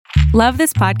Love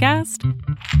this podcast?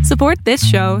 Support this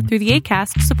show through the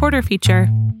Acast supporter feature.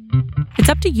 It's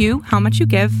up to you how much you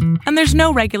give, and there's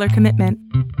no regular commitment.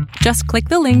 Just click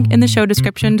the link in the show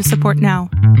description to support now.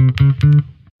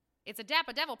 It's a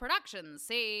Dapper Devil production,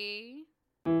 see?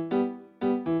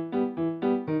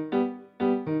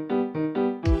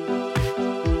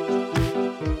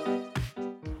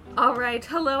 All right,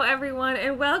 hello everyone,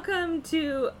 and welcome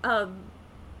to a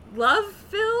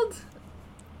love-filled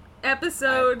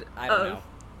episode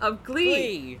of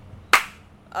Glee.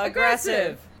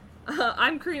 Aggressive.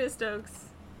 I'm Karina Stokes.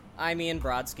 I'm Ian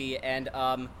Brodsky, and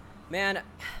man,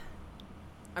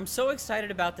 I'm so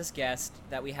excited about this guest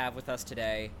that we have with us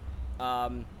today.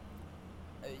 I'm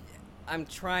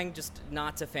trying just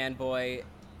not to fanboy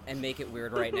and make it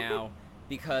weird right now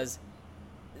because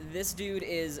this dude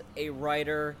is a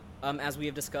writer. As we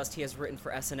have discussed, he has written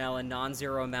for SNL a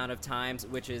non-zero amount of times,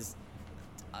 which is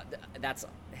that's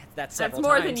several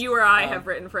more times. than you or I have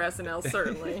written for SNL,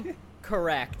 certainly.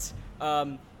 Correct.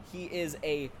 He is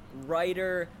a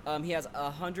writer. He has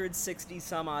 160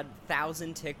 some odd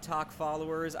thousand TikTok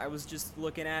followers. I was just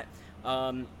looking at.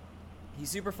 He's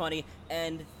super funny,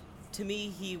 and to me,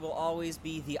 he will always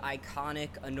be the iconic,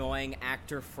 annoying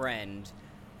actor friend.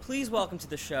 Please welcome to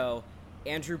the show,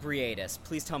 Andrew Breatis.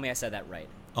 Please tell me I said that right.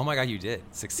 Oh my God, you did.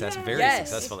 Very Yes.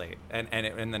 successfully.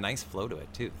 And the nice flow to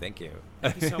it, too. Thank you.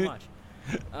 Thank you so much.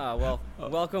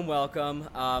 Welcome.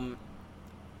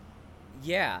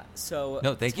 Yeah, so...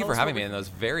 No, thank you tell for us having what me and those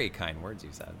very kind words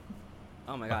you said.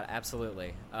 Oh my God,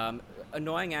 absolutely.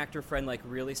 Annoying actor friend,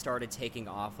 really started taking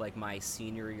off, my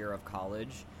senior year of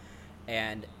college.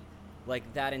 And,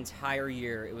 that entire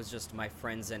year, it was just my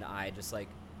friends and I just,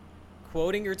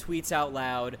 quoting your tweets out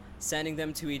loud, sending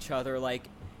them to each other,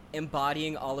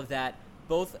 embodying all of that,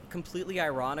 both completely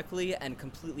ironically and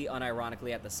completely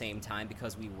unironically at the same time,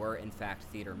 because we were, in fact,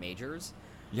 theater majors.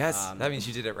 Yes, that means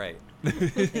you did it right.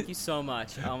 Thank you so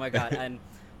much. Oh my God. And,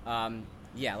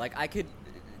 I could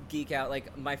geek out.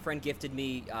 My friend gifted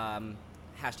me,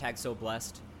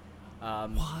 #SoBlessed,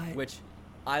 What? which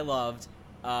I loved.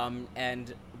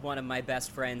 And one of my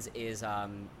best friends is, a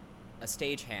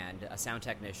stagehand, a sound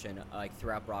technician,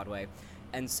 throughout Broadway.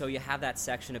 And so you have that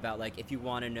section about, if you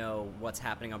want to know what's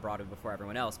happening on Broadway before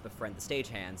everyone else, befriend the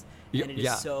stagehands. And it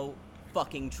is so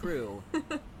fucking true.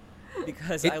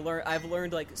 Because I've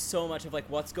learned, so much of,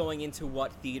 so going into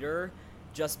what theater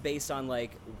just based on,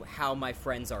 how my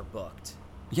friends are booked.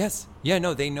 Yes. Yeah,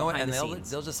 no, they know Behind it, and the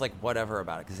scenes. they'll just, whatever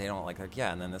about it, because they don't,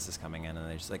 yeah, and then this is coming in, and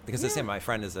they just, because the same, my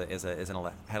friend is an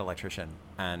head electrician,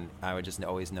 and I would just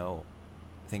always know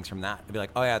things from that. They'd be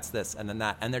like, oh yeah, it's this, and then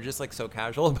that, and they're just so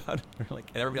casual about it. And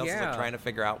everybody else is trying to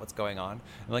figure out what's going on.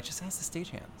 And just ask the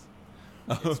stagehands.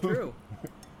 It's true.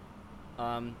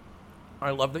 I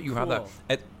love that you have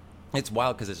that. It's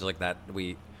wild because it's that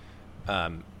we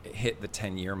hit the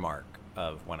 10-year mark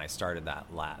of when I started that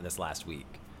this last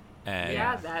week. And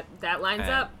that lines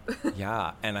up.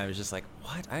 Yeah, and I was just what?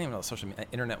 I didn't even know social media,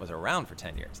 internet was around for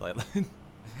 10 years.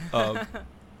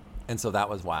 And so that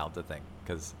was wild to think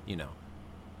because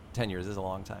 10 years is a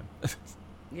long time.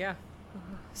 Yeah.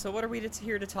 So what are we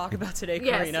here to talk about today,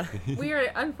 Yes, Karina? we are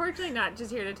unfortunately not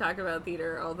just here to talk about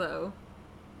theater, although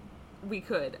we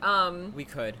could. We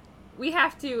could. We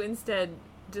have to instead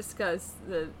discuss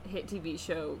the hit TV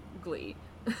show Glee.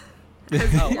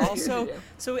 Here's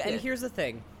the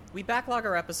thing. We backlog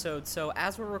our episodes, so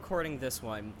as we're recording this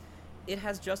one, it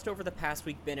has just over the past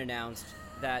week been announced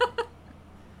that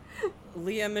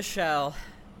Lea Michele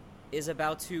is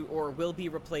about to, or will be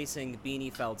replacing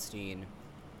Beanie Feldstein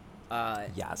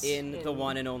in the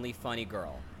one and only Funny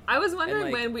Girl. I was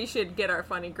wondering when we should get our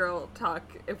Funny Girl talk,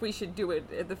 if we should do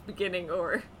it at the beginning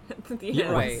or at the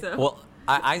end. Right. So. Well,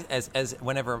 I as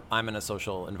whenever I'm in a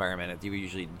social environment, you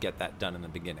usually get that done in the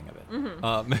beginning of it.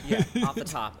 Mm-hmm. Off the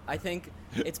top. I think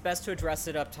it's best to address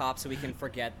it up top so we can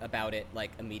forget about it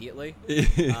immediately.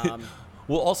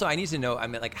 Well, also I need to know.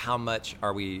 How much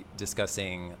are we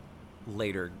discussing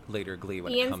later Glee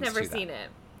when Ian's it comes to never that? seen it,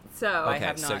 so I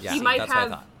have not. So, yeah, he see, might that's what I have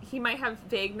thought. he might have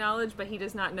vague knowledge, but he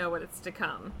does not know what it's to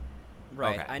come.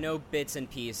 Right. Okay. I know bits and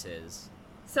pieces.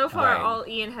 So far, Right. all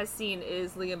Ian has seen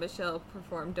is Lea Michele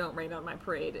perform "Don't Rain on My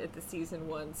Parade" at the season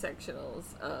 1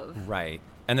 sectionals of. Right,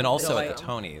 and then also So, at the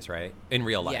Tonys, right? In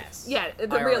real life. Yes. Yeah, the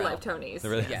IRL. real life Tonys.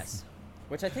 Yes.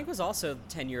 Which I think was also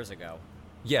 10 years ago.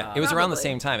 Yeah, it was around the Probably.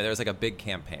 same time. There was a big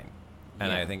campaign,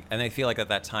 and Yeah. I feel like at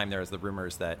that time there was the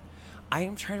rumors that I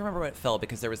am trying to remember when it fell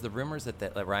because there was the rumors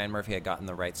that Ryan Murphy had gotten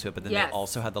the rights to it, but then Yes. they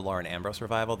also had the Lauren Ambrose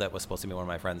revival that was supposed to be one of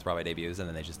my friend's Broadway debuts, and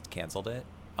then they just canceled it.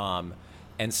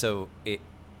 And so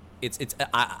and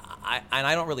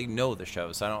I don't really know the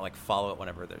show, so I don't like follow it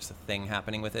whenever there's a thing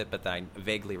happening with it, but I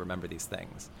vaguely remember these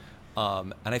things.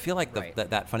 And I feel like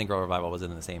that Funny Girl revival was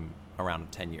in the same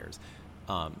around 10 years,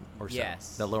 or so.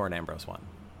 Yes. The Lauren Ambrose one.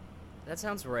 That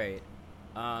sounds right.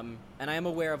 And I am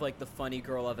aware of like the funny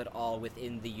girl of it all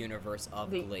within the universe of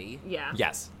Glee. Yeah.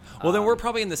 Yes. Well, then we're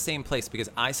probably in the same place because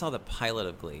I saw the pilot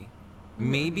of Glee.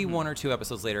 Maybe 1 or 2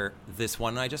 episodes later, this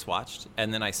one I just watched,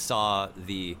 and then I saw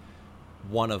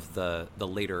one of the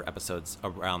later episodes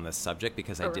around this subject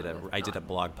because I did a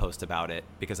blog post about it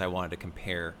because I wanted to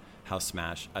compare how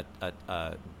Smash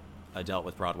dealt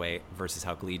with Broadway versus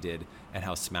how Glee did, and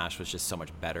how Smash was just so much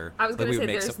better. I was going to say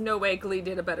there's no way Glee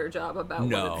did a better job about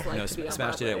what it's like to be on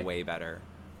Smash Broadway. did it way better.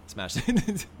 Smash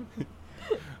did.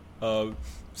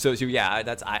 So yeah,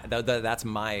 that's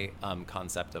my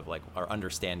concept of like our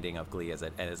understanding of Glee as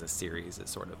a series is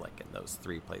sort of like in those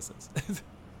 3 places.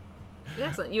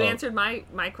 Excellent. You answered my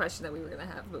question that we were going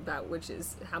to have about, which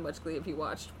is how much Glee have you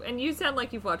watched? And you sound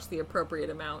like you've watched the appropriate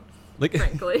amount,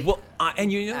 frankly. Well,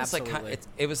 and you know, it's Absolutely. like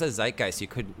it was a zeitgeist. You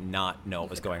could not know what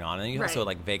was going on, and you also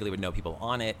like vaguely would know people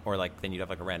on it, or like then you'd have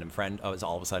like a random friend was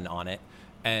all of a sudden on it,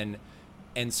 and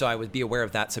so I would be aware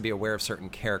of that. So be aware of certain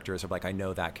characters, or like I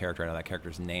know that character, I know that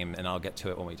character's name, and I'll get to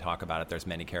it when we talk about it. There's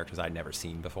many characters I'd never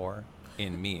seen before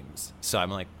in memes, so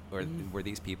I'm like, were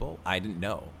these people? I didn't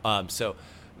know. So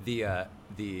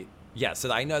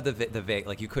so I know the vague,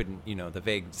 like you couldn't,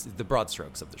 the broad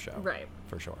strokes of the show, Right.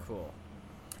 For sure. Cool.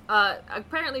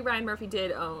 Apparently Ryan Murphy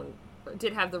did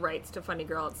have the rights to Funny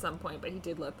Girl at some point, but he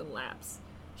did let them lapse.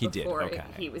 He did. Before Okay.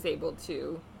 he was able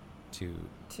to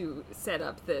set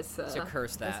up this To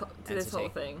curse that this whole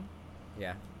entity. thing.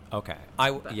 Yeah. Okay.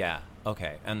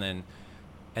 Okay. And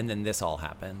then this all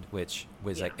happened, which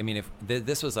was like, I mean, if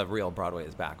this was a real Broadway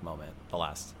is back moment, the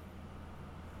last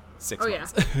 6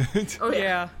 months.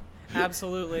 Yeah,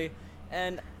 absolutely.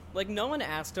 And like no one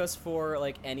asked us for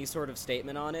like any sort of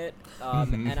statement on it,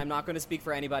 and I'm not going to speak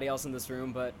for anybody else in this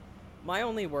room, but my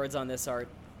only words on this are,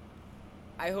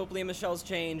 I hope Lea Michele's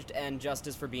changed and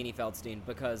justice for Beanie Feldstein,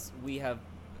 because we have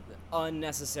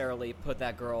unnecessarily put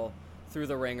that girl through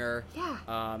the ringer.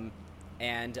 Yeah.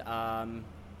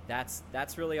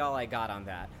 That's really all I got on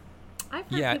that. I've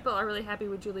heard people are really happy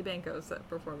with Julie Benko's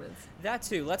performance. That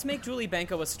too. Let's make Julie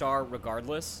Benko a star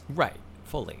regardless. Right.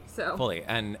 Fully. So. Fully.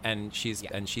 And she's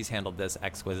handled this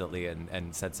exquisitely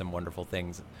and said some wonderful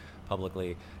things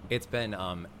publicly. It's been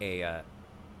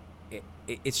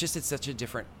it's such a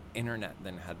different internet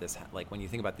than had this like when you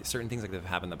think about certain things like that have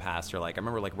happened in the past, or like I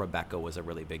remember like Rebecca was a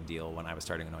really big deal when I was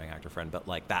starting Annoying Actor Friend, but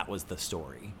like that was the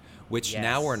story, which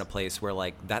now we're in a place where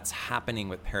like that's happening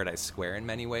with Paradise Square in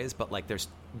many ways, but like there's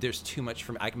too much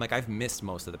from I've missed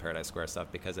most of the Paradise Square stuff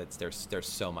because there's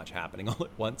so much happening all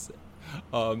at once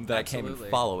that I can't even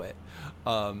follow it,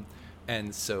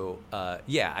 and so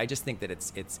I just think that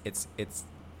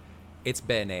it's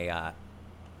been a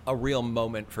real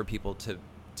moment for people to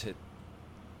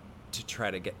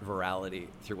try to get virality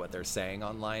through what they're saying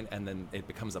online, and then it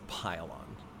becomes a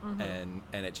pile-on,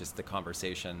 and it just the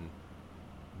conversation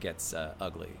gets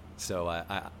ugly. So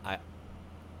I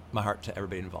my heart to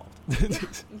everybody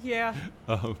involved. Yeah.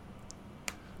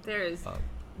 There's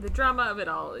the drama of it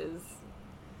all is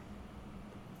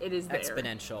there.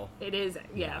 Exponential. It is,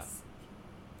 yes.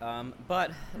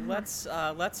 But let's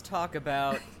talk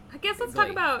about. I guess let's Glee.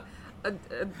 talk about a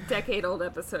decade-old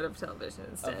episode of television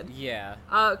instead. Yeah.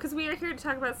 Because we are here to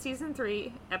talk about season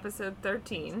 3, episode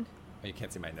 13. Oh, you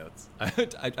can't see my notes.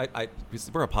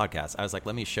 We're a podcast. I was like,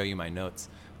 let me show you my notes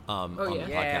on the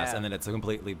podcast, and then it's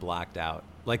completely blacked out,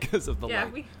 like because of the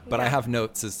light. But I have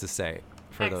notes as to say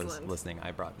for those listening.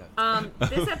 I brought notes.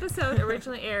 This episode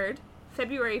originally aired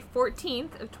February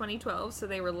 14th of 2012, so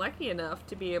they were lucky enough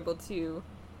to be able to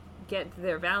get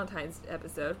their Valentine's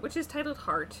episode, which is titled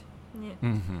Heart. Yeah.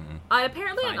 Mm-hmm.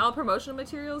 Apparently on all promotional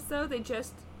materials, though,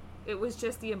 it was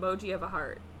just the emoji of a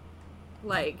heart.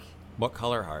 Like... What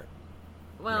color heart?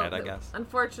 Well, red, I guess.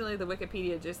 Unfortunately, the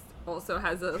Wikipedia just also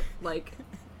has a, like,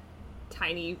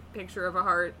 tiny picture of a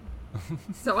heart,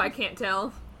 so I can't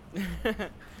tell.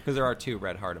 Because there are 2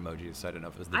 red heart emojis, so I don't know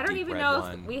if it was the I don't deep even red know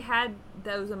one. if we had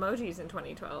those emojis in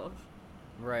 2012.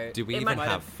 Right. Do we even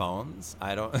have phones?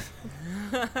 I don't...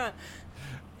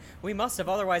 We must have.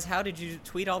 Otherwise, how did you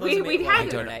tweet all those? We'd had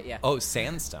internet. Yeah. Oh,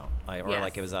 sandstone,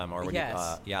 like it was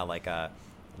like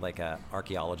a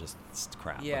archaeologist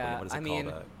crap. Yeah, What is it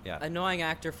called? Annoying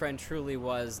Actor Friend truly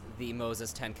was the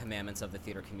Moses 10 Commandments of the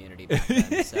theater community back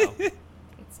then. So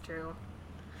it's true.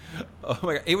 Oh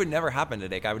my god, it would never happen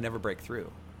today. I would never break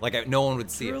through. Like no one would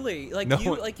see it. Truly,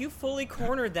 You fully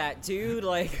cornered that dude.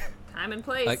 Like time and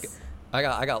place.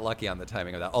 I got lucky on the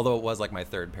timing of that. Although it was like my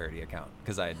third parody account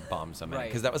because I had bombed so many. Right.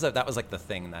 Because that was like the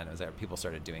thing then. Was that people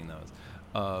started doing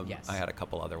those. Yes. I had a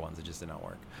couple other ones that just did not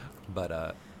work.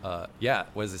 But yeah,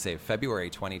 what does it say? February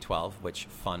 2012. Which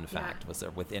fun fact was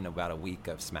there within about a week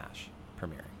of Smash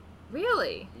premiering.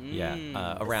 Really?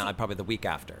 Yeah, around probably the week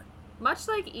after. Much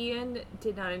like Ian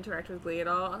did not interact with Glee at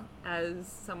all, as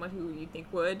someone who you'd think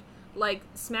would, like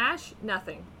Smash,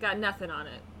 nothing. Got nothing on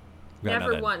it. Got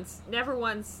nothing. Never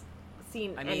once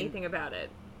seen anything about it.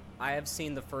 I have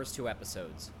seen the first 2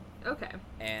 episodes, Okay.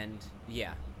 and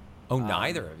yeah. Oh,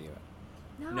 neither of you.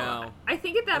 No. I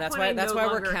think at that And that's point why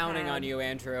we're longer counting had- on you,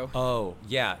 Andrew. Oh,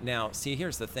 yeah. Now, see,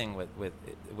 here's the thing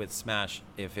with Smash.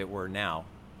 If it were now,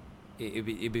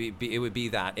 it would be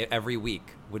that every week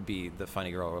would be the Funny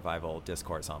Girl Revival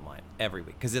discourse online every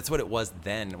week because it's what it was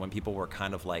then when people were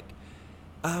kind of like,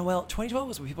 well, 2012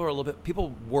 was when people were a little bit.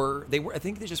 I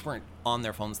think they just weren't on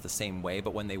their phones the same way.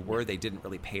 But when they were, they didn't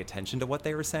really pay attention to what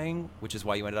they were saying, which is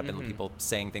why you ended up in people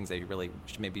saying things that you really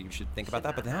maybe you should think about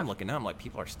that. But now I'm looking now, I'm like,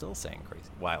 people are still saying crazy,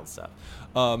 wild stuff.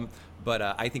 But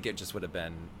I think it just would have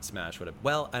been Smash would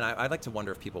have and I'd like to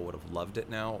wonder if people would have loved it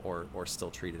now or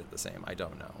still treated it the same. I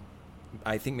don't know.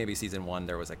 I think maybe season 1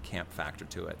 there was a camp factor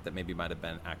to it that maybe might have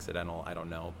been accidental. I don't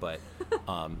know, but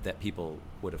that people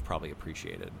would have probably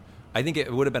appreciated. I think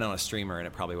it would have been on a streamer and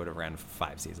it probably would have ran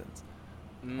 5 seasons.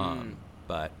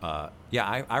 But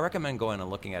yeah, I recommend going and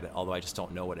looking at it. Although I just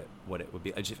don't know what it would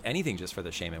be. If anything, just for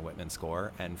the Shaman Whitman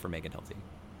score and for Megan Hilty.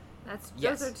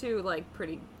 Those are 2 like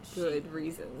pretty good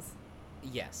reasons.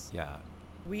 Yes. Yeah.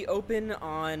 We open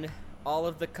on all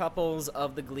of the couples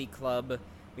of the Glee Club.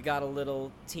 We got a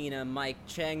little Tina Mike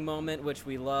Chang moment, which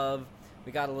we love.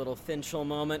 We got a little Finchel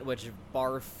moment, which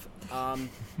barf.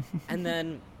 And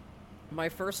then my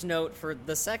first note for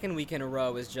the second week in a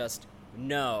row is just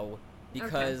no,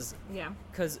 because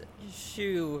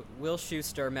Will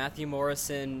Schuester, Matthew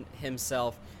Morrison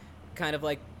himself, kind of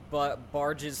like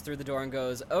barges through the door and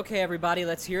goes, "Okay, everybody,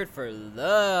 let's hear it for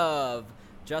love."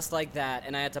 Just like that,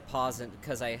 and I had to pause it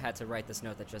because I had to write this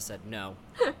note that just said no.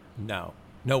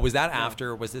 No, was that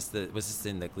after? Was this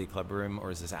in the Glee Club room, or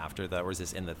is this after that, or is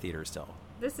this in the theater still?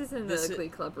 This is in the Glee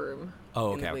Club room.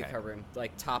 Oh, okay, in the Glee Club room,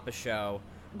 like top of show.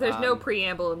 There's no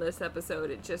preamble in this episode.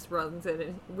 It just runs in,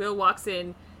 and Will walks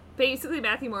in. Basically,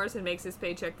 Matthew Morrison makes his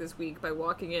paycheck this week by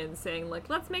walking in, saying like,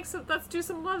 "Let's do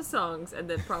some love songs," and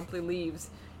then promptly leaves.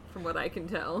 From what I can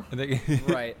tell,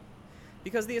 Right.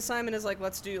 Because the assignment is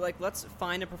let's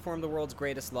find and perform the world's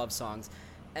greatest love songs.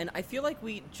 And I feel like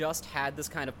we just had this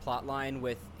kind of plot line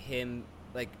with him,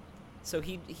 so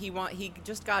he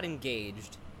just got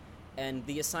engaged, and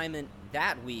the assignment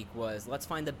that week was let's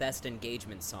find the best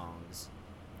engagement songs.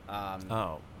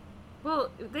 Well,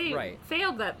 they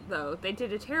failed that though. They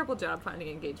did a terrible job finding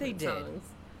engagement songs.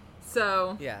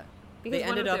 So yeah, they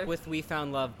ended up with "We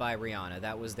Found Love" by Rihanna.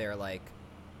 That was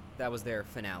their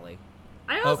finale.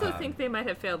 I also think they might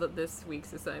have failed at this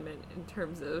week's assignment in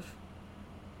terms of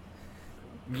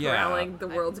corralling the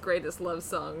world's greatest love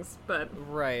songs, but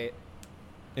right.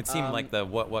 It seemed like the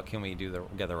what can we do to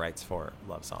get the rights for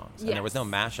love songs, and there was no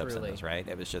mashups in this, right?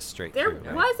 It was just straight there through.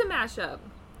 There was a mashup.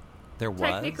 There was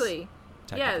technically.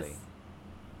 Yes.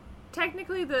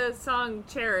 Technically, the song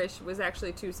 "Cherish" was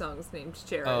actually 2 songs named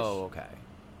 "Cherish." Oh, okay.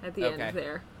 At the end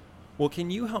there. Well,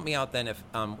 can you help me out then, if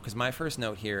because my first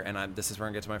note here, and this is where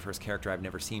I get to my first character I've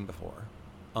never seen before.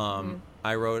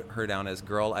 I wrote her down as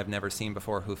girl I've never seen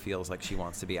before who feels like she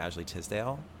wants to be Ashley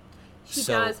Tisdale. She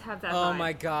does have that vibe. Oh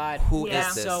my god, who is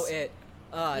that's this? so it.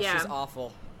 She's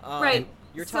awful. Right.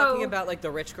 You're talking about the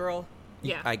rich girl.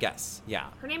 Yeah. I guess. Yeah.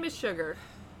 Her name is Sugar.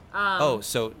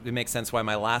 So it makes sense why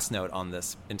my last note on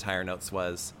this entire notes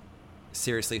was,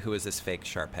 seriously, who is this fake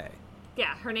Sharpay?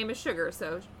 Yeah, her name is Sugar,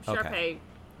 so Sharpay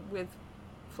with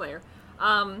flair.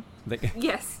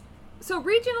 Yes. So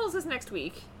regionals is next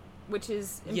week, which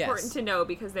is important to know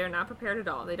because they're not prepared at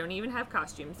all. They don't even have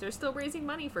costumes. They're still raising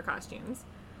money for costumes.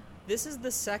 This is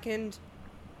the second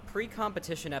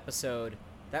pre-competition episode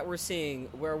that we're seeing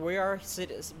where we're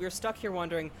stuck here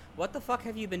wondering, what the fuck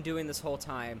have you been doing this whole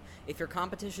time if your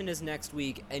competition is next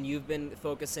week and you've been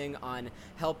focusing on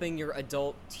helping your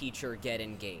adult teacher get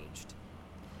engaged?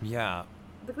 Yeah.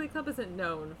 The Glee Club isn't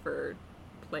known for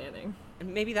planning.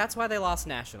 And maybe that's why they lost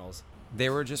nationals. They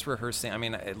were just rehearsing. I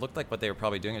mean, it looked like what they were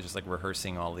probably doing is just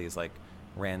rehearsing all these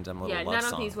random little love songs. Yeah,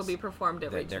 none of these will be performed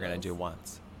at regionals. They're going to do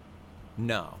once.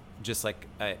 No, just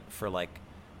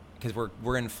because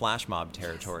we're in flash mob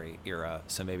territory era,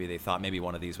 so maybe they thought maybe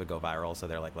one of these would go viral, so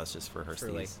they're like, let's just rehearse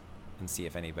these and see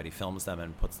if anybody films them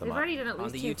and puts them They've up. already done at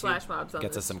least 2 flash mobs on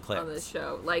us some clips on this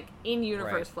show,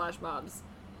 in-universe flash mobs.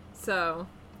 So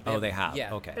they have.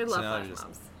 Yeah. Okay. They love flash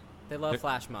mobs. They love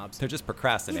flash mobs. They're just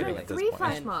procrastinating at this point. 3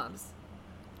 flash mobs.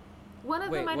 One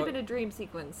of them might have been a dream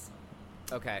sequence.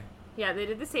 Okay. Yeah, they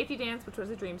did the safety dance, which was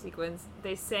a dream sequence.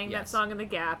 They sang that song in the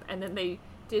Gap, and then they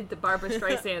did the Barbra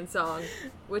Streisand song,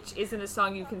 which isn't a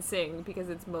song you can sing because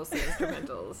it's mostly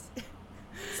instrumentals.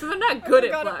 So they're not good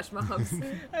at flash mobs.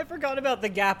 I forgot about the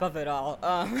Gap of it all.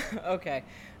 Okay.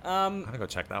 I'm gonna go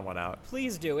check that one out.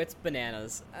 Please do. It's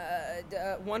bananas.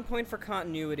 1 point for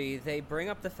continuity. They bring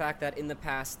up the fact that in the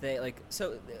past they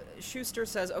Schuster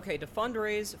says, okay, to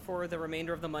fundraise for the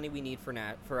remainder of the money we need for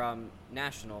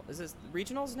national. Is this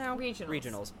regionals now?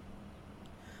 Regionals.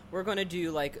 We're gonna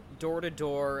do like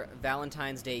door-to-door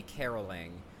Valentine's Day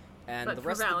caroling, and the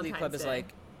rest of the Glee Club is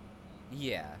like,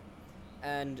 yeah,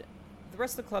 and the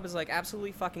rest of the club is like,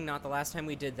 absolutely fucking not. The last time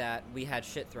we did that, we had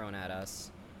shit thrown at us.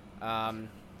 I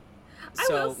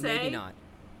will say, maybe not.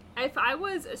 If I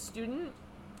was a student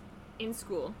in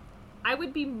school, I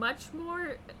would be much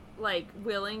more like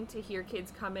willing to hear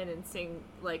kids come in and sing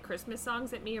like Christmas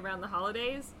songs at me around the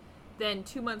holidays than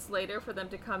 2 months later for them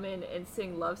to come in and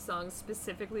sing love songs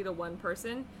specifically to one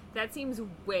person. That seems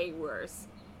way worse.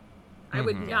 I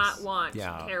would not want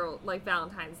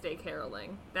Valentine's Day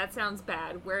caroling. That sounds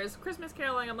bad. Whereas Christmas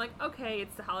caroling, I'm like, okay,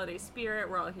 it's the holiday spirit.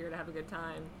 We're all here to have a good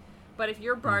time. But if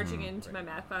you're barging into my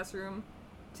math classroom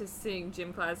to sing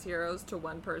Gym Class Heroes to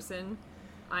one person,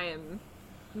 I am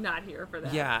not here for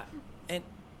that. Yeah,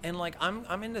 and like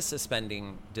I'm into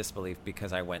suspending disbelief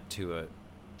because I went to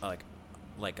a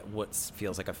like what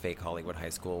feels like a fake Hollywood high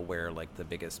school where like the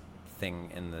biggest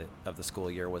thing of the school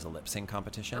year was a lip sync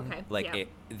competition. Okay. Like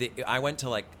I went to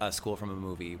like a school from a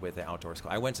movie with an outdoor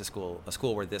school. I went to a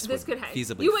school where this would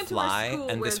feasibly you went fly, to a school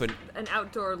and where this would an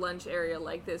outdoor lunch area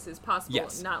like this is possible,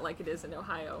 Yes. not like it is in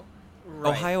Ohio.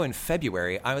 Right. Ohio in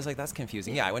February. I was like, that's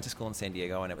confusing. Yeah, I went to school in San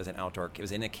Diego, and it was an outdoor. It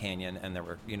was in a canyon, and there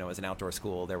were, it was an outdoor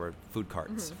school. There were food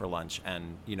carts for lunch,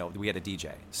 and we had a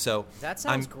DJ. So that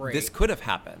sounds great. This could have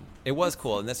happened. It was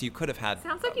cool, and this you could have had.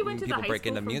 Sounds like you went to the high break school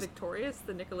into from music. Victorious,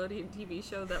 the Nickelodeon TV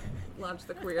show that launched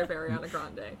the career of Ariana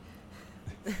Grande.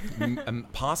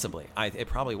 Possibly, it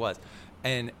probably was.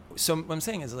 And so what I'm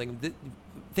saying is like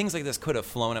things like this could have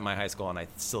flown at my high school, and I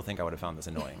still think I would have found this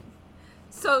annoying.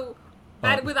 So.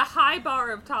 With a high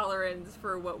bar of tolerance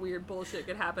for what weird bullshit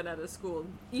could happen at a school,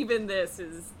 even this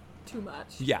is too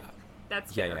much. Yeah.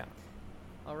 That's fair. Yeah.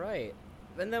 All right.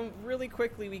 And then really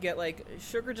quickly we get like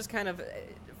Sugar just kind of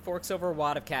forks over a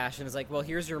wad of cash and is like, well,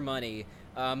 here's your money.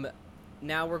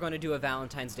 Now we're going to do a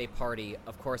Valentine's Day party,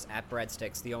 of course, at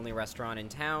Breadsticks, the only restaurant in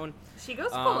town. She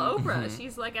goes full Oprah.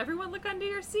 She's like, everyone look under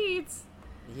your seats.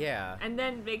 Yeah. And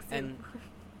then makes it...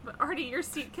 But Artie, your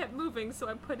seat kept moving, so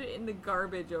I put it in the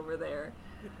garbage over there.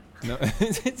 No.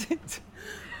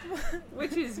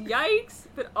 Which is yikes,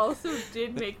 but also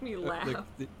did make me laugh.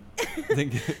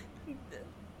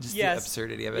 Just the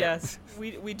absurdity of it. Yes.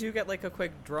 We do get like a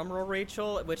quick drum roll,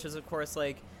 Rachel, which is of course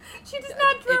like... She does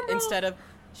not drum roll!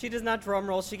 She does not drum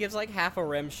roll. She gives like half a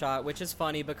rim shot, which is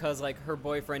funny because like her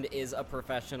boyfriend is a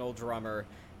professional drummer.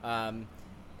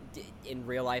 In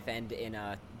real life and in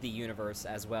the universe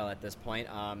as well at this point.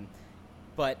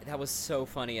 But that was so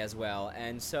funny as well.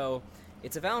 And so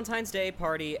it's a Valentine's Day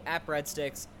party at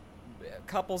Breadsticks,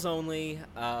 couples only.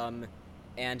 And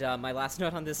my last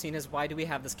note on this scene is, why do we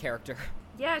have this character?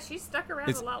 Yeah, she's stuck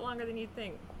around a lot longer than you'd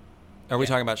think. Are we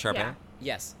talking about Sharpay? Yeah.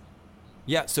 Yes.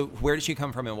 Yeah, so where did she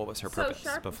come from and what was her purpose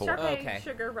before? Sharpay,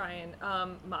 Sugar, Ryan,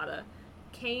 Mata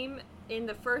came in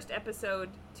the first episode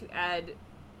to add...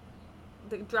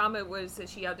 The drama was that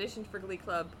she auditioned for Glee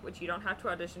Club, which you don't have to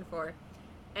audition for,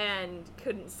 and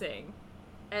couldn't sing.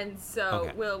 And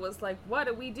so Will was like, what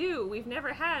do we do? We've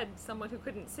never had someone who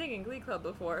couldn't sing in Glee Club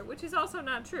before, which is also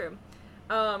not true.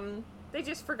 They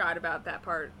just forgot about that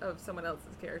part of someone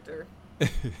else's character.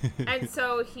 And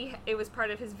so it was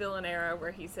part of his villain era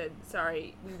where he said,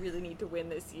 sorry, we really need to win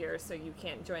this year, so you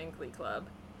can't join Glee Club.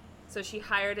 So she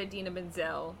hired Idina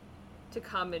Menzel to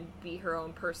come and be her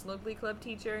own personal Glee Club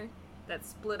teacher. That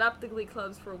split up the Glee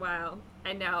Clubs for a while,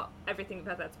 and now everything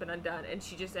about that's been undone, and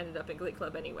she just ended up in Glee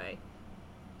Club anyway.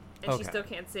 And she still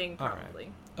can't sing, probably.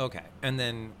 Right. Okay.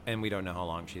 And we don't know how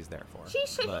long she's there for. She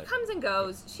comes and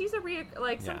goes. She's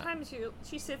sometimes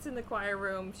she sits in the choir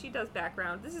room, she does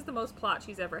background. This is the most plot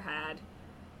she's ever had.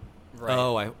 Right.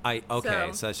 Oh,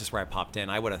 okay. So that's just where I popped in.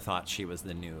 I would have thought she was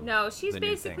the new... No, she's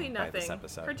basically nothing. This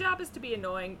episode. Her job is to be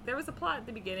annoying. There was a plot at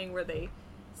the beginning where they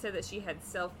said that she had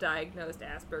self-diagnosed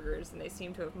Asperger's, and they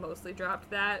seem to have mostly dropped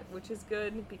that, which is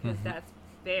good because that's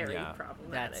very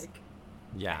problematic.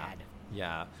 Yeah.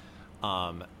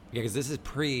 Because this is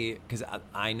because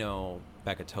I know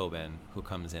Becca Tobin, who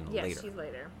comes in later. Yes, she's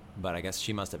later. But I guess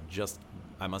I must have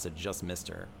just missed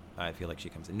her I feel like she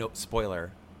comes in. No,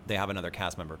 spoiler. They have another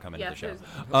cast member come into the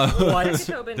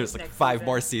show. There's like 5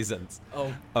 more seasons.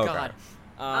 Oh God.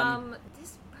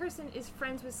 This person is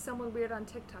friends with someone weird on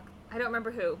TikTok. I don't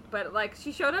remember who, but like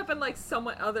she showed up in like some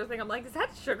other thing. I'm like, is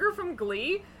that Sugar from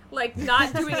Glee? Like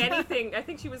not doing anything. I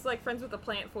think she was like friends with a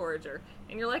plant forager,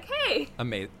 and you're like, hey,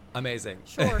 amazing.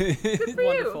 Sure, good for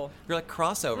Wonderful. You're like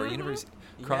crossover, universe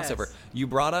crossover. Yes. You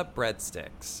brought up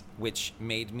Breadsticks, which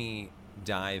made me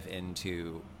dive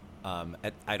into.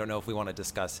 I don't know if we want to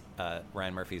discuss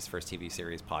Ryan Murphy's first TV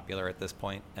series, Popular, at this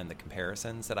point, and the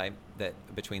comparisons that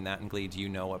between that and Glee. Do you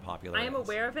know what Popular is? I am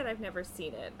aware of it. I've never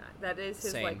seen it. That is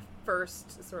his like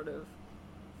first sort of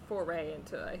foray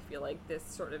into, I feel like, this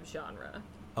sort of genre.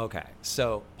 Okay,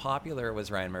 so Popular was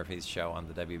Ryan Murphy's show on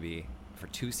the WB for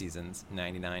 2 seasons,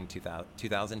 99,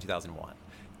 2000, 2001.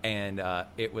 And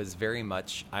it was very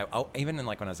much, even in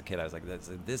like when I was a kid, I was like,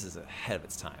 this is ahead of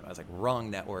its time. I was like, wrong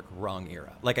network, wrong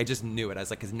era. Like, I just knew it. I was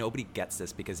like, because nobody gets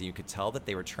this, because you could tell that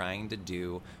they were trying to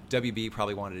do, WB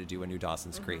probably wanted to do a new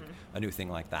Dawson's Creek, a new thing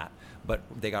like that. But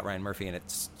they got Ryan Murphy, and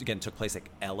it, again, took place at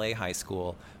LA high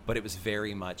school, but it was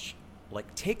very much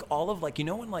like, take all of, like, you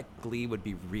know when like Glee would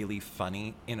be really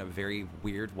funny in a very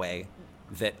weird way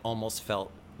that almost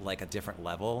felt like a different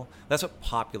level? That's what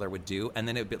Popular would do. And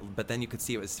then but then you could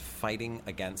see it was fighting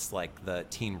against like the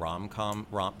teen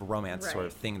romance sort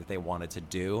of thing that they wanted to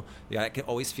do. Yeah, I could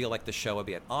always feel like the show would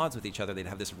be at odds with each other. They'd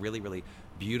have this really, really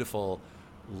beautiful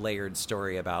layered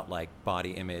story about like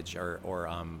body image or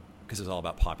because it was all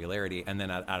about popularity. And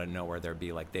then out of nowhere there'd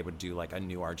be like, they would do like a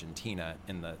new Argentina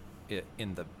in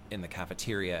the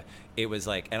cafeteria. It was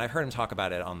like, and I've heard him talk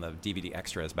about it on the DVD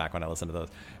extras back when I listened to those,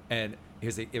 and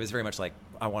it was very much like,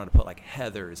 I wanted to put like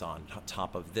Heathers on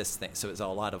top of this thing, so it was a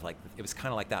lot of like, it was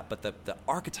kind of like that, but the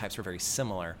archetypes were very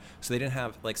similar, so they didn't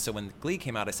have like, so when Glee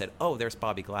came out, I said, oh, there's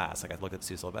Bobby Glass. Like, I looked at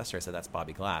Sue Sylvester, I said, that's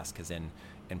Bobby Glass, because in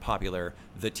Popular,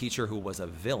 the teacher who was a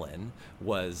villain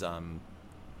was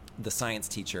the science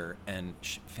teacher, and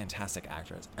fantastic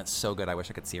actress, and so good. I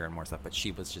wish I could see her in more stuff, but she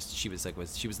was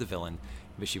the villain,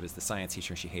 but she was the science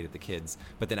teacher, and she hated the kids.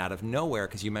 But then out of nowhere,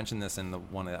 because you mentioned this in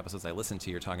one of the episodes I listened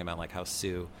to, you're talking about like how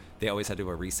Sue, they always had to do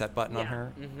a reset button on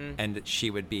her, and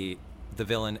she would be the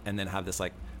villain and then have this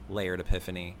like layered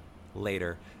epiphany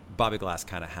later. Bobby Glass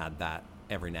kind of had that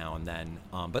every now and then,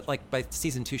 but like by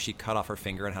season 2 she cut off her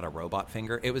finger and had a robot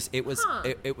finger. It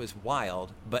was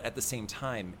wild, but at the same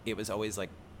time it was always like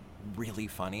really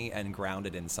funny and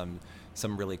grounded in some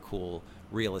really cool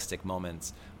realistic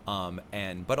moments,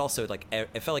 but also like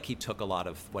it felt like he took a lot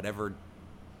of whatever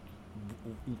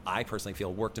I personally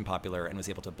feel worked in Popular and was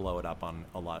able to blow it up on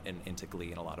a lot into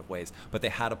Glee in a lot of ways. But they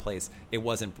had a place. It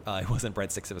wasn't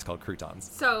Breadsticks. It was called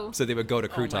Croutons. So they would go to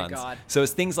Croutons. Oh my God. So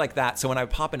it's things like that. So when I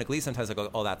pop into Glee, sometimes I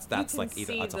go, oh, that's like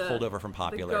either it's a holdover from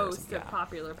Popular. The ghost of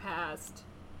Popular past.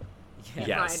 Yeah.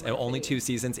 Yes, and only 2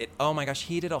 seasons. Oh my gosh,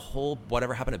 he did a whole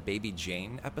Whatever Happened to Baby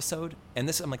Jane episode, and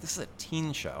I'm like, this is a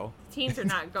teen show. Teens are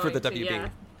not going for the WB. Yeah.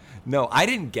 No, I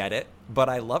didn't get it, but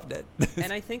I loved it.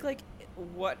 And I think like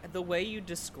the way you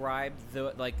described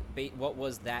what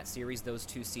was that series, those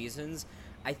 2 seasons,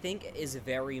 I think is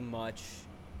very much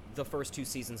the first 2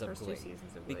 seasons of Glee,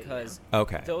 because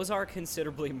those are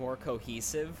considerably more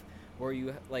cohesive, where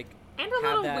you like and a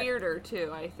little weirder too.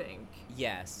 I think.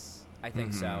 Yes, I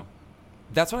think so.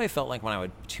 That's what I felt like when I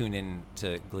would tune in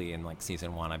to Glee in like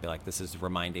season 1. I'd be like, this is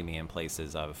reminding me in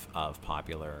places of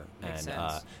Popular. Makes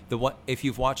and sense. If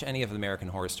you've watched any of the American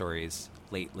Horror Stories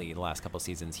lately, the last couple of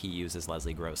seasons, he uses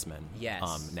Leslie Grossman.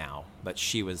 Yes. Now, but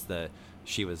she was a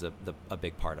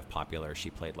big part of Popular. She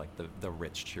played like the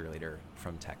rich cheerleader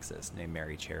from Texas named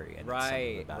Mary Cherry, and it's some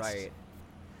of the best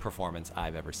performance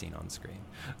I've ever seen on screen.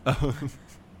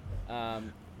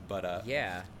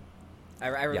 Yeah. I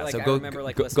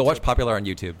remember go watch Popular on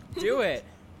YouTube. Do it.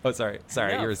 Oh, sorry, no,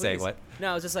 you were please. saying what?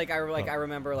 No, it's just like I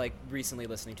remember like recently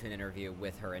listening to an interview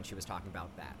with her, and she was talking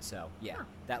about that. So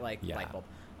that light bulb.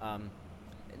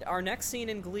 Our next scene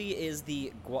in Glee is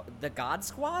the God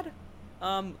Squad.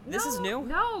 This is new.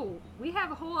 No, we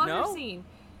have a whole other scene.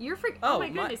 You're oh my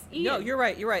goodness, Ian. No, you're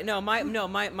right. No,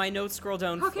 my notes scroll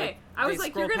down. Okay, I was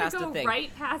like, you're gonna go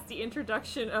right past the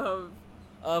introduction of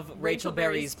Rachel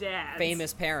Berry's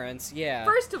famous parents. Yeah.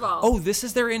 First of all, this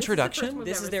is their introduction.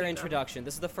 This is their introduction.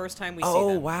 This is the first time we see them.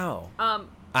 Oh wow.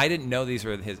 I didn't know these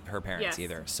were her parents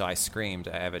either, so I screamed.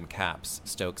 I have in caps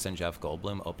Stokes and Jeff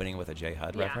Goldblum opening with a J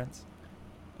Hud reference.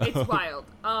 It's wild.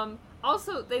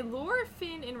 Also, they lure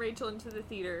Finn and Rachel into the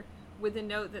theater with a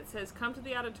note that says, "Come to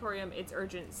the auditorium. It's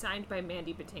urgent." Signed by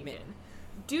Mandy Patinkin.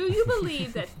 Do you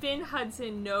believe that Finn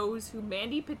Hudson knows who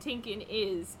Mandy Patinkin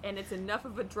is, and it's enough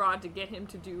of a draw to get him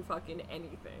to do fucking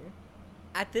anything?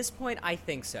 At this point, I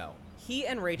think so. He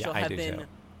and Rachel have been too.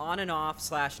 On and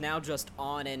off / now just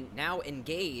on and now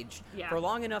engaged for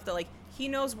long enough that like he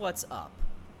knows what's up.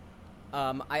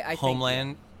 I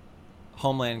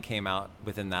Homeland came out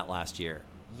within that last year.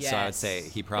 Yes. So I would say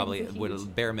he probably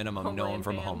would bare minimum know him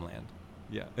from Homeland.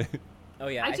 Yeah. Oh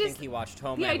yeah, I think he watched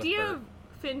Homeland. The idea of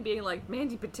Finn being like,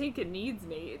 Mandy Patinkin needs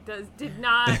me did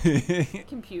not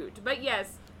compute. But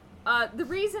yes, the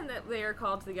reason that they are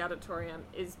called to the auditorium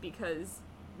is because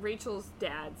Rachel's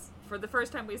dads, for the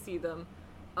first time we see them,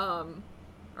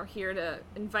 are here to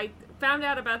found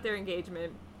out about their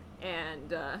engagement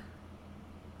and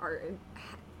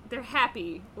they're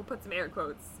happy. We'll put some air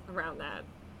quotes around that.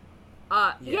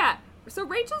 Yeah. So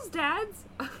Rachel's dads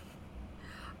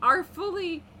are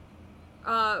fully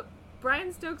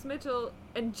Brian Stokes Mitchell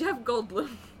and Jeff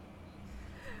Goldblum,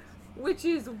 which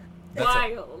is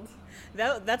wild.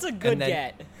 That's a good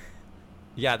get.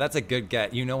 Yeah, that's a good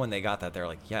get. You know, when they got that, they're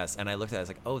like, yes. And I looked at it, I was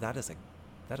like, oh, that is a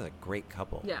great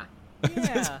couple. Yeah.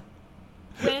 Yeah.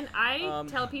 When I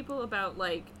tell people about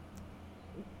like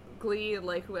Glee,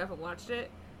 like who haven't watched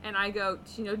it, and I go,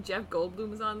 do you know Jeff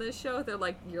Goldblum is on this show? They're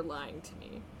like, you're lying to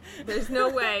me. There's no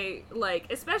way,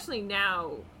 like, especially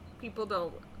now, people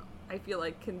don't, I feel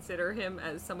like, consider him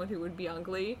as someone who would be on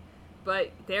Glee.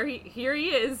 But here he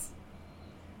is.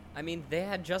 I mean, they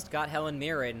had just got Helen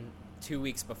Mirren 2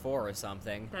 weeks before or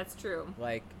something. That's true.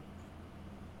 Like,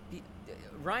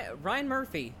 Ryan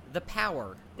Murphy, The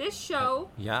Power. This show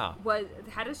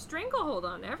had a stranglehold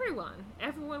on everyone.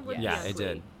 Everyone would be on Glee. It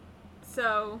did.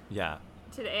 So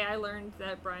today I learned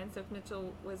that Brian Stokes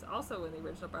Mitchell was also in the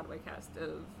original Broadway cast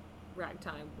of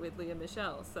Ragtime with Lea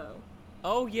Michele. So.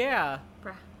 Oh yeah.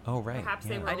 Right. Perhaps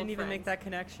they were. I didn't even make that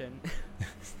connection.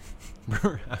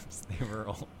 Perhaps they were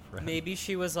old friends. Maybe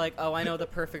she was like, "Oh, I know the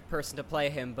perfect person to play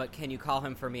him, but can you call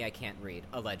him for me? I can't read."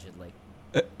 Allegedly.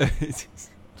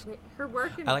 Her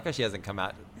work. I like how she hasn't come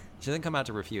out. She hasn't come out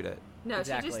to refute it. No,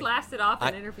 exactly. She just laughed it off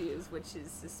in interviews, which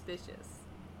is suspicious.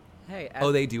 Hey.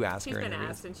 They do ask her. She's been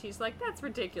asked, and she's like, "That's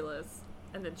ridiculous,"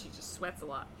 and then she just sweats a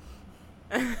lot.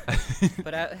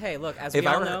 But hey, look, as we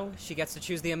all know, she gets to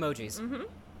choose the emojis. Mm-hmm.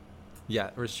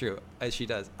 Yeah, it's true. She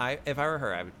does. If I were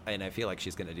her, and I feel like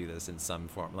she's going to do this in some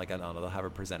form. Like, I don't know, they'll have her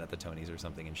present at the Tonys or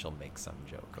something, and she'll make some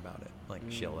joke about it. Like,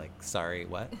 she'll like, sorry,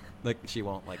 what? Like, she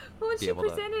won't like. Well, when she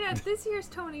presented at this year's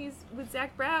Tonys with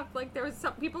Zach Braff, like, there was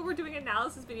some people were doing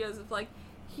analysis videos of like,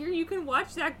 here you can watch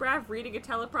Zach Braff reading a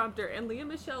teleprompter, and Lea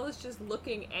Michele is just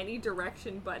looking any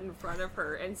direction but in front of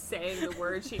her and saying the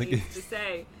words she needs to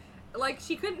say. Like,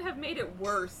 she couldn't have made it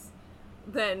worse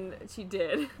than she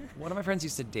did. One of my friends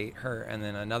used to date her, and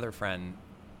then another friend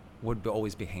would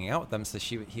always be hanging out with them. So I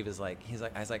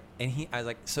was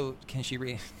like, so can she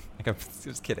read? Like, I was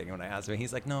just kidding when I asked him.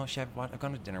 He's like, no, I've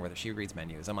gone to dinner with her. She reads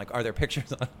menus. I'm like, are there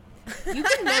pictures on? You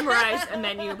can memorize a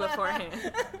menu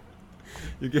beforehand.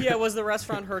 Yeah, was the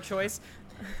restaurant her choice?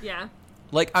 Yeah.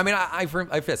 Like, I mean,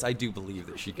 I do believe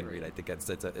that she can read. I think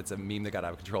it's a meme that got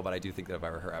out of control, but I do think that if I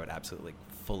were her, I would absolutely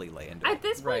fully lay into it. At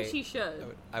this point, she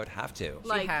should. I would have to.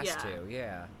 She has to,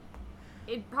 yeah.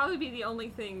 It'd probably be the only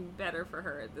thing better for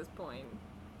her at this point,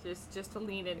 just to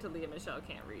lean into Lea Michele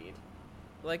can't read.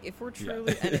 Like, if we're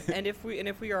truly, and if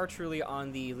we are truly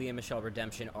on the Lea Michele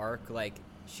redemption arc, like,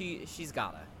 she's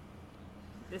gotta.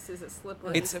 This is a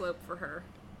slippery slope for her.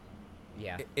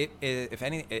 Yeah. If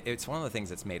anything, it's one of the things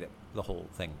that's made the whole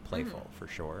thing playful for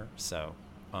sure. So,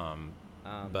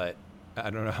 but I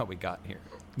don't know how we got here.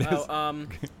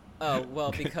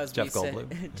 Well, because Jeff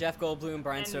Goldblum. Jeff Goldblum,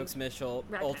 Brian Stokes Mitchell,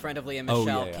 old friend of Lea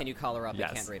Michele. Yeah. Can you call her up?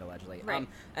 Yes. I can't read allegedly. Right.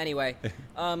 Anyway,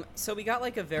 so we got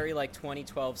like a very like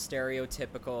 2012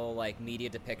 stereotypical like media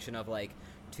depiction of like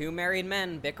two married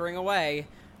men bickering away.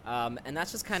 And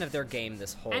that's just kind of their game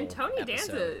this whole And Tony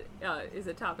episode. Danza is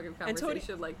a topic of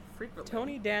conversation like frequently.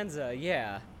 Tony Danza,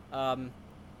 yeah.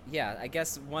 Yeah, I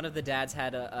guess one of the dads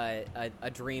had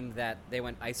a dream that they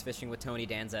went ice fishing with Tony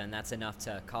Danza, and that's enough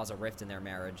to cause a rift in their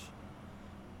marriage.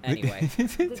 Anyway.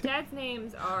 The dads'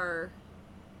 names are...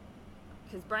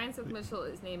 Because Brian Stokes Mitchell,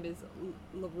 his name is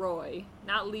Leroy,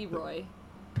 not Leroy.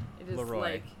 It is Leroy.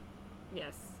 like...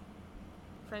 Yes.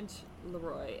 French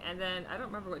Leroy. And then, I don't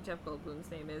remember what Jeff Goldblum's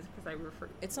name is, because I refer...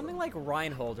 It's something like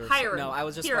Reinhold or Hiram. No, I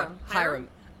was just... Hiram.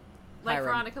 Like Hiram.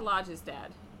 Veronica Lodge's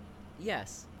dad.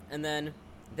 Yes. And then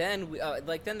they're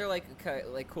like, okay,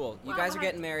 like, cool. You guys are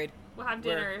getting married. We'll have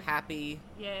dinner. We're happy.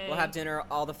 Yay. We'll have dinner.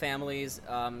 All the families.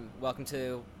 Welcome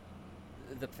to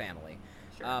the family.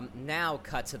 Sure. Now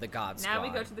cut to the God Squad. Now we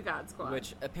go to the God Squad.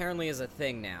 Which apparently is a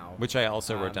thing now. Which I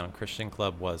also wrote down. Christian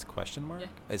Club was ? Yeah,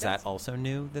 is that also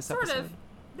new this sort episode? Sort of.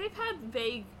 They've had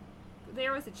vague...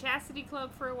 There was a Chastity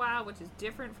Club for a while, which is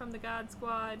different from the God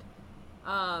Squad.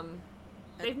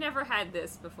 They've never had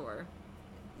this before.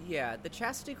 Yeah, the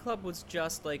Chastity Club was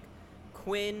just, like,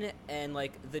 Quinn and,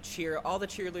 like, all the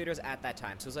cheerleaders at that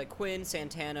time. So it was, like, Quinn,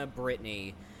 Santana,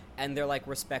 Brittany, and their, like,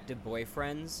 respective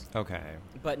boyfriends. Okay.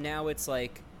 But now it's,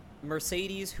 like,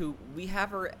 Mercedes, who we have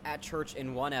her at church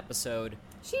in one episode.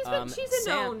 She's a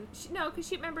known...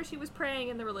 because remember, she was praying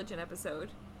in the religion episode.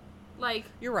 Like,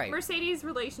 you're right. Mercedes'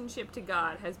 relationship to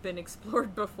God has been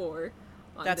explored before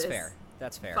on That's fair.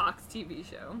 That's fair. Fox TV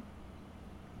show.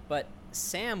 But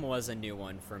Sam was a new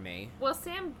one for me. Well,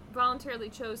 Sam voluntarily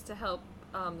chose to help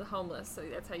the homeless, so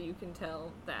that's how you can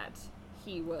tell that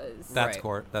he was... That's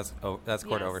Court. That's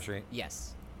Court Overstreet?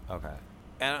 Yes. Okay.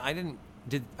 And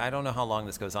I don't know how long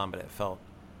this goes on, but it felt...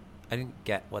 I didn't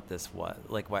get what this was.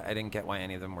 Like, I didn't get why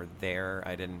any of them were there.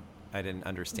 I didn't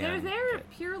understand. They're there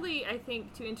purely, I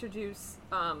think, to introduce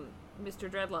Mr.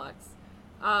 Dreadlocks,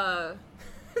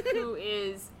 who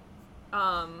is...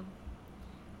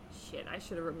 Shit, I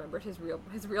should have remembered his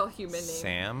real human name.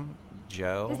 Sam?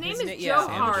 Joe? His name is Joe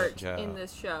Hart in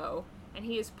this show, and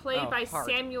he is played by Hart.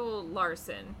 Samuel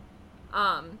Larson,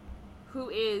 who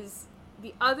is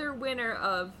the other winner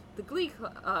of the Glee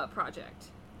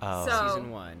project. Oh. So,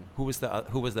 Season 1. Who was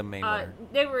the main winner?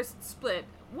 They were split.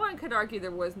 One could argue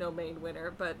there was no main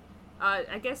winner, but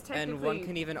I guess technically... And one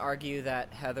can even argue that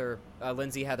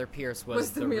Lindsay Heather Pierce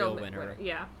was the real winner.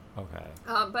 Yeah. Okay.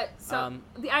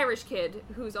 The Irish kid,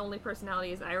 whose only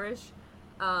personality is Irish.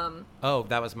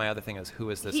 That was my other thing. Is who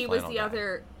is this? He was the guy?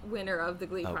 other winner of the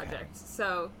Glee project.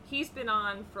 So he's been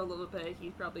on for a little bit.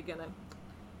 He's probably gonna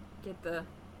get the.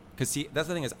 Because that's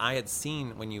the thing is, I had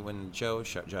seen when Joe,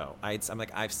 I'm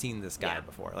like, I've seen this guy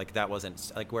before. Like that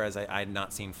wasn't like, whereas I had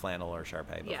not seen Flannel or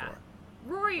Sharpay before. Yeah.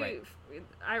 Rory,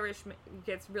 Irish,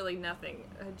 gets really nothing.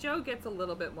 Joe gets a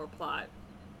little bit more plot.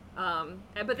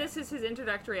 But this is his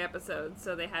introductory episode,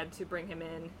 so they had to bring him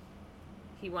in.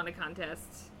 He won a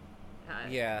contest.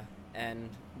 Yeah, and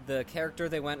the character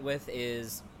they went with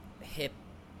is hip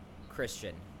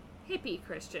Christian. Hippie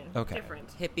Christian. Okay. Different.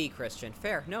 Hippie Christian.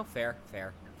 Fair. No, fair.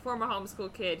 Former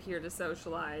homeschool kid here to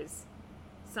socialize.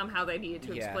 Somehow they needed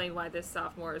to explain why this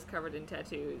sophomore is covered in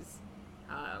tattoos.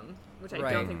 Which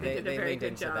I don't think they did a very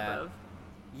good job of.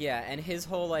 Yeah, and his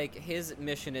whole, his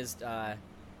mission is to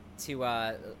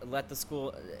let the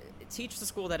school... teach the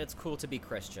school that it's cool to be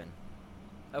Christian.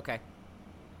 Okay.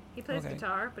 He plays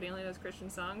guitar, but he only knows Christian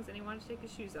songs, and he wanted to take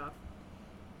his shoes off.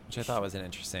 Which I thought was an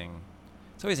interesting...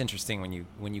 It's always interesting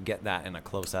when you get that in a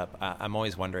close-up. I'm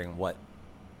always wondering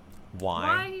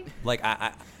why? Like,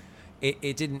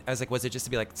 it didn't... I was like, was it just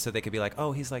to be like... So they could be like,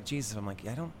 oh, he's like Jesus. I'm like,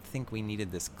 I don't think we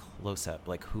needed this close-up.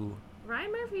 Like, who...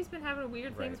 Ryan Murphy's been having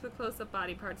weird things with close-up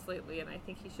body parts lately, and I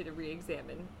think he should have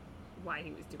re-examined why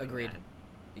he was doing Agreed. that.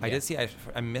 I did see.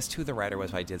 I missed who the writer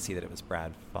was, but I did see that it was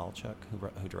Brad Falchuk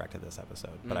who directed this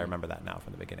episode. But I remember that now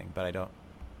from the beginning. But I don't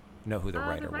know who the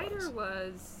writer was. The writer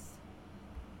was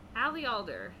Ali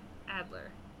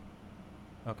Adler.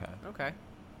 Okay.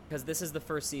 Because this is the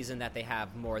first season that they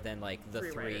have more than the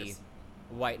three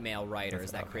white male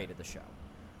writers that created the show.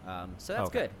 So that's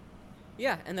good.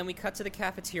 Yeah, and then we cut to the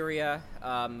cafeteria.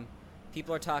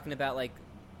 People are talking about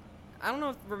I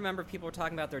don't remember if people were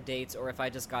talking about their dates or if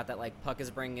I just got that Puck is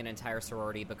bringing an entire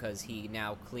sorority because he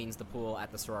now cleans the pool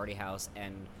at the sorority house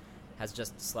and has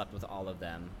just slept with all of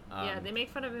them. Yeah, they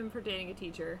make fun of him for dating a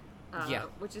teacher.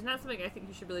 Which is not something I think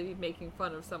you should really be making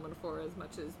fun of someone for as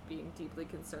much as being deeply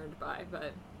concerned by,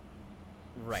 but...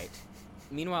 Right.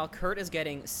 Meanwhile, Kurt is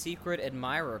getting secret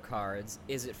admirer cards.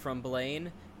 Is it from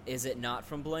Blaine? Is it not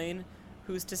from Blaine?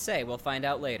 Who's to say? We'll find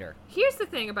out later. Here's the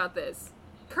thing about this.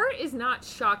 Kurt is not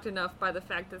shocked enough by the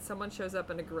fact that someone shows up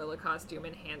in a gorilla costume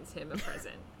and hands him a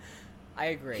present. I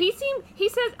agree. He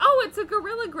says, oh, it's a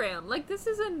gorillagram. This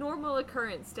is a normal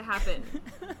occurrence to happen.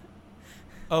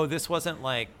 Oh, this wasn't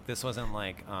like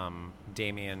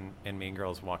Damien and Mean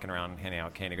Girls walking around handing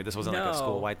out candy. This wasn't like a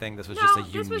school-wide thing. This was just a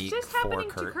unique this was just happening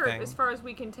for Kurt to Kurt, thing. as far as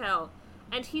we can tell.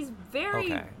 And he's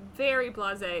very, very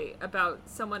blasé about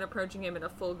someone approaching him in a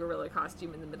full gorilla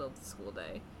costume in the middle of the school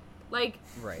day.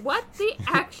 What the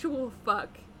actual fuck?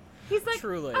 He's like,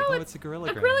 truly. Oh, it's a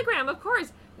gorillagram. A gorillagram, of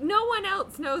course. No one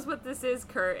else knows what this is,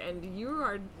 Kurt, and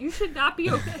you should not be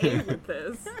okay with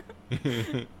this.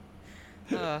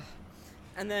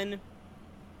 And then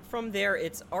from there,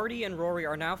 it's Artie and Rory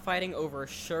are now fighting over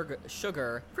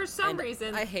sugar. For some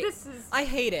reason, I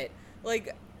hate it.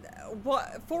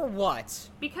 What for? What?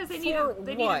 Because they needed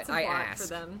some plot for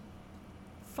them.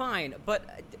 Fine, but.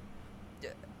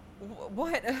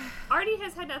 What? Artie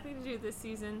has had nothing to do this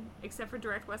season except for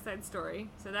direct West Side Story,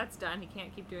 so that's done. He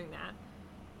can't keep doing that.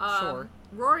 Sure.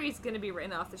 Rory's going to be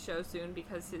written off the show soon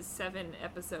because his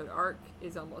 7-episode arc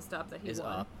is almost up that he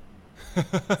won.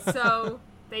 So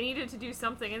they needed to do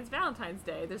something. It's Valentine's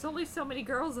Day. There's only so many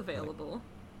girls available.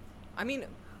 I mean,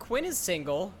 Quinn is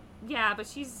single. Yeah,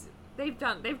 but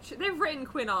they've written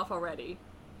Quinn off already.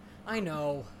 I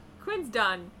know. Quinn's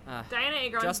done. Diana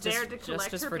Agron's there to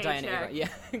collect her paycheck. Diana Agron. Yeah,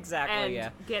 exactly.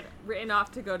 And get written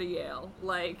off to go to Yale.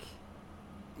 Like.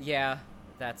 Yeah,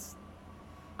 that's.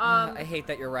 I hate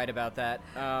that you're right about that.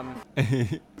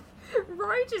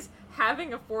 Rory just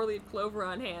having a 4-leaf clover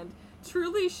on hand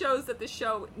truly shows that the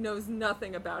show knows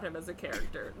nothing about him as a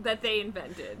character that they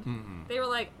invented. Mm-mm. They were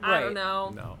like, I don't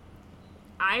know. No.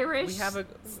 Irish. We have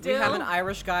an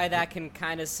Irish guy that can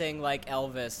kind of sing like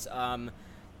Elvis.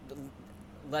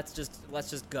 Let's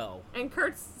just go. And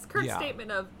Kurt's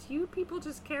statement of, do you people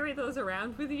just carry those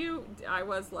around with you? I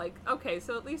was like, okay,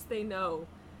 so at least they know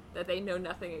that they know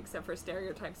nothing except for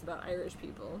stereotypes about Irish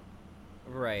people.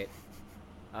 Right.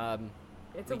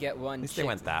 We get one. At least they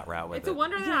went that route with it. It's a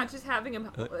wonder they're not just having him.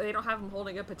 They don't have him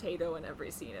holding a potato in every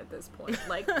scene at this point.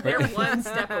 Like they're one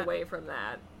step away from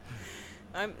that.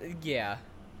 Yeah.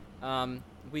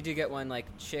 We do get one like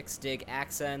chicks dig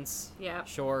accents. Yeah.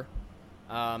 Sure.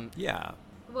 Yeah.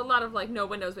 Well, a lot of like no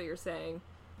one knows what you're saying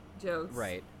jokes.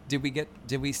 Right. Did we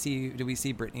see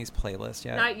Britney's playlist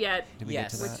yet? Not yet. Did we get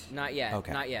to that? Not yet.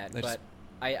 Okay. Not yet. I but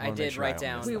I did write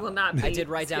down. We will not. I did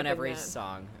write down every that.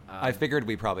 song. I figured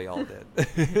we probably all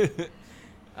did.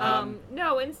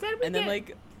 No. Instead, we and get then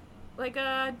like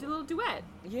a little duet.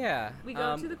 Yeah. We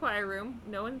go to the choir room.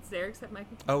 No one's there except Mike.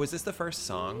 Oh, is this the first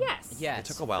song? Yes. Yes. It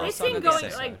took a while. They sing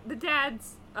the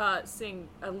dads sing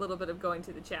a little bit of Going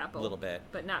to the Chapel. A little bit,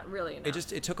 but not really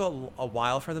enough. It took a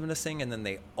while for them to sing, and then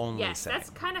they only sang. Yes, that's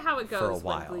kind of how it goes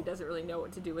when Glee doesn't really know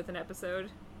what to do with an episode.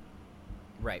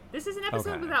 Right. This is an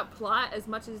episode without plot as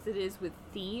much as it is with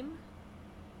theme.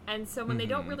 And so when they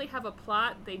don't really have a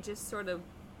plot, they just sort of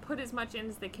put as much in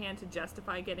as they can to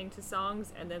justify getting to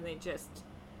songs, and then they just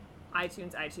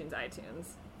iTunes.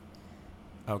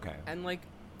 Okay. And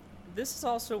this is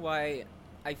also why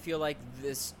I feel like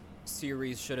this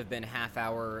series should have been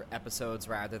half-hour episodes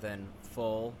rather than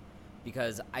full,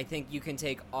 because I think you can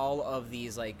take all of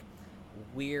these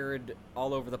weird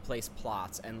all over the place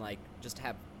plots and just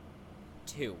have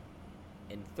 2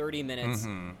 in 30 minutes.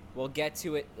 Mm-hmm. We'll get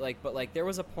to it but there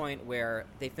was a point where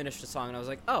they finished a song and I was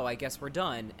like, oh, I guess we're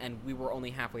done, and we were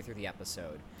only halfway through the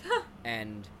episode.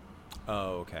 And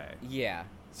okay. Yeah.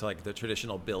 So the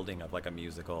traditional building of a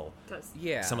musical,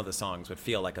 yeah, some of the songs would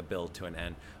feel like a build to an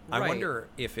end. Right. I wonder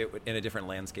if it would, in a different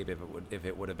landscape, if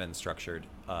it would have been structured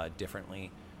differently.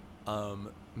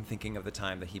 I'm thinking of the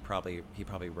time that he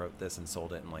probably wrote this and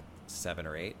sold it in 7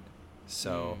 or 8.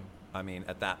 So I mean,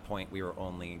 at that point we were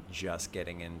only just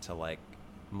getting into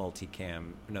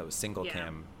single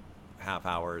cam half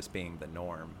hours being the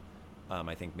norm.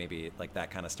 I think maybe that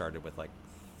kind of started with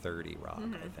 30 Rock.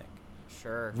 I think.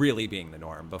 Sure. Really being the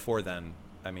norm. Before then,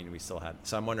 I mean, we still had.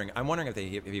 So I'm wondering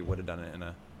if he would have done it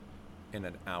in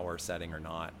an hour setting or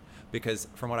not, because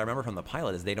from what I remember from the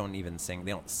pilot is they don't even sing.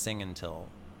 They don't sing until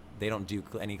they don't do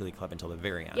any Glee Club until the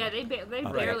very end. Yeah, they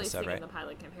barely sing in the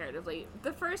pilot comparatively.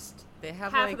 The first they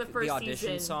have half of the first the audition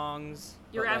season, songs.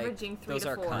 You're averaging 3 those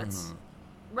to 4. Are cuts.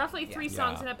 Roughly 3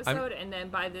 songs an episode, and then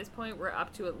by this point we're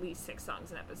up to at least 6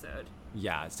 songs an episode.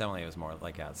 Yeah, it was more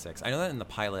 6. I know that in the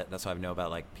pilot, that's what I know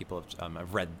about people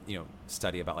have read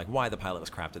study about why the pilot was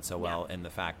crafted so well, and the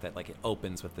fact that it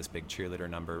opens with this big cheerleader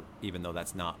number, even though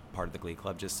that's not part of the Glee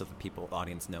Club, just so the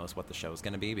audience knows what the show's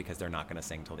going to be, because they're not going to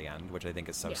sing till the end, which I think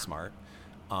is so smart.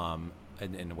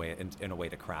 In a way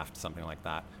to craft something like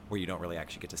that, where you don't really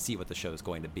actually get to see what the show's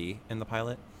going to be in the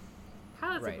TV.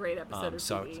 Pilot's a great episode of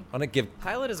so TV. I want to give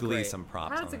Pilot is Glee great. Some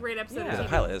props. Pilot's a great episode of TV. The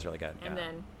pilot is really good. And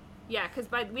then, because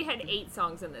we had 8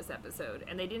 songs in this episode,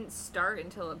 and they didn't start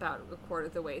until about a quarter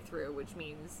of the way through, which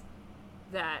means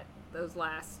that those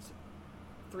last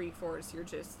 3/4 you're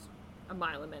just a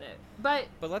mile a minute. But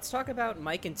let's talk about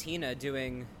Mike and Tina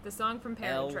doing the song from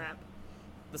Parent Trap.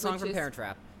 The song from Parent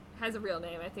Trap has a real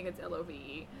name. I think it's Love.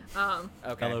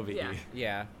 Okay. Love.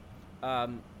 Yeah.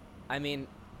 I mean,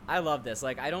 I love this.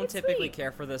 I don't typically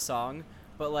care for this song,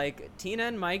 but Tina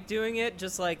and Mike doing it,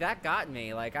 just that got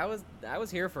me. I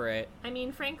was here for it. I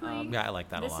mean, frankly, I like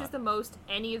that a lot. This is the most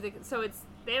any of the. So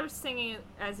they're singing it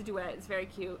as a duet. It's very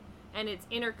cute, and it's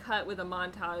intercut with a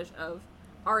montage of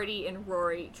Artie and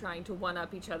Rory trying to one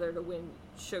up each other to win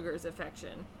Sugar's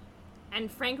affection. And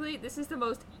frankly, this is the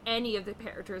most any of the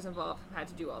characters involved have had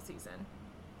to do all season.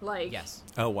 Yes.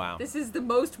 Oh wow. This is the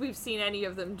most we've seen any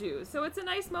of them do. So it's a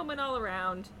nice moment all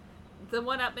around. The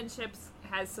one-upmanship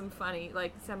has some funny,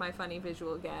 semi-funny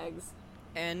visual gags.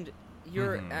 And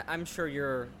I'm sure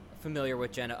you're familiar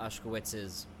with Jenna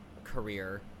Ushkowitz's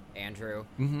career, Andrew.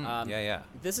 Yeah.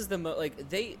 This is the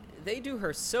they do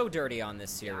her so dirty on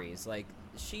this series. Like,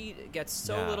 she gets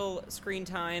so little screen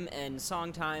time and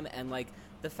song time, and like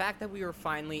the fact that we were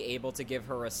finally able to give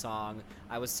her a song,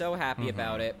 I was so happy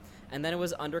about it. And then it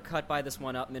was undercut by this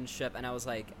one-upmanship, and I was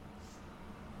like,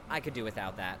 I could do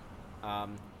without that.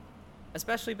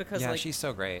 Especially because like, she's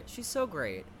so great. She's so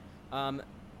great. But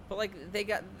like they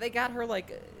got her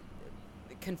like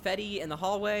confetti in the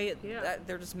hallway. Yeah.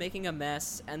 They're just making a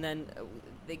mess, and then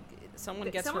someone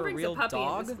gets her a real a puppy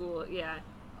dog. into school. Yeah.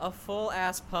 A full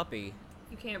ass puppy.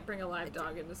 You can't bring a live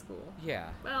dog into school. Yeah.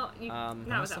 Well,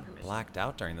 not without permission. Blacked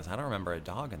out during this. I don't remember a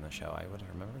dog in the show. I would have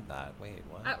remembered that. Wait,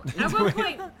 what? At one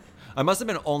point, I must have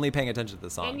been only paying attention to the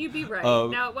song. and you'd be right.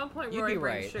 Now, at one point, Rory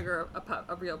brings Sugar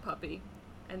a real puppy,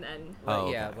 and then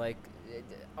like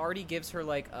Artie gives her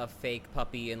like a fake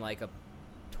puppy in like a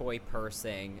toy purse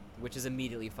thing, which is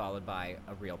immediately followed by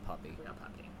a real puppy.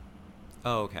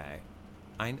 Oh, okay.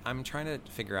 I'm trying to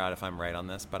figure out if I'm right on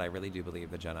this, but I really do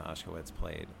believe that Jenna Ushkowitz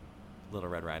played Little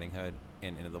Red Riding Hood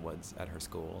in Into the Woods at her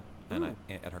school and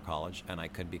at her college, and I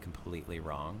could be completely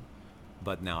wrong,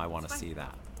 but now I want to see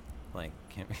that. Like,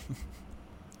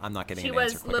 I'm not getting an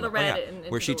answer quick Little enough. Red in Into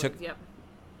where she the took. Woods,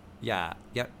 Yeah.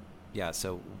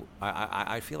 So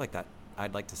I feel like that.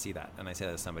 I'd like to see that, and I say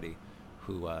that as somebody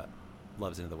who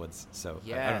loves Into the Woods. So I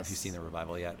don't know if you've seen the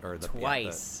revival yet or the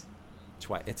twice.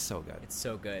 Twice. It's so good. It's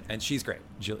so good. And she's great.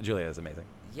 Julia is amazing.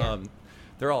 Yeah.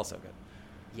 They're all so good.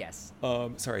 Yes.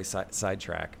 Sorry,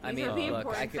 sidetrack. These are the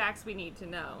important facts we need to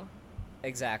know.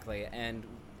 Exactly. And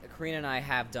Karina and I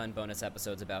have done bonus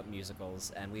episodes about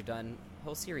musicals, and we've done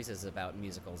whole series about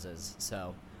musicals.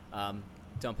 So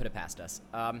don't put it past us.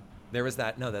 There was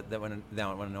that when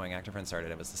Annoying Actor Friend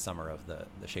started, it was the summer of the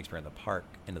Shakespeare in the Park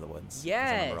Into the Woods.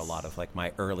 Yes. I remember a lot of like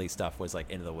my early stuff was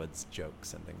like Into the Woods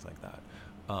jokes and things like that.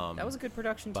 That was a good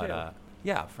production too. But I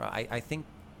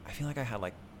feel like I had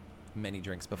like many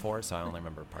drinks before, so I only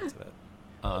remember parts of it.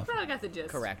 You probably got the gist.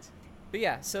 Correct. But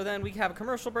yeah, so then we have a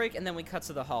commercial break, and then we cut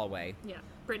to the hallway. Yeah.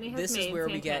 Brittany has made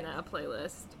Santana a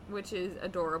playlist, which is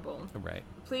adorable. Right.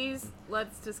 Please,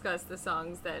 let's discuss the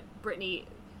songs that Brittany...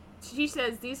 She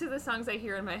says, these are the songs I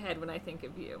hear in my head when I think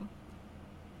of you.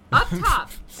 Up top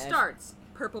starts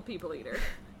Purple People Eater.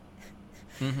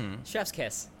 Chef's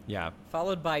Kiss. Yeah.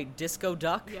 Followed by Disco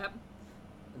Duck. Yep.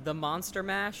 The Monster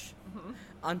Mash.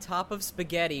 On Top of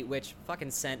Spaghetti, which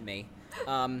fucking sent me.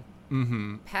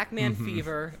 Pac-Man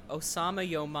Fever, Osama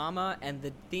Yo Mama, and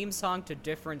the theme song to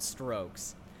Different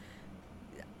Strokes.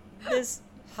 This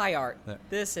high art.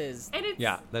 This is...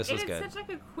 this was good. It's such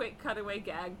like a quick cutaway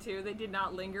gag, too. They did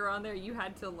not linger on there. You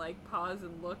had to like pause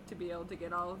and look to be able to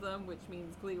get all of them, which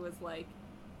means Glee was like,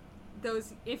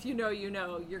 those, if you know, you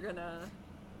know, you're gonna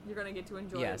get to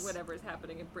enjoy whatever is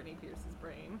happening in Brittany Pierce's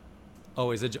brain.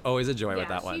 Always a joy with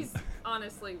that one. She's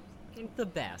honestly the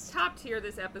best. Top tier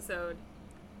this episode.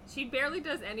 She barely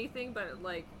does anything, but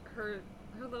like her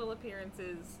little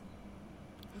appearances,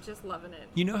 just loving it.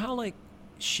 You know how like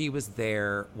she was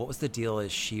there. What was the deal?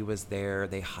 Is she was there?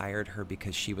 They hired her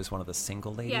because she was one of the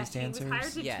single ladies dancers.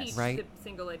 Yeah, she was hired to teach the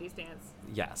single ladies dance.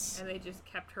 Yes. And they just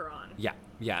kept her on.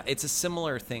 Yeah. It's a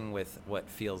similar thing with what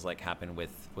feels like happened with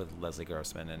Leslie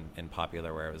Grossman in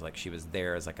Popular, where it was like she was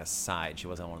there as like a side. She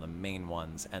wasn't one of the main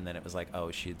ones, and then it was like,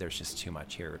 oh, there's just too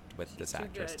much here with this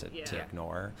actress to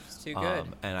ignore. She's too good.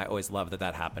 And I always loved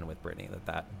that happened with Brittany.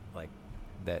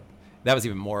 That was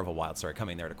even more of a wild story,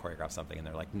 coming there to choreograph something, and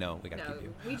they're like, no, we got to keep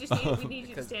you. We need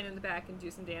you to stand in the back and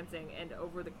do some dancing, and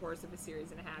over the course of a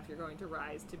series and a half, you're going to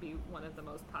rise to be one of the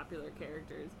most popular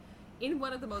characters in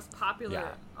one of the most popular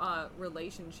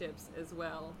relationships as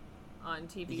well on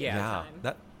TV at the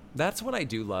time. That's what I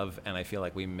do love, and I feel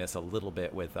like we miss a little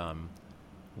bit with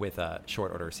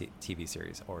short order TV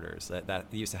series orders. That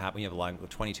used to happen. You have long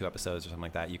 22 episodes or something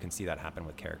like that. You can see that happen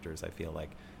with characters. I feel like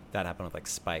that happened with like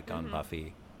Spike on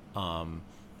Buffy.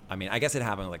 I mean, I guess it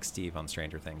happened with like Steve on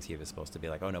Stranger Things. He was supposed to be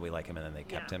like, oh no, we like him, and then they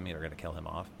kept him. They were going to kill him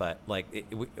off. But like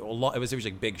it was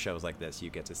usually big shows like this. You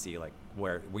get to see like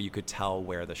where you could tell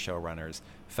where the showrunners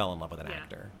fell in love with an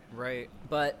actor. Right.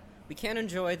 But we can't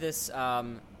enjoy this.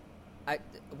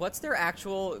 What's their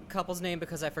actual couple's name?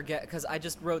 Because I forget. Because I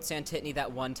just wrote Santitney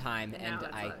that one time,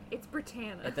 it's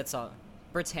Britannia. That's all.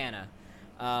 Britannia.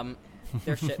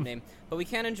 Their ship name. But we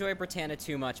can't enjoy Britannia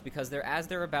too much because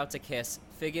they're about to kiss,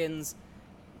 Figgins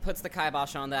puts the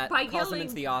kibosh on that, calls them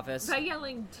into the office. By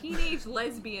yelling teenage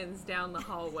lesbians down the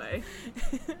hallway.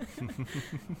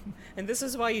 And this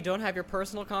is why you don't have your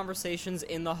personal conversations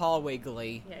in the hallway,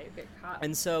 Glee. Yeah, you get caught.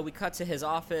 And so we cut to his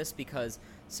office because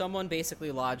someone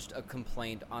basically lodged a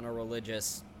complaint on a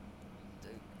religious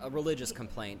a religious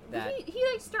complaint that he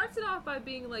like starts it off by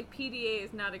being like PDA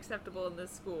is not acceptable in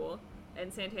this school,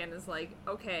 and Santana's like,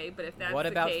 okay, but if that's what the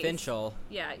about case, Finchel?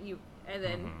 Yeah, and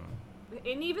then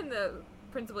and even the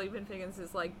principal even Figgins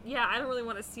is like, yeah, I don't really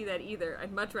want to see that either.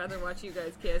 I'd much rather watch you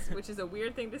guys kiss, which is a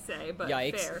weird thing to say, but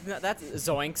yikes. Fair. That's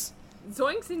zoinks.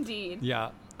 Zoinks indeed.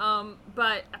 Yeah.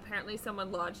 But apparently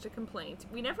someone lodged a complaint.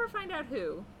 We never find out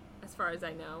who, as far as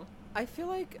I know. I feel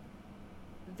like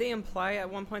they imply at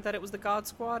one point that it was the God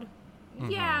Squad.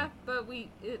 Yeah, but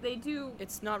they do.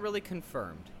 It's not really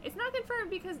confirmed. It's not confirmed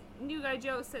because New Guy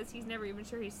Joe says he's never even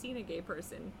sure he's seen a gay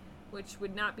person, which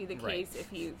would not be the case if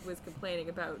he was complaining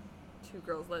about two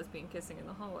girls lesbian kissing in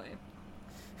the hallway.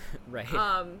 Right.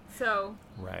 So.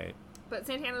 Right. But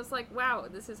Santana's like, wow,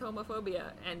 this is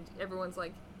homophobia, and everyone's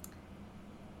like,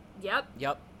 yep.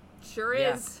 Sure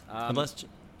is.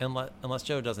 Unless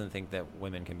Joe doesn't think that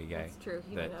women can be gay. That's true.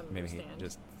 He that might not maybe understand. he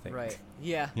just thinks. Right.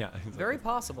 Yeah. Yeah. Very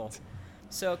possible.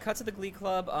 So, cut to the Glee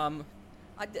Club.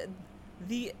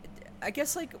 I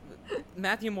guess like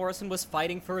Matthew Morrison was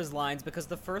fighting for his lines because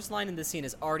the first line in this scene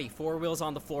is Artie, 4 wheels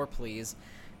on the floor, please,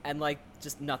 and like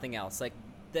just nothing else. Like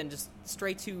then just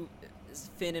straight to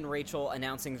Finn and Rachel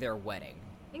announcing their wedding.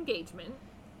 Engagement.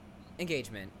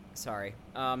 Sorry.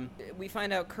 We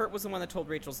find out Kurt was the one that told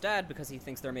Rachel's dad because he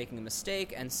thinks they're making a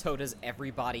mistake, and so does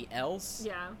everybody else.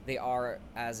 Yeah. They are,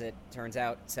 as it turns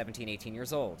out, 17, 18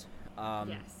 years old.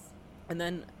 Yes. And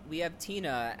then we have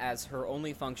Tina as her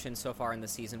only function so far in the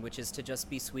season, which is to just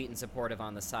be sweet and supportive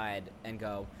on the side and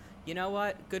go, you know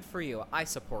what? Good for you. I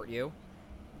support you.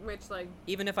 Which, like...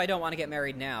 Even if I don't want to get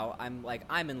married now,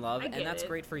 I'm in love, and that's it.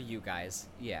 great for you guys.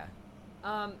 Yeah.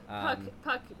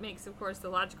 Puck makes, of course, the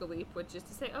logical leap, which is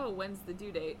to say, oh, when's the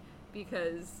due date?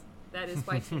 Because that is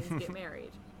why teens get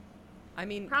married. I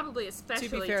mean... Probably especially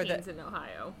to be fair, teens in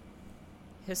Ohio.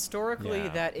 Historically,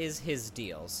 that is his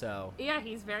deal, so... Yeah,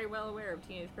 he's very well aware of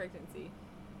teenage pregnancy.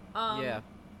 Yeah,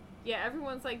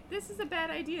 everyone's like, this is a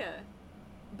bad idea.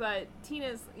 But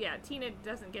Tina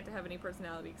doesn't get to have any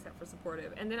personality except for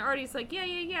supportive. And then Artie's like,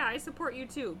 yeah, I support you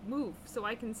too. Move, so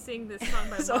I can sing this song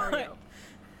by Mario.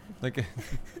 Like,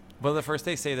 well, the first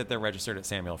they say that they're registered at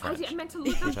Samuel French. I meant to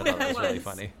look up which I thought was really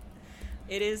funny.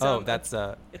 It is.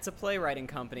 It's a playwriting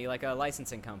company, like a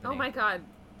licensing company. Oh my god.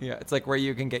 Yeah, it's like where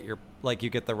you can get you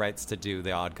get the rights to do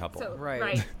The Odd Couple. So,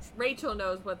 right. Rachel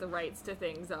knows what the rights to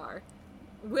things are.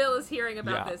 Will is hearing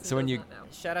about this and so when does not know.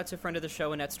 Shout out to a friend of the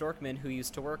show, Annette Storkman, who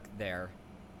used to work there.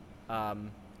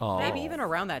 Oh. Maybe even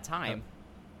around that time.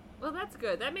 Well, that's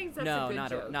good. That means that's no, a good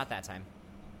joke. not that time.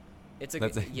 It's a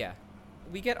good... Yeah.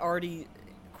 We get Artie,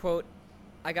 quote,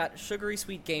 I got sugary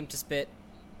sweet game to spit,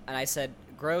 and I said,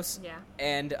 gross. Yeah.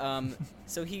 And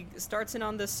so he starts in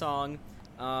on this song.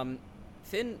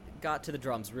 Finn got to the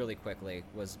drums really quickly,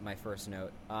 was my first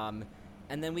note. And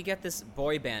then we get this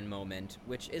boy band moment,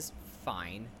 which is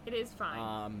fine. It is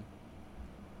fine.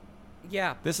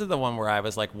 Yeah. This is the one where I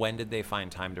was like, when did they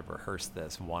find time to rehearse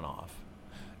this one-off?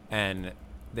 And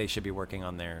they should be working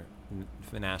on their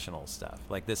national stuff.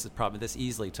 Like, this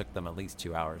easily took them at least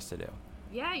 2 hours to do.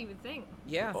 Yeah, you would think.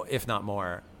 Yeah. If not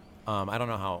more. I don't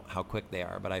know how quick they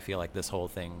are, but I feel like this whole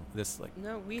thing,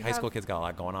 high school kids got a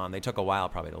lot going on. They took a while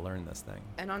probably to learn this thing.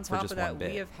 And on top of that,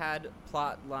 we have had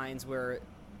plot lines where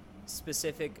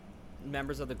specific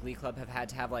members of the Glee Club have had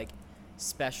to have, like,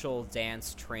 special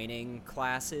dance training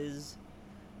classes.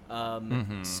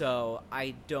 So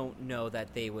I don't know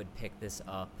that they would pick this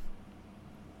up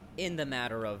in the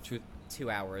matter of 2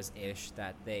 hours-ish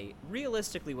that they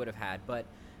realistically would have had. But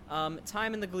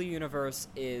time in the Glee universe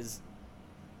is...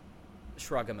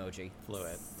 shrug emoji.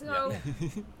 Fluid. So,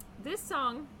 this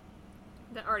song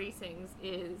that Artie sings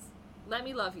is Let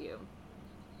Me Love You,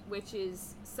 which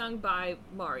is sung by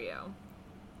Mario.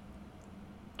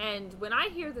 And when I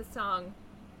hear the song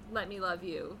Let Me Love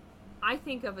You, I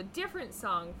think of a different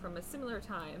song from a similar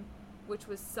time, which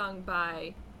was sung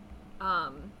by...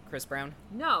 Chris Brown?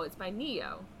 No, it's by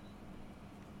Neo.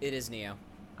 It is Neo.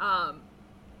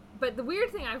 But the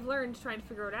weird thing I've learned trying to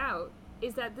figure it out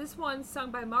is that this one sung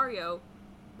by Mario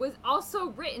was also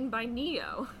written by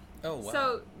Neo. Oh, wow.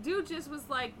 So, dude just was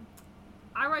like,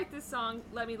 I write this song,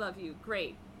 Let Me Love You.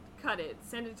 Great. Cut it.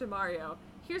 Send it to Mario.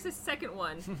 Here's a second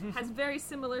one. Has very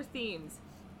similar themes.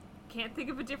 Can't think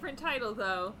of a different title,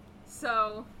 though.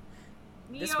 So,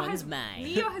 this one's mine.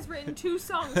 Neo has written 2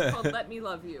 songs called Let Me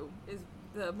Love You, is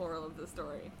the moral of the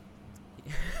story.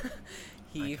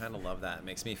 I kind of love that. It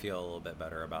makes me feel a little bit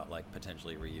better about, like,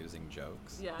 potentially reusing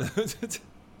jokes. Yeah.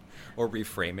 Or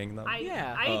reframing them.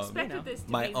 I expected this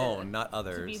to my be own, not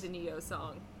others. to be the Neo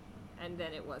song, and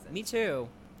then it wasn't. Me too.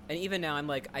 And even now, I'm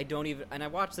like, I don't even... And I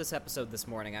watched this episode this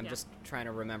morning. I'm just trying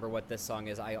to remember what this song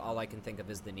is. All I can think of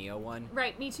is the Neo one.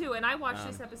 Right, me too. And I watched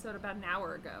this episode about an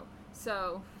hour ago.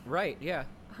 So... Right, yeah.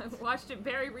 I watched it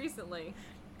very recently.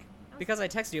 Because I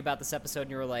texted you about this episode,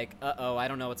 and you were like, uh-oh, I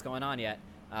don't know what's going on yet.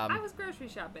 I was grocery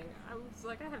shopping. I was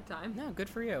like, I have time. No, good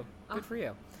for you. Good for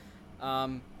you.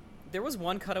 There was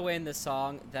one cutaway in this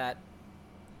song that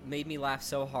made me laugh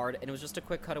so hard, and it was just a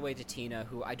quick cutaway to Tina,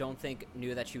 who I don't think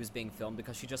knew that she was being filmed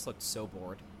because she just looked so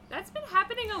bored. That's been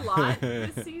happening a lot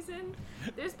this season.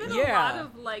 There's been a lot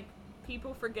of, like,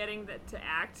 people forgetting that to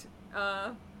act.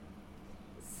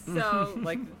 So...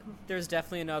 like, there's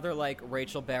definitely another, like,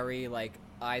 Rachel Berry, like,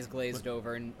 eyes glazed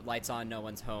over and lights on, no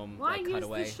one's home. Why like, use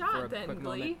cutaway the shot for a then, quick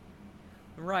Glee? moment.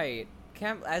 Right.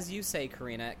 As you say,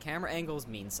 Karina, camera angles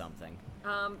mean something.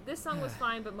 This song was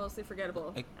fine, but mostly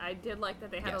forgettable. I did like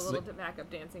that they had a little backup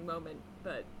dancing moment,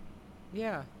 but...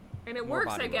 Yeah. And it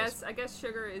works, I guess. I guess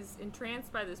Sugar is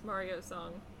entranced by this Mario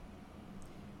song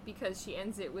because she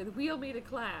ends it with "Wheel me to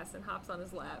class" and hops on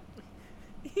his lap.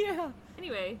 Yeah.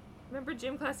 Anyway, remember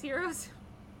Gym Class Heroes?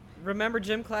 Remember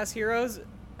Gym Class Heroes?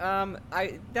 That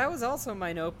was also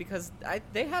my note because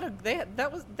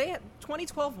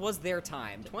 2012 was their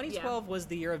time. 2012 was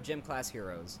the year of Gym Class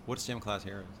Heroes. What's Gym Class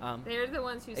Heroes? They're the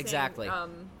ones who exactly.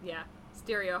 sang,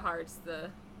 Stereo Hearts,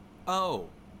 Oh,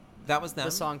 that was them?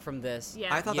 The song from this.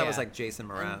 Yeah. I thought that was like Jason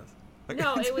Mraz.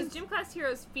 No, it was Gym Class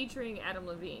Heroes featuring Adam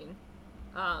Levine.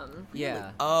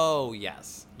 Yeah. Oh,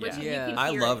 yes. Which Yeah. I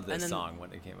loved this song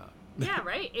when it came out. Yeah,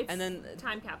 right? It's and then a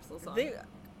time capsule song.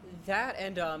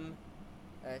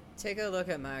 Take a look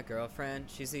at my girlfriend.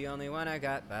 She's the only one I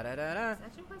got. Ba-da-da-da. Is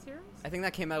that Gym Class Heroes? I think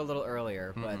that came out a little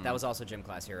earlier, but that was also Gym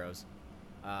Class Heroes.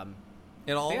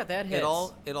 It all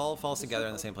falls It's together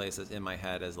in the same place as in my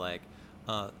head as like,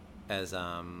 nah,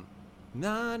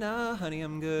 honey,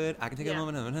 I'm good. I can take a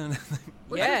moment.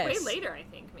 Which was way later, I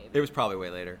think, maybe. It was probably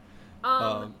way later.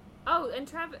 And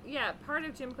part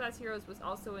of Gym Class Heroes was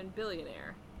also in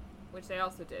Billionaire, which they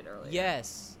also did earlier.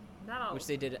 Yes. Not all. Which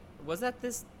they did. Was that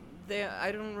this?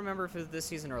 I don't remember if it was this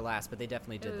season or last, but they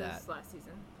definitely did that. It was last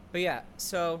season. But yeah,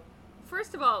 so...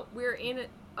 First of all, we're in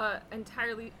an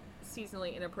entirely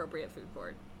seasonally inappropriate food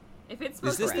court. If it's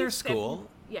supposed Is this to their be school?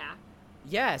 Yeah.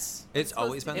 Yes. It's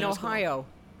always been in their Ohio.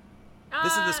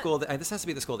 This is the school. This has to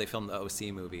be the school they filmed the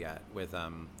OC movie at with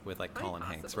like Colin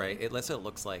Hanks, right? It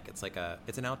looks like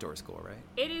it's an outdoor school, right?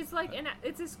 It is like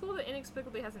it's a school that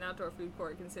inexplicably has an outdoor food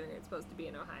court, considering it's supposed to be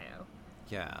in Ohio.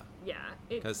 Yeah. Yeah.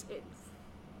 Because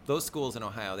those schools in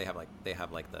Ohio, they have like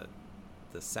the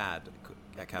sad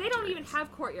cafeterias. They don't even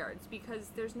have courtyards because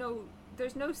there's no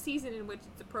season in which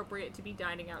it's appropriate to be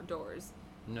dining outdoors.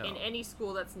 No. In any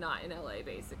school that's not in LA,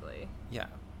 basically. Yeah.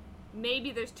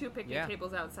 Maybe there's 2 picnic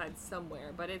tables outside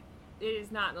somewhere, but it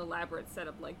is not an elaborate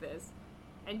setup like this.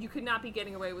 And you could not be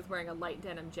getting away with wearing a light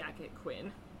denim jacket,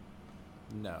 Quinn.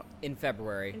 No. In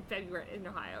February in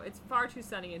Ohio. It's far too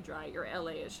sunny and dry. Your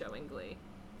LA is showing Glee.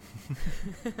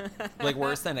 Like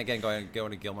worse than again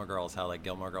going to Gilmore Girls, how like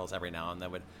Gilmore Girls every now and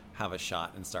then would have a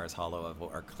shot in Stars Hollow of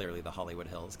what are clearly the Hollywood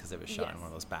Hills because it was shot in one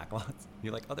of those backlots.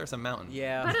 You're like, oh, there's a mountain.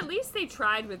 Yeah. But at least they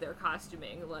tried with their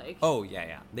costuming, like. Oh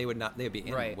yeah. They'd be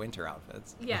in winter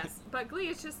outfits. Yes, but Glee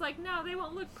is just like, no, they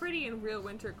won't look pretty in real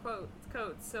winter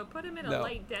coats, so put them in a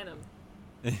light denim.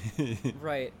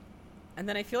 Right. And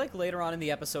then I feel like later on in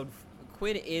the episode,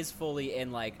 Quinn is fully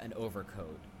in like an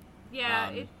overcoat.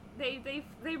 Yeah, they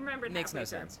remembered. Makes no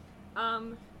sense.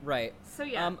 Right. So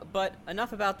yeah. But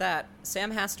enough about that.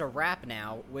 Sam has to rap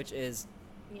now, which is.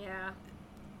 Yeah.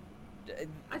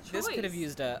 A choice. This could have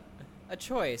used a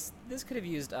choice. This could have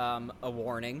used a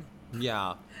warning.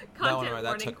 Yeah. Content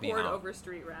warning, chord over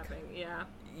street rapping.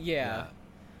 Yeah.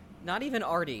 Not even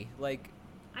Artie. Like.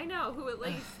 I know, who at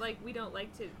least we don't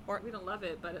love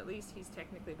it, but at least he's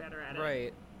technically better at it.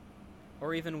 Right.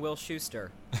 Or even Will Schuester,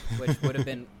 which would have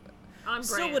been on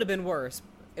still brand. Would have been worse.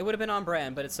 It would have been on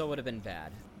brand, but it still would have been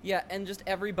bad. Yeah, and just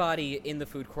everybody in the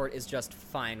food court is just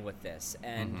fine with this.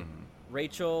 And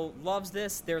Rachel loves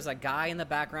this. There's a guy in the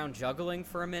background juggling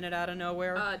for a minute out of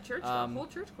nowhere. Whole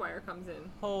church choir comes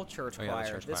in. Whole church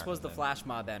choir. This was the flash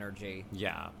mob energy.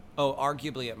 Yeah. Oh,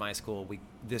 arguably at my school,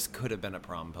 this could have been a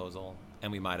promposal,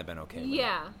 and we might have been okay with it.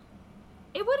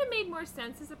 It would have made more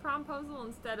sense as a promposal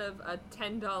instead of a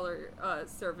 $10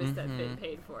 service that Finn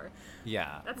paid for.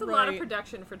 Yeah. That's a lot of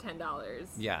production for $10.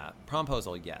 Yeah.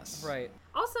 Promposal, yes. Right.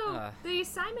 Also, the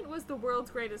assignment was the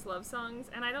world's greatest love songs,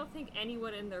 and I don't think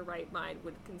anyone in their right mind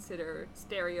would consider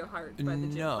Stereo Hearts by the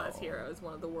Gym Class Heroes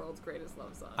one of the world's greatest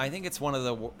love songs. I think it's one of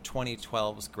the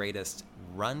 2012's greatest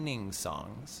running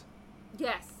songs.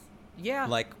 Yes. Yeah.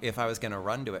 Like, if I was going to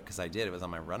run to it, because I did, it was on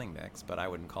my running mix, but I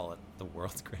wouldn't call it the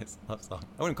world's greatest love song.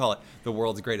 I wouldn't call it the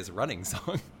world's greatest running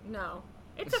song. No.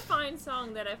 It's a fine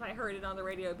song that if I heard it on the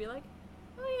radio, I'd be like,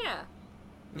 oh, yeah.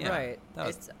 Yeah, right.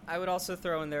 I would also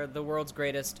throw in there the world's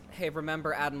greatest, hey,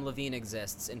 remember Adam Levine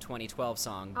exists in 2012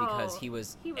 song, because he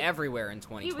was everywhere in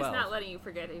 2012. He was not letting you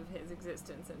forget of his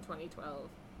existence in 2012.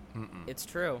 Mm-mm. It's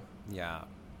true. Yeah.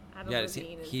 Adam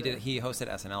Levine he hosted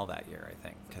SNL that year, I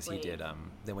think, because he did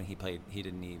then when he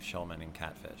did Neve Schulman in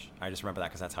Catfish. I just remember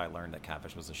that because that's how I learned that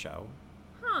Catfish was a show.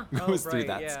 Huh. It was through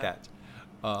that sketch.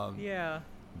 Yeah.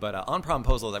 But on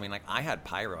promposals, I mean, like, I had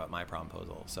pyro at my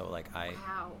promposal, so like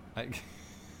Wow.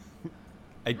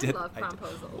 I did. I love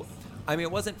promposals. I mean,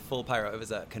 it wasn't full pyro; it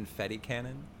was a confetti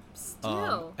cannon.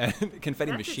 Still, and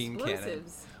confetti that's machine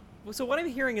explosives. cannon. So what I'm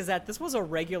hearing is that this was a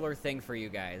regular thing for you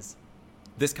guys.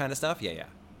 This kind of stuff, yeah.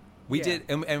 We did,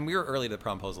 and we were early to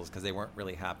promposals because they weren't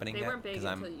really happening yet. They weren't big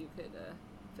until you could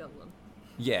film them.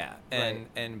 Yeah,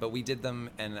 but we did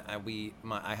them, and I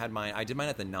did mine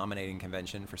at the nominating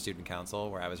convention for student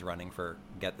council, where I was running for,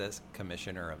 get this,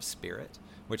 commissioner of spirit,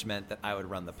 which meant that I would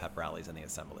run the pep rallies and the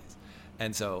assemblies.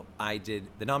 And so I did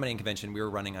the nominating convention. We were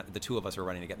running, the two of us were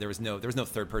running together. There was no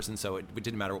third person, so it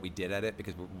didn't matter what we did at it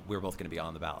because we were both going to be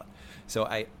on the ballot. So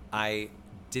I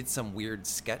did some weird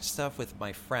sketch stuff with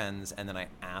my friends, and then I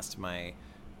asked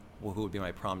who would be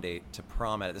my prom date to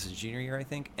prom at it. This is junior year, I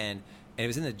think, and it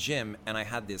was in the gym, and I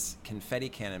had this confetti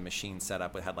cannon machine set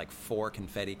up. It had like 4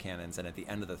 confetti cannons, and at the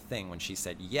end of the thing, when she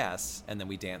said yes, and then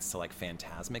we danced to like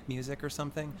Phantasmic music or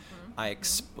something,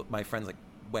 my friends like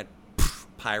went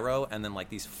pyro, and then like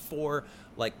these 4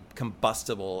 like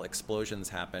combustible explosions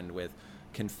happened with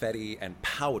confetti and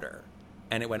powder,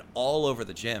 and it went all over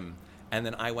the gym. And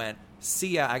then I went, see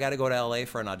ya, I got to go to LA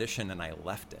for an audition, and I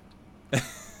left it.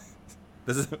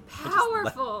 This is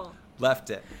powerful. Left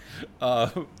it. I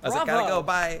was like, gotta go.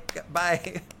 Bye.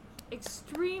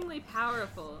 Extremely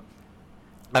powerful.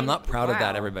 I'm not proud of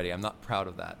that, everybody. I'm not proud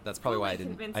of that. That's probably why I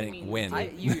didn't win.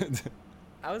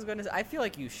 I was going to say, I feel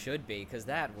like you should be, because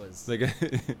that was...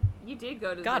 You did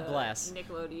go to God bless.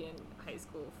 Nickelodeon high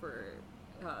school for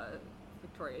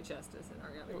Victoria Justice and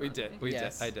Ariana Grande. We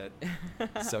did. I did.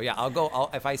 So yeah,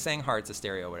 if I sang Hearts of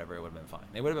Stereo or whatever, it would have been fine.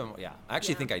 It would have been, I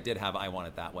actually think I did have I Want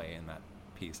It That Way in that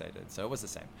piece I did. So it was the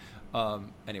same.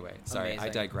 Anyway, sorry, amazing. I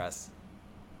digress.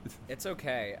 It's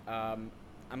okay. I'm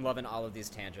loving all of these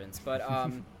tangents, but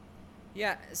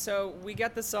yeah. So we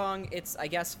get the song. It's, I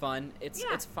guess, fun. It's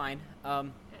fine.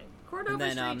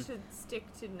 Cordova Street should stick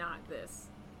to not this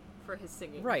for his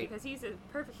singing, right? Because he's a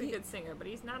perfectly good singer, but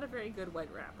he's not a very good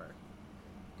white rapper.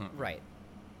 Right.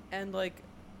 And like,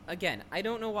 again, I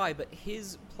don't know why, but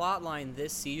his plot line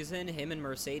this season, him and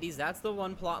Mercedes, that's the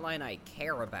one plot line I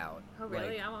care about. Oh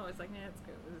really? Like, I'm always like, it's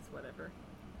good. It's whatever.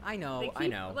 I know. They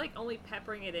keep, like, only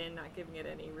peppering it in, not giving it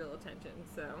any real attention.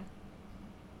 So,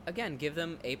 again, give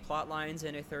them 8 plot lines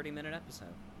in a 30-minute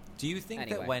episode. Do you think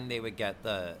that when they would get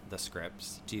the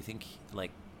scripts, do you think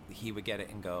like he would get it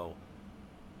and go,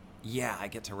 "Yeah, I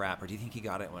get to rap," or do you think he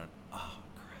got it and went, "Oh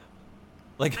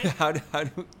crap"? Like,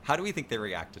 how do we think they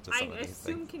reacted to some of these things?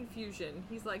 I assume confusion.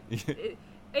 He's like.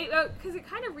 Because it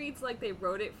kind of reads like they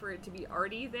wrote it for it to be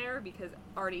Artie there, because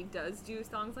Artie does do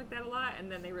songs like that a lot, and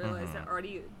then they realized that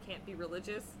Artie can't be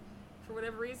religious for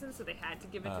whatever reason, so they had to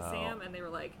give it to Sam, and they were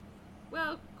like,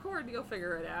 well, Cord, you'll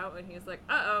figure it out. And he was like,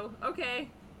 uh-oh, okay.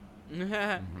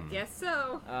 I guess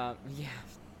so. Yeah.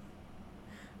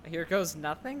 Here goes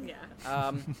nothing?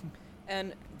 Yeah.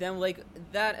 And then, like,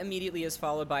 that immediately is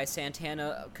followed by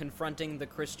Santana confronting the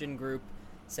Christian group,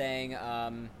 saying,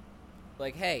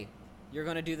 like, hey, you're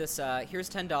going to do this, here's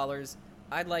 $10.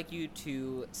 I'd like you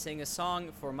to sing a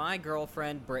song for my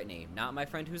girlfriend, Brittany. Not my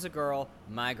friend who's a girl,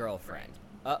 my girlfriend.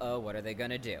 Uh-oh, what are they going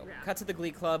to do? Yeah. Cut to the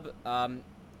Glee Club.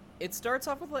 It starts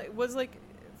off with, like,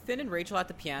 Finn and Rachel at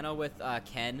the piano with,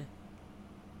 Ken.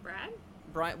 Brad?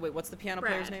 Brian, wait, what's the piano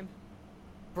player's name?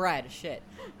 Brad, shit.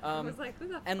 I was like, who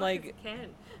the and fuck like, is Ken?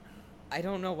 I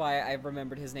don't know why I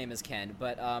remembered his name as Ken,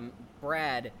 but,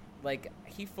 Brad, like,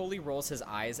 he fully rolls his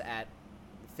eyes at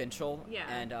Finchel,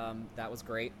 and that was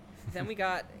great. Then we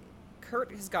got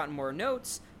Kurt has gotten more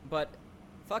notes, but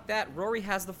fuck that, Rory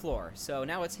has the floor. So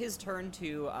now it's his turn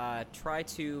to try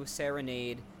to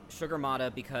serenade Sugar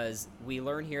Mata, because we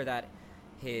learn here that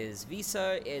his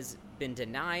visa is been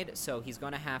denied, so he's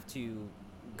going to have to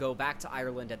go back to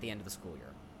Ireland at the end of the school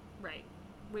year. Right,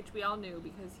 which we all knew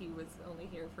because he was only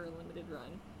here for a limited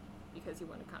run because he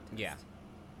won a contest.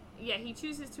 Yeah, he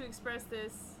chooses to express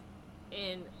this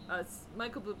in a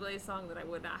Michael Bublé song that I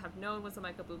would not have known was a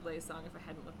Michael Bublé song if I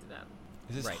hadn't looked it up.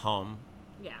 Is this Home?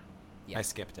 Yeah. I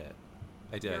skipped it.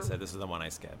 I did. I said this is the one I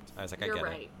skipped. I was like, I get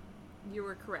right. You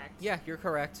were correct. Yeah, you're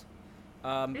correct.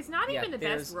 It's not even the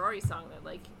best Rory song, though.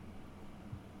 Like,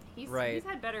 he's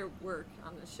had better work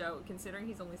on the show, considering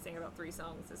he's only sang about 3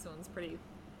 songs. This one's pretty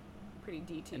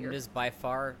D tier. And it is by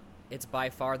far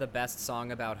the best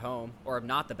song about home, or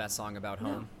not the best song about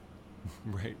home.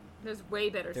 Right. There's way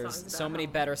better songs about home. There's so many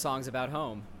better songs about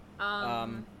home.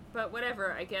 But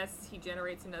whatever, I guess he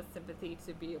generates enough sympathy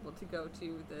to be able to go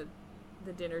to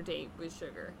the dinner date with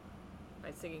Sugar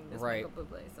by singing this Michael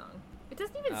Bublé song. It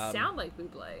doesn't even sound like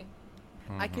Bublé.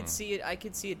 I could see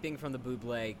it being from the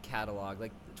Bublé catalog.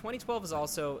 Like 2012 is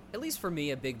also, at least for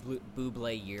me, a big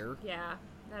Bublé year. Yeah,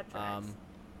 that tracks.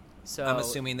 So I'm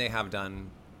assuming they have done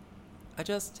I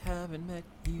just haven't met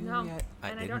you yet. I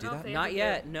didn't do that. Not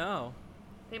yet, no.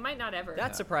 They might not ever.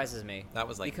 That surprises me. That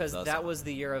was like because that was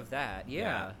the year of that.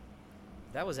 Yeah.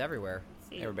 That was everywhere.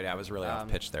 Everybody, I was really off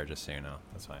pitch there, just so you know.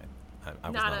 That's fine. I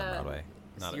was not on Broadway.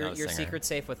 Your secret's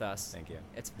safe with us. Thank you.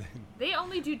 They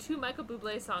only do 2 Michael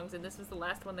Bublé songs, and this was the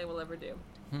last one they will ever do.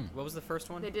 What was the first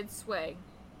one? They did Sway.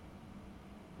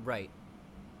 Right.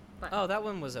 But, that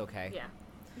one was okay. Yeah.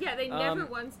 Yeah, they never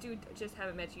once do Just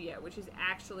Haven't Met You Yet, which is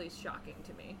actually shocking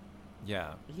to me.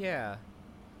 Yeah. Yeah.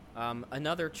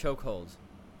 Another chokehold.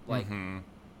 Like,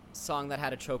 song that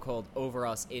had a chokehold over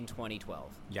us in 2012.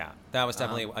 Yeah, that was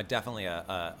definitely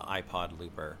a iPod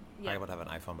looper. Yeah. I would have an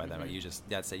iPhone by then, but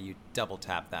you double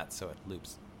tap that so it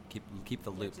loops. Keep the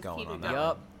loop going on that.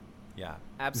 Yup. Yeah.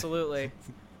 Absolutely.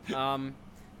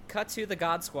 Cut to the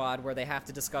God Squad where they have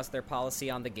to discuss their policy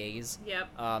on the gays. Yep.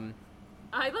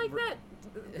 I like that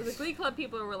the Glee Club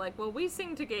people were like, well, we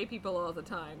sing to gay people all the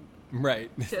time.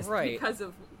 Right. Just because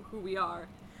of who we are.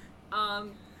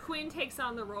 Quinn takes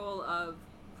on the role of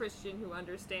Christian who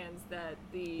understands that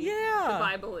the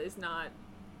Bible is not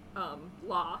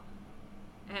law.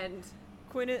 And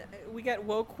Quinn, we got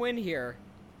woke Quinn here.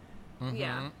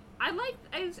 Yeah. I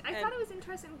thought it was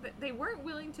interesting that they weren't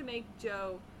willing to make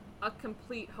Joe a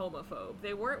complete homophobe.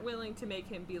 They weren't willing to make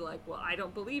him be like, well, I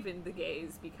don't believe in the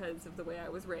gays because of the way I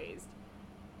was raised.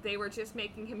 They were just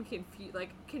making him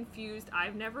confused.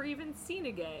 I've never even seen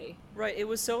a gay. Right, it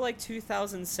was so like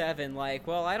 2007, like,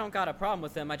 well, I don't got a problem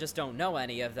with them, I just don't know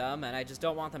any of them, and I just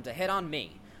don't want them to hit on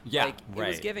me. Yeah, like, it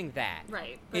was giving that.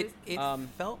 Right. It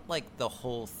felt like the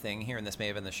whole thing here, and this may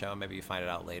have been the show, maybe you find it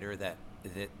out later, that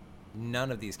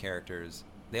none of these characters,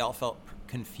 they all felt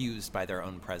confused by their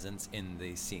own presence in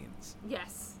these scenes.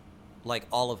 Yes. Like,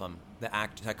 all of them. The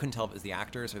actors, I couldn't tell if it was the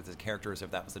actors or if it was the characters, or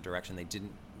if that was the direction they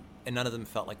didn't. And none of them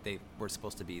felt like they were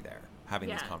supposed to be there, having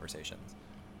these conversations.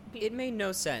 It made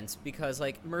no sense, because,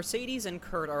 like, Mercedes and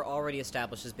Kurt are already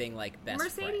established as being, like, best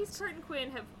friends. Kurt, and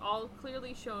Quinn have all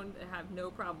clearly shown to have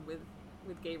no problem with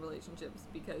gay relationships,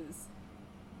 because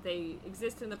they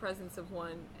exist in the presence of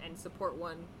one and support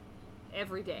one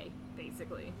every day,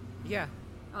 basically. Yeah.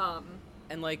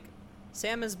 And, like,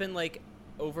 Sam has been, like,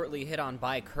 overtly hit on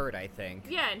by Kurt, I think.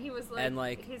 Yeah, and he was, like, and,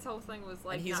 like, his whole thing was,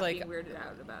 like, he's not like, being weirded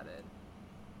out about it.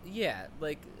 Yeah,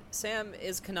 like, Sam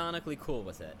is canonically cool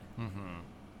with it. Mm-hmm.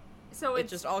 So it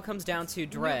just all comes down to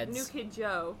dreads. New Kid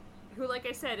Joe, who, like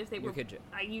I said, if they were,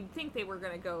 you'd think they were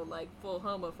going to go, like, full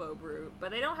homophobe route, but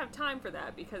they don't have time for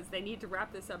that because they need to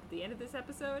wrap this up at the end of this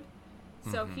episode.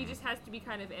 So he just has to be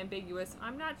kind of ambiguous.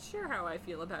 I'm not sure how I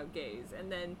feel about gays.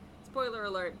 And then, spoiler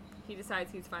alert, he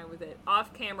decides he's fine with it.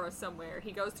 Off camera somewhere,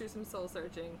 he goes through some soul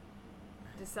searching,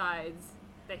 decides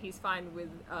that he's fine with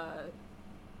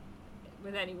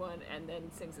anyone, and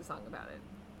then sings a song about it.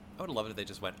 I would have loved it if they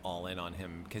just went all in on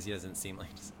him, because he doesn't seem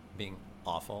like just being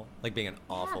awful, like being an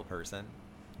awful person,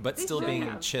 but they still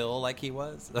being chill like he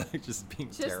was, just being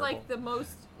just terrible. Like the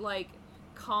most like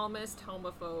calmest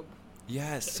homophobe.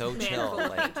 Yes, so chill.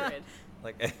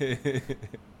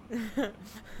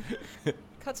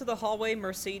 Cut to the hallway.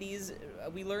 Mercedes.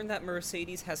 We learned that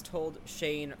Mercedes has told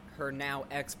Shane, her now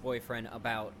ex-boyfriend,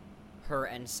 about her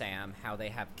and Sam, how they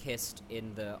have kissed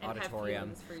in the auditorium.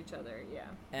 Have feelings for each other, yeah.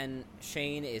 And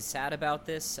Shane is sad about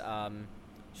this.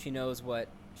 She knows what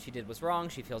she did was wrong.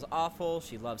 She feels awful.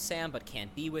 She loves Sam, but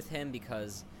can't be with him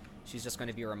because she's just going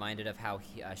to be reminded of how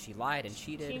she lied and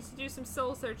cheated. She needs to do some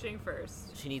soul searching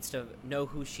first. She needs to know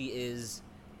who she is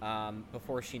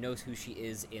before she knows who she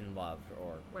is in love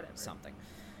or whatever. Something.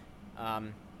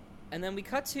 And then we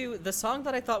cut to the song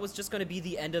that I thought was just going to be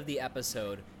the end of the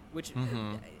episode, which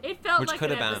it felt like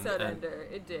an episode ender.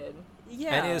 It did.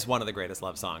 Yeah, and it is one of the greatest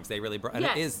love songs. They really and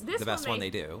it is the best one they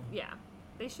do. Yeah,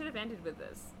 they should have ended with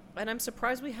this. And I'm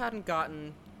surprised we hadn't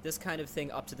gotten this kind of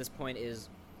thing up to this point. Is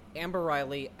Amber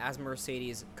Riley as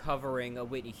Mercedes covering a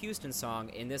Whitney Houston song?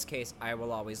 In this case, "I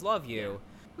Will Always Love You." Yeah.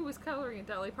 Who was covering a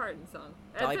Dolly Parton song?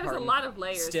 There's a lot of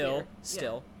layers. Still.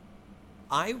 Yeah.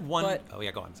 I wonder. Oh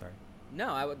yeah, go on. Sorry.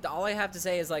 No, all I have to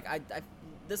say is, like,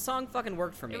 this song fucking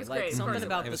worked for me. It was like, great. something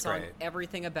about the song, great.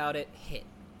 Everything about it hit.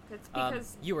 It's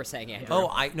because you were saying, Andrew. Oh,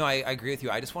 I agree with you.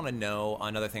 I just want to know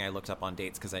another thing. I looked up on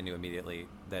dates because I knew immediately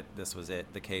that this was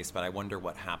the case. But I wonder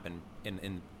what happened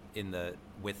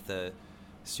with the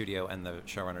studio and the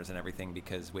showrunners and everything,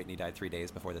 because Whitney died 3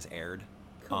 days before this aired,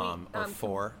 or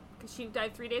 4. She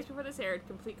died 3 days before this aired.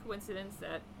 Complete coincidence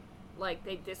that, like,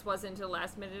 this wasn't a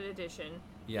last minute addition.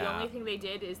 Yeah. The only thing they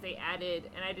did is they added,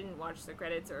 and I didn't watch the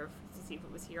credits or to see if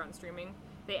it was here on streaming.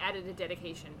 They added a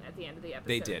dedication at the end of the episode.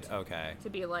 They did, okay. To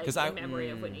be like in memory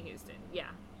of Whitney Houston. Yeah.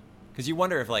 Because you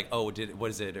wonder if, like,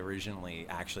 was it originally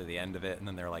actually the end of it, and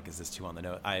then they're like, is this too on the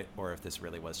note? Or if this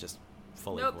really was just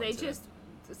fully. Nope. They just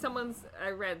I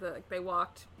read that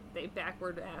they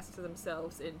backward asked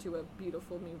themselves into a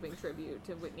beautiful, moving tribute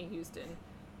to Whitney Houston.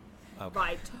 Okay.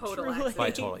 By total accident.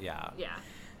 By total, yeah. Yeah.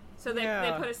 So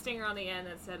they put a stinger on the end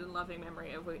that said "in loving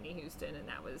memory of Whitney Houston," and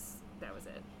that was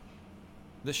it.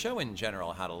 The show in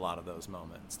general had a lot of those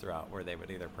moments throughout where they would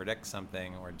either predict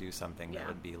something or do something that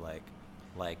would be like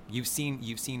you've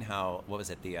seen how, what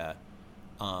was it, the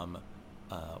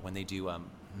when they do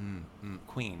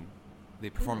Queen, they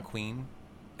perform Queen,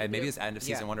 and maybe it's end of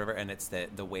season 1 or whatever, and it's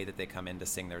the way that they come in to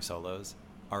sing their solos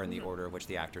are in the order of which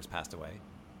the actors passed away.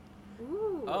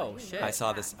 Ooh, oh shit! I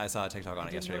saw a TikTok on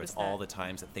it yesterday. It was all the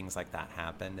times that things like that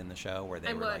happened in the show where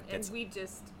they were like. And we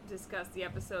just discussed the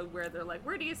episode where they're like,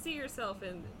 "Where do you see yourself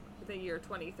in the year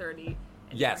 2030?"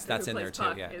 And yes, that's in there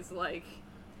Puck too. Yeah, is like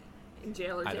in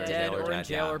jail or Either dead, or in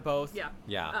jail or both. Yeah,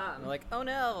 yeah. They're like, oh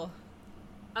no.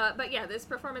 But yeah, this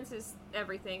performance is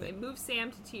everything. It moves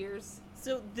Sam to tears.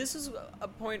 So this is a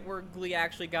point where Glee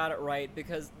actually got it right,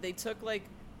 because they took, like,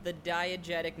 the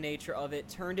diegetic nature of it,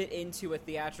 turned it into a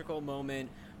theatrical moment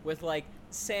with, like,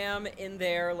 Sam in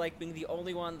there, like, being the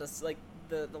only one that's, like,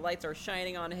 the lights are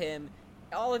shining on him.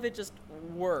 All of it just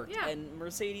worked. Yeah. And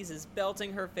Mercedes is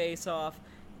belting her face off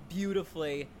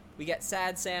beautifully. We get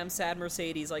sad Sam, sad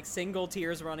Mercedes, like, single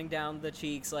tears running down the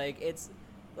cheeks. Like, it's,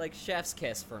 like, chef's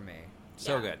kiss for me.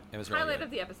 So good. It was really highlight good.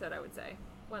 of the episode, I would say.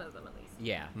 One of them, at least.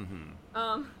 Yeah.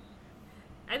 Mm-hmm.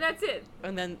 And that's it.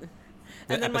 And then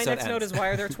my next note is, why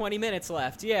are there 20 minutes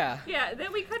left? Yeah. Yeah,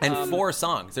 then we cut And to 4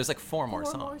 songs. There's like 4 more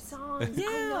songs. 4 more songs. Yeah.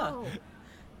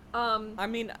 I know. I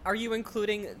mean, are you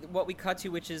including what we cut to,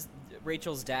 which is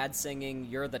Rachel's dad singing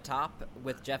 "You're the Top"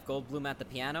 with Jeff Goldblum at the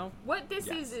piano? What this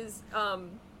is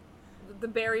the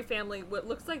Barry family. What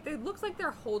looks like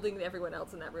they're holding everyone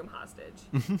else in that room hostage.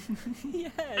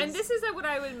 Yes. And this is what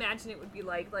I would imagine it would be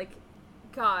like. Like,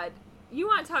 God, you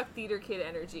want to talk theater kid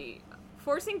energy?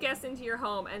 Forcing guests into your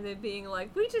home and then being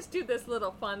like, we just do this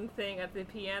little fun thing at the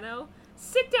piano.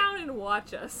 Sit down and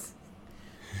watch us.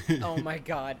 Oh my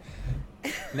God.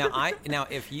 Now,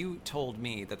 if you told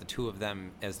me that the two of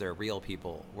them, as their real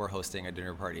people, were hosting a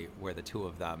dinner party where the two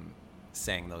of them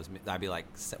sang those, I'd be like,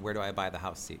 where do I buy the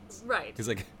house seats? Right. Because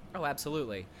like, Oh,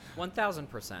 absolutely.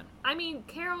 1,000%. I mean,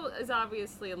 Carol is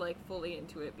obviously like fully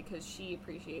into it because she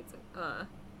appreciates a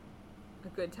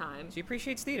good time. She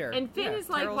appreciates theater. And Finn is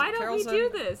like, why don't we do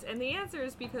this? And the answer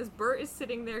is because Bert is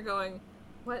sitting there going,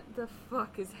 what the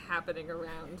fuck is happening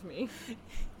around me?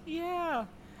 Yeah.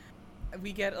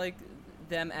 We get, like,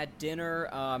 them at dinner.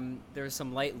 There's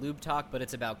some light lube talk, but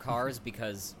it's about cars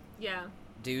because... Yeah.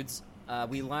 Dudes.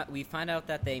 We find out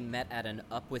that they met at an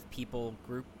Up With People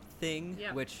group thing,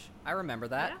 which I remember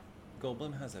that. Yeah.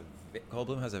 Goldblum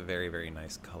has a very, very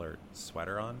nice colored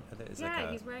sweater on.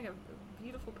 He's wearing a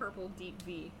beautiful purple deep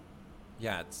V.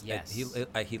 Yeah,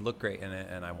 he looked great in it,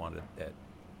 and I wanted it.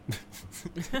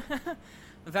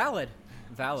 Valid.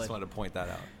 Just wanted to point that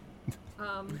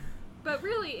out. But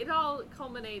really, it all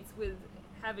culminates with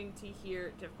having to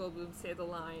hear Jeff Goldblum say the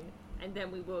line, and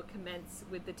then we will commence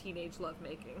with the teenage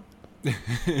lovemaking.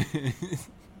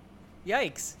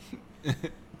 Yikes.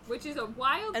 Which is a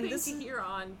wild thing to hear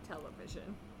on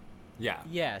television. Yeah.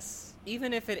 Yes.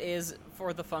 Even if it is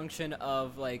for the function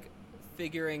of, like,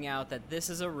 figuring out that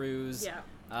this is a ruse.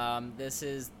 Yeah. This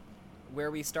is where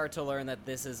we start to learn that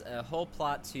this is a whole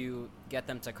plot to get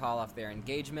them to call off their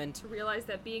engagement. To realize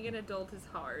that being an adult is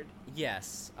hard.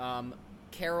 Yes.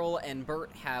 Carol and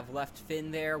Bert have left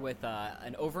Finn there with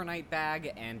an overnight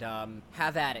bag and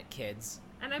have at it, kids.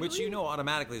 And Which you know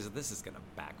automatically is that this is going to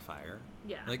backfire.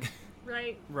 Yeah. Like.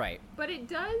 Right. But it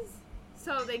does.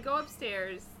 So they go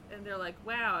upstairs and they're like,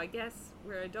 wow, I guess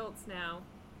we're adults now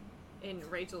in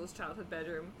Rachel's childhood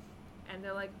bedroom. And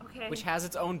they're like, okay. Which has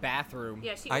its own bathroom.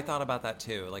 Yeah, I thought about that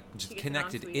too. Like, just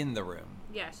connected in the room.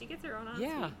 Yeah, she gets her own ensuite.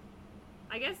 Yeah.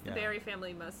 I guess the Barry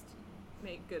family must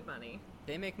make good money.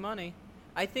 They make money.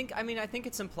 I think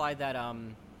it's implied that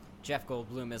Jeff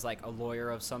Goldblum is like a lawyer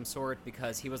of some sort,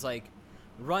 because he was like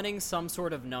running some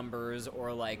sort of numbers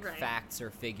or like facts or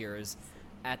figures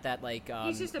at that like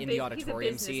in the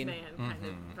auditorium scene. He's a businessman kind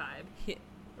of vibe.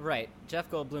 Right. Jeff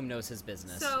Goldblum knows his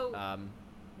business. So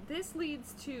this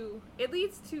leads to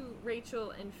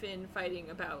Rachel and Finn fighting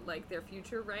about like their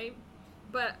future, right?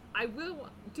 But I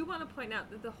do want to point out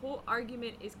that the whole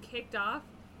argument is kicked off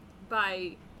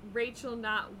by Rachel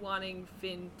not wanting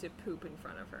Finn to poop in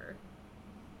front of her.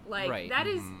 Like that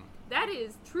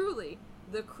is truly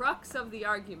the crux of the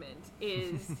argument.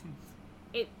 Is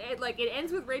it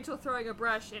ends with Rachel throwing a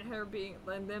brush and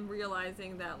them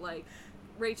realizing that like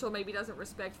Rachel maybe doesn't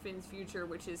respect Finn's future,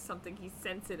 which is something he's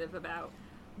sensitive about.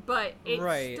 But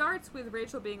it starts with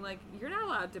Rachel being like, "You're not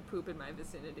allowed to poop in my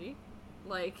vicinity.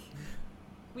 Like,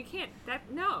 we can't.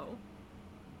 That's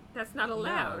not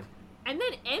allowed." No. And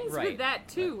then ends with that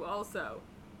too. Also,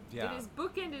 it is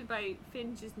bookended by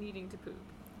Finn just needing to poop.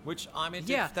 Which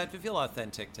that would feel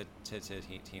authentic to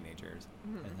teenagers.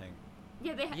 I think.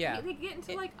 Yeah, they get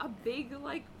into like a big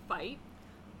like fight,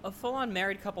 a full-on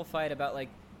married couple fight about like,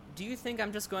 do you think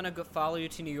I'm just going to go follow you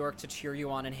to New York to cheer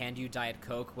you on and hand you Diet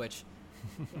Coke? Which,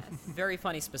 very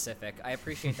funny specific. I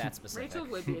appreciate that specific. Rachel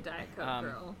would be a Diet Coke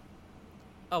girl.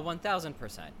 Oh,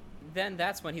 1000%. Then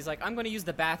that's when he's like, I'm going to use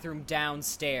the bathroom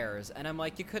downstairs. And I'm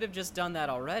like, you could have just done that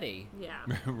already. Yeah.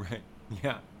 Right.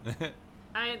 Yeah.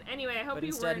 Anyway, I hope but you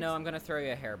instead, no, I'm going to throw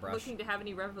you a hairbrush. Looking to have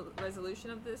any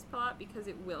resolution of this plot, because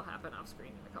it will happen off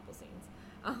screen in a couple scenes.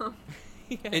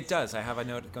 Yes. It does. I have a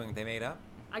note going, they made up?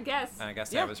 I guess. And I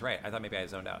guess I was right. I thought maybe I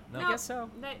zoned out. No, I guess so.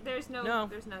 There's none of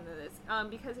this.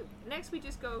 Because next we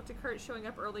just go to Kurt showing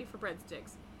up early for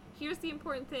breadsticks. Here's the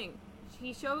important thing.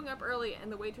 He's showing up early,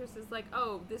 and the waitress is like,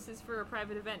 "Oh, this is for a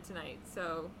private event tonight."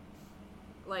 So,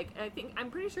 like, I'm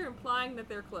pretty sure implying that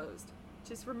they're closed.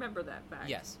 Just remember that fact.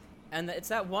 Yes, and it's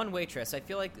that one waitress. I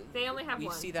feel like they only have one.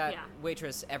 We see that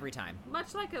waitress every time.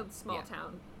 Much like a small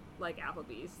town, like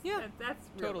Applebee's. Yeah, that's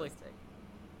realistic. Totally.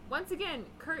 Once again,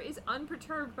 Kurt is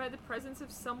unperturbed by the presence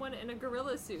of someone in a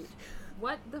gorilla suit.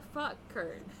 What the fuck,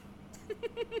 Kurt?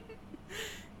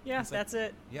 Yeah, that's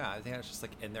it. Yeah, I think it's just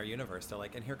like in their universe. They're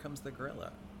like, and here comes the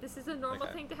gorilla. This is a normal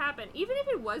thing to happen. Even if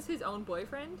it was his own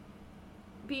boyfriend,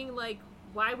 being like,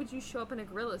 why would you show up in a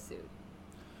gorilla suit?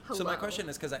 Hello? So my question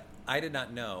is, because I did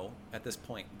not know at this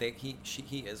point,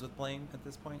 he is with Blaine at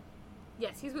this point?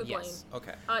 Yes, he's with Blaine.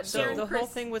 Okay. So the whole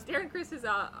thing with... Darren Criss is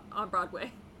on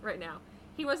Broadway right now.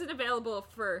 He wasn't available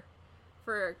for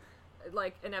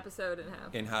like an episode and a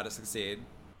half. In How to Succeed?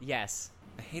 Yes.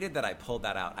 I hated that I pulled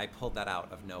that out. I pulled that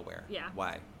out of nowhere. Yeah.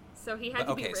 Why? So he had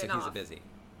to be written off. Okay, so he's busy.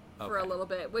 For a little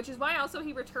bit, which is why also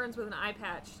he returns with an eye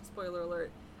patch, spoiler alert,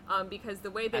 because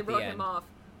the way they wrote him off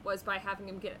was by having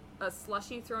him get a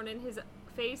slushie thrown in his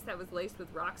face that was laced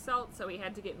with rock salt, so he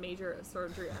had to get major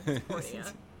surgery on his cornea.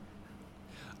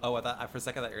 Oh, I thought for a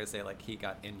second I thought you were going to say like he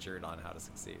got injured on How to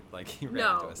Succeed. Like he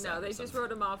ran into a set. No, they just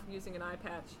wrote him off using an eye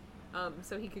patch.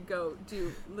 So he could go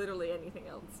do literally anything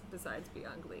else besides be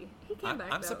on Glee. He came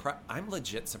back, though. I'm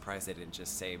legit surprised they didn't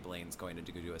just say Blaine's going to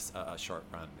do a short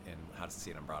run in How to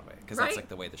Succeed on Broadway. Because that's like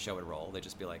the way the show would roll. They'd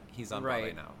just be like, he's on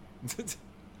Broadway now.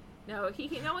 No,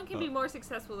 no one can be more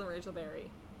successful than Rachel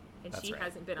Berry. And she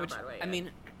hasn't been on Broadway yet. I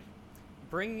mean,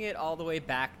 bringing it all the way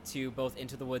back to both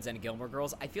Into the Woods and Gilmore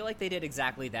Girls, I feel like they did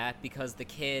exactly that, because the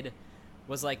kid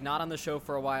was like not on the show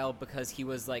for a while because he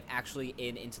was like actually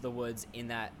in Into the Woods in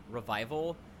that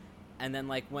revival, and then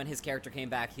like when his character came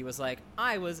back, he was like,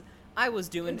 I was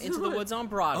doing Into the Woods on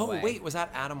Broadway. Oh wait, was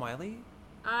that Adam Wiley?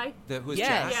 Who's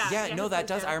Jazz? Yeah, no, that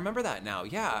does. I remember that now.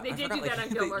 Yeah, they did do that on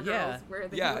Gilmore Girls, where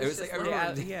the it was like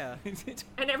everyone,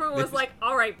 and everyone was like,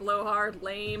 "All right, blowhard,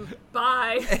 lame,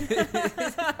 bye."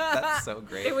 That's so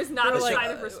great. It was not a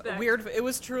sign of respect. Weird. It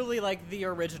was truly like the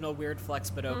original Weird Flex,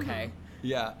 but okay. Mm-hmm.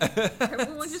 Yeah.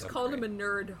 Everyone just called him a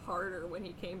nerd harder when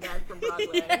he came back from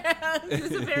Broadway. He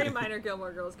was a very minor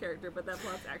Gilmore Girls character, but that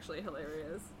plot's actually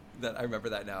hilarious. That I remember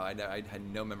that now. I had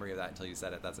no memory of that until you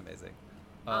said it. That's amazing.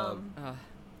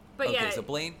 But okay, so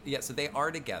Blaine, so they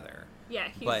are together. Yeah,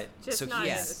 he's not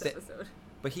in this episode.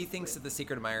 But he thinks that the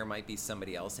secret admirer might be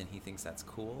somebody else, and he thinks that's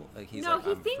cool. Like he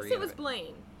thinks it was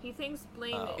Blaine. He thinks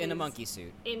Blaine is in a monkey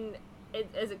suit.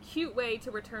 As a cute way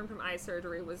to return from eye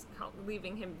surgery was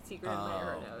leaving him secret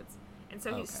admirer notes. And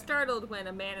so he's startled when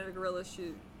a man in a gorilla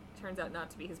suit turns out not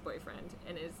to be his boyfriend,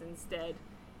 and is instead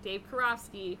Dave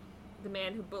Karofsky, the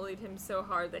man who bullied him so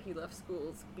hard that he left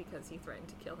schools because he threatened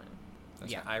to kill him.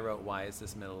 Yeah, I wrote, why is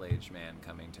this middle-aged man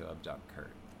coming to abduct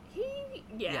Kurt?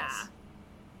 Yes.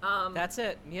 That's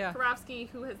it, yeah. Karofsky,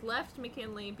 who has left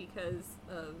McKinley because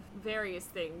of various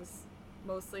things,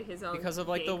 mostly his own because of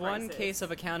like the crisis. one case of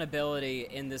accountability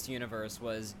in this universe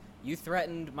was you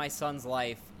threatened my son's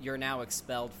life. You're now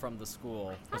expelled from the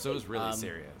school. So it was really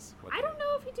serious. I don't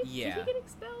know if he did. Yeah. Did he get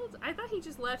expelled? I thought he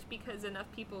just left because enough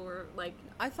people were like,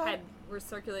 were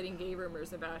circulating gay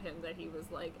rumors about him that he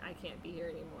was like, I can't be here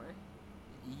anymore.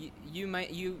 You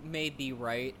may be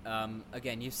right.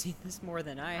 Again, you've seen this more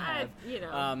than I have.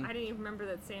 I didn't even remember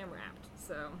that Sam rapped.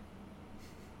 So.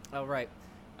 Oh right.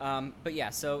 But yeah.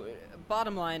 So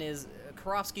bottom line is,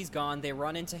 Karofsky's gone. They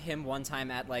run into him one time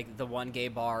at like the one gay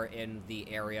bar in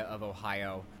the area of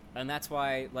Ohio, and that's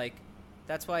why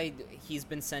he's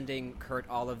been sending Kurt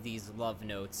all of these love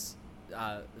notes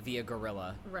via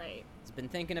Gorilla. Right. He's been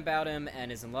thinking about him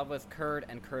and is in love with Kurt,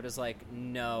 and Kurt is like,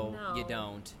 no. You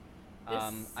don't.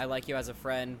 I like you as a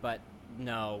friend, but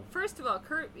no. First of all,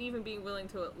 Kurt even being willing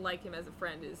to like him as a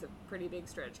friend is a pretty big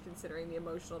stretch considering the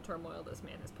emotional turmoil this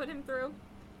man has put him through.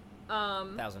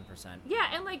 1000%. Yeah,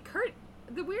 and like Kurt,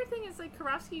 the weird thing is like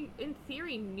Karofsky in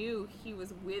theory knew he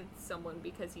was with someone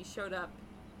because he showed up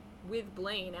with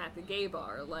Blaine at the gay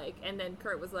bar, like, and then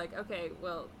Kurt was like, okay,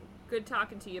 well, good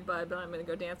talking to you, bud, but I'm gonna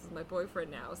go dance with my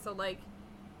boyfriend now. So like,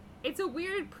 it's a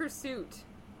weird pursuit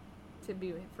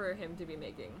for him to be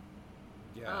making.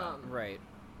 Yeah. Right.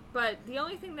 But the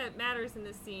only thing that matters in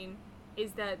this scene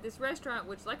is that this restaurant,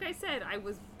 which, like I said, I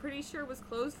was pretty sure was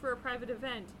closed for a private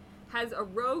event, has a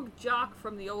rogue jock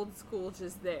from the old school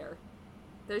just there.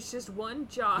 There's just one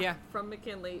jock from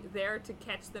McKinley there to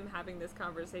catch them having this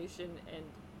conversation and,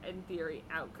 in theory,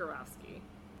 out Karofsky.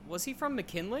 Was he from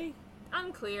McKinley?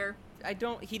 Unclear.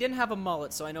 He didn't have a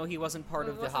mullet, so I know he wasn't part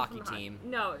of the hockey team.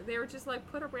 No, they were just like,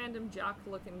 put a random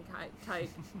jock-looking type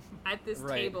at this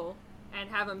table and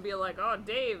have him be like, oh,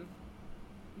 Dave,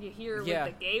 you here with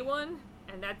the gay one?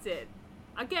 And that's it.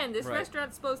 Again, this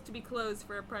restaurant's supposed to be closed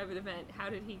for a private event. How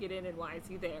did he get in and why is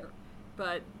he there?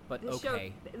 But this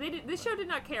show did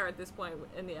not care at this point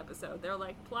in the episode. They're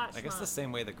like, plot I guess the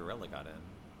same way the gorilla got in.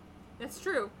 That's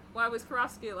true. Why was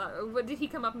Karofsky allowed? Did he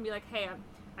come up and be like, hey,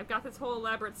 I've got this whole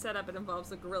elaborate setup. It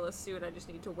involves a gorilla suit. I just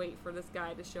need to wait for this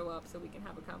guy to show up so we can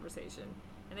have a conversation.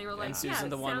 And they were like, and Susan,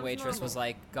 the one waitress, was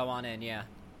like, go on in, yeah.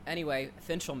 Anyway,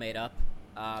 Finchel made up.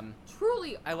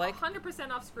 Truly, I like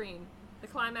 100% off screen. The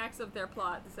climax of their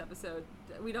plot this episode,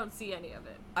 we don't see any of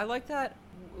it. I like that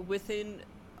within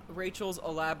Rachel's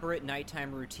elaborate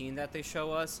nighttime routine that they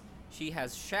show us, she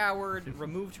has showered,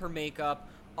 removed her makeup,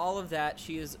 all of that.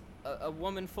 She is a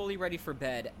woman fully ready for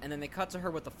bed, and then they cut to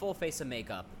her with a full face of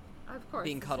makeup. Of course.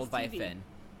 Being cuddled by a Finn.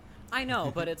 I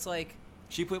know, but it's like...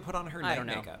 She put on her night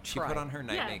makeup. She put on her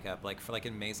night makeup, like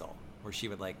in Maisel, where she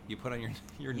would like, you put on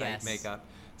your night makeup,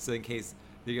 so in case...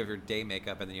 You have your day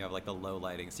makeup, and then you have, like, the low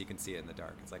lighting, so you can see it in the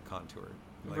dark. It's, like, contoured.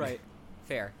 Like, right.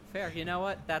 Fair. You know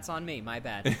what? That's on me. My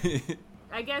bad.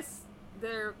 I guess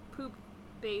their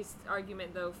poop-based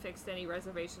argument, though, fixed any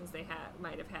reservations they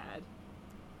might have had.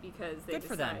 Because they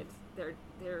decide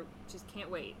they're just can't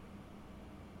wait.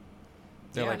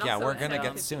 They're like, we're going to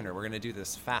get sooner. We're going to do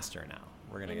this faster now.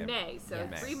 We're going to get... In May. So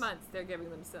in 3 months, they're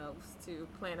giving themselves to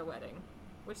plan a wedding.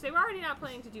 Which they were already not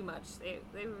planning to do much.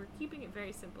 They were keeping it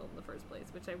very simple in the first place,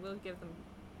 which I will give them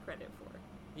credit for.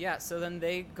 Yeah, so then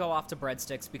they go off to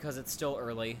Breadsticks because it's still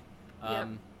early.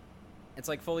 It's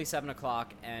like fully 7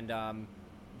 o'clock, and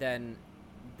then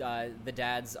the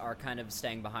dads are kind of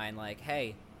staying behind like,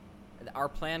 hey, our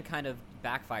plan kind of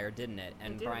backfired, didn't it?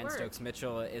 And Brian Stokes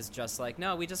Mitchell is just like,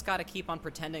 no, we just got to keep on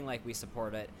pretending like we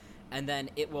support it, and then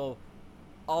it will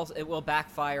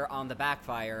backfire on the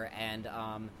backfire, and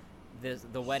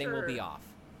the wedding will be off.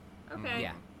 Okay.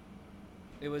 Yeah.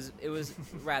 It was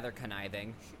rather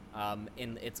conniving,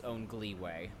 in its own glee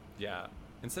way. Yeah.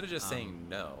 Instead of just saying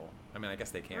no, I mean, I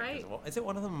guess they can't. Right. Well, is it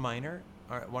one of them minor?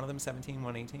 Or one of them 17,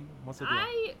 one 18? What's the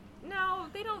deal? No,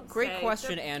 they don't. Great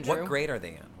question, Andrew. What grade are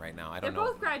they in right now? I don't know.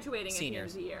 They're both graduating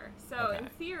Seniors. at the end of the year. So in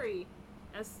theory,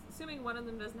 assuming one of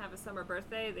them doesn't have a summer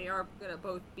birthday, they are going to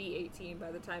both be 18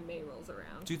 by the time May rolls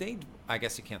around. Do they, I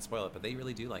guess you can't spoil it, but they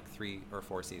really do like 3 or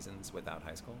 4 seasons without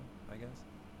high school, I guess?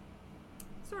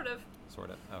 Sort of.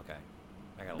 Okay.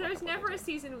 There's never a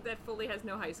season that fully has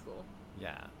no high school.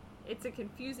 Yeah.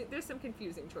 There's some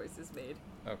confusing choices made.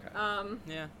 Okay.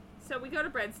 Yeah. So we go to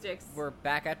Breadsticks. We're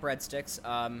back at Breadsticks,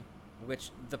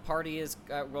 which the party is,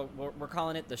 we're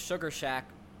calling it the Sugar Shack.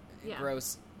 Yeah.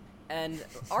 Gross. And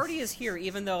Artie is here,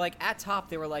 even though, like, at top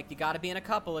they were like, you gotta be in a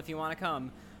couple if you want to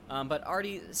come. But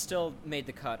Artie still made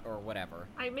the cut or whatever.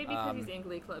 Maybe because he's in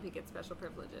Glee Club, he gets special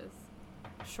privileges.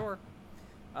 Sure.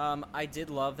 I did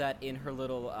love that in her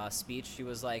little speech, she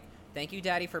was like, thank you,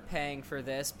 Daddy, for paying for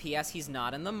this. P.S. He's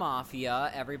not in the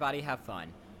Mafia. Everybody have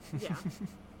fun. Yeah.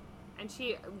 And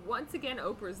she, once again,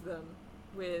 Oprahs them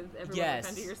with everyone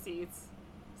under your seats.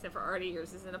 Except for Artie,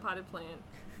 yours is in a potted plant.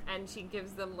 and she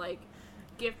gives them like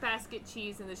gift basket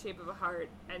cheese in the shape of a heart,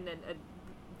 and then a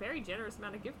very generous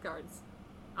amount of gift cards.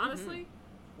 Honestly,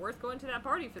 worth going to that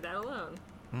party for that alone.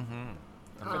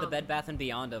 For the Bed Bath &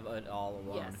 Beyond of it all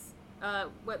alone. Yes.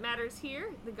 What matters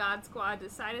here, the God Squad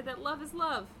decided that love is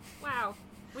love. Wow.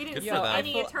 We didn't see for them.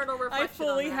 any eternal reflection I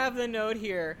fully on that. have the note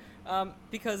here,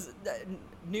 because the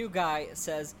new guy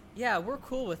says, yeah, we're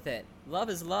cool with it. Love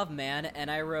is love, man. And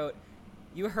I wrote,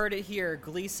 you heard it here.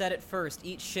 Glee said it first.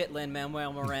 Eat shit,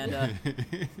 Lin-Manuel Miranda.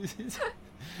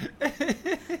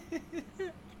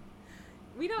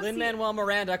 We don't Lin-Manuel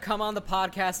Miranda, come on the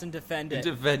podcast and defend it.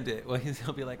 Defend it. Well,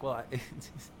 he'll be like, well,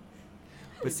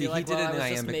 but see, like, he did well, an I was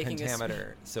just iambic making a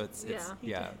pentameter, so it's which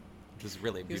is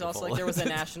really He was beautiful. also like, there was a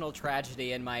national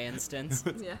tragedy in my instance.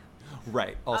 Yeah.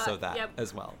 Right. Also that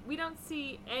as well. We don't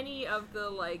see any of the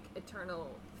like eternal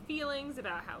feelings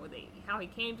about how he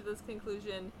came to this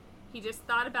conclusion. He just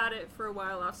thought about it for a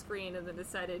while off screen and then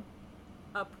decided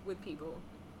up with people.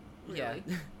 Really.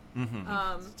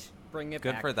 Yeah. Bring it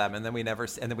Good back. for them. And then we never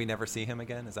see him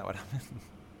again. Is that what happened?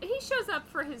 He shows up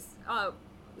for his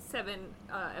 7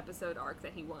 episode arc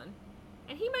that he won,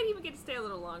 and he might even get to stay a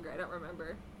little longer. I don't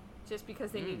remember, just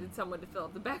because they needed someone to fill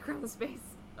up the background space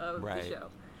of the show.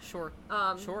 Sure.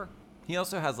 Sure. He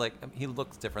also has like he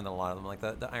looks different than a lot of them. Like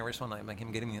the Irish one, I'm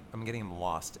getting him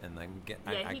lost, and then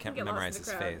I can't memorize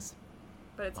his face.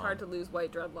 But it's hard to lose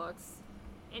white dreadlocks.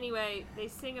 Anyway, they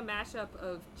sing a mashup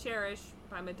of "Cherish"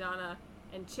 by Madonna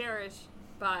and "Cherish"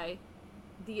 by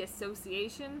The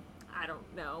Association. I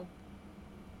don't know.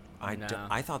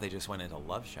 I thought they just went into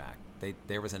Love Shack.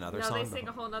 There was another song. No, they sing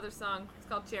a whole other song. It's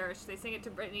called "Cherish." They sing it to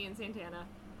Britney and Santana.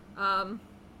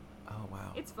 Oh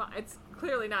wow. It's fun. It's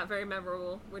clearly not very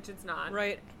memorable, which it's not.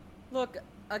 Right. Look,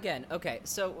 again, okay,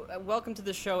 so welcome to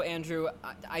the show, Andrew.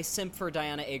 I simp for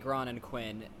Diana Agron and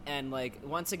Quinn, and like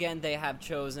once again they have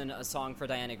chosen a song for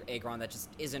Diana Agron that just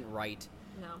isn't right.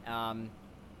 No.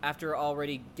 After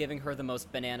already giving her the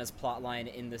most bananas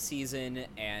plotline in the season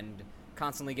and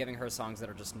constantly giving her songs that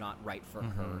are just not right for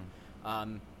her.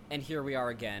 And here we are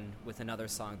again with another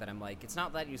song that I'm like, it's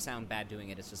not that you sound bad doing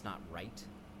it, it's just not right.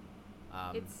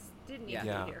 It didn't need to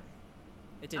be here.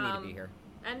 It didn't need to be here.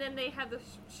 And then they have the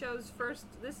show's first,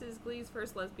 this is Glee's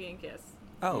first lesbian kiss.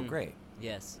 Oh, great.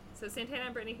 Yes. So Santana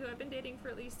and Britney, who have been dating for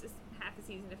at least half a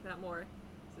season, if not more,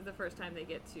 this is the first time they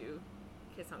get to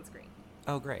kiss on screen.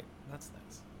 Oh, great. That's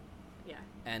nice. Yeah.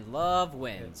 And love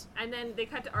wins. And then they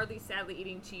cut to Arlie sadly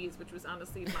eating cheese, which was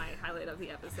honestly my highlight of the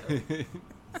episode.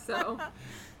 So,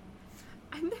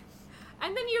 and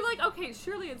then you're like, okay,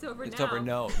 surely it's over now. It's over.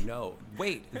 No.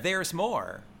 Wait, there's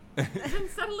more. And then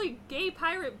suddenly gay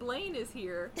pirate Blaine is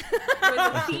here with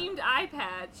a themed eye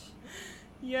patch.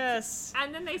 Yes.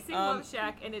 And then they sing Love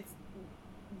Shack, and it's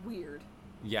weird.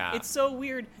 Yeah. It's so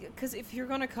weird, because if you're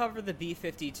going to cover the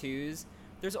B-52s,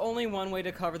 there's only one way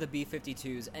to cover the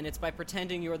B-52s, and it's by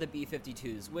pretending you're the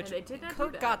B-52s, which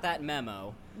Kurt got that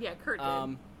memo. Yeah, Kurt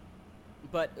did.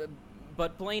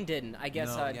 But Blaine didn't. I guess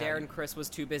Darren Criss was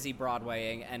too busy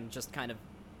Broadwaying and just kind of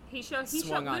He showed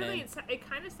literally, it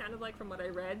kind of sounded like, from what I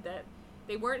read, that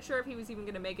they weren't sure if he was even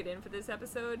going to make it in for this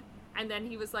episode, and then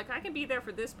he was like, I can be there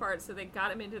for this part, so they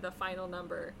got him into the final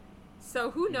number.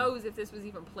 So who knows if this was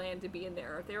even planned to be in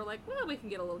there. If they were like, well, we can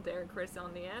get a little Darren Criss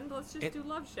on the end. Let's just do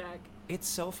Love Shack. It's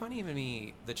so funny to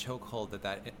me, the chokehold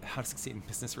that How to Succeed in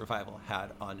Business Revival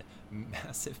had on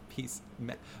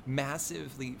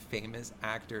massively famous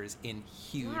actors in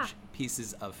huge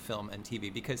pieces of film and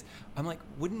TV. Because I'm like,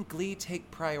 wouldn't Glee take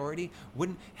priority?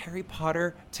 Wouldn't Harry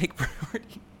Potter take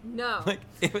priority? No.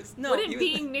 Wouldn't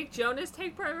being Nick Jonas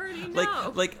take priority?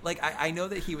 No. I know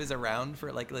that he was around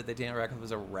for that Daniel Radcliffe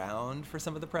was around for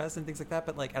some of the press and things like that,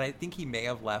 but and I think he may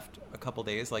have left a couple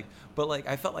days, but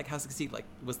I felt like How to Succeed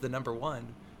was the number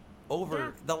one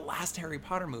over the last Harry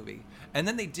Potter movie, and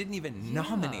then they didn't even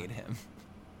nominate him.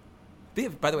 They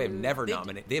have, by the way, never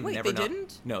nominated. They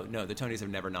didn't? No, the Tonys have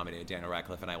never nominated Daniel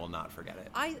Radcliffe, and I will not forget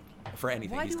it. For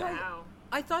anything he's done.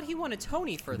 I thought he won a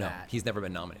Tony for that. No, he's never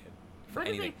been nominated for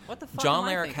anything. What the fuck? John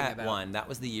Larroquette won. That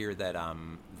was the year that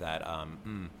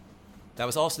that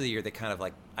was also the year that kind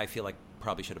of I feel like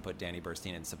probably should have put Danny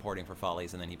Burstein in supporting for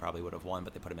Follies, and then he probably would have won,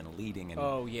 but they put him in leading. And,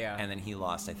 and then he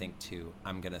lost, I think, to,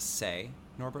 I'm gonna say,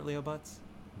 Norbert Leo Butz,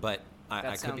 but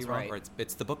I could be wrong. Right. Or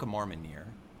it's the Book of Mormon year.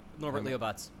 Norbert Leo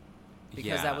Butz.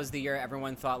 Because that was the year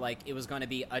everyone thought it was going to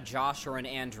be a Josh or an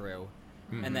Andrew,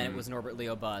 and then it was Norbert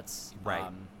Leo Butz.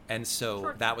 Right. And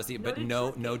so that was but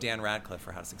no Dan Radcliffe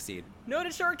for How to Succeed.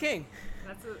 Noted Short King.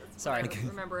 That's what I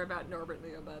remember about Norbert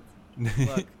Leo Butz.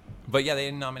 Look. But yeah, they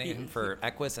didn't nominate him for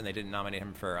Equus, and they didn't nominate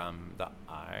him for The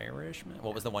Irishman.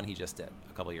 What was the one he just did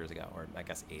a couple years ago, or I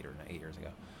guess 8 years ago?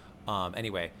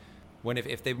 Anyway,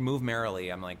 if they move merrily,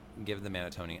 I'm like, give the man a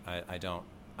Tony. I don't.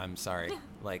 I'm sorry.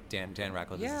 Like Dan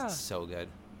Radcliffe is so good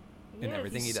in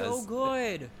everything he does. So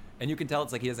good. And you can tell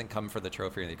it's like he doesn't come for the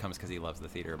trophy, and he comes because he loves the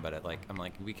theater. But I'm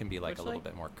like, we can be like a little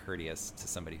bit more courteous to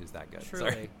somebody who's that good.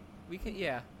 Truly, Sorry. we can.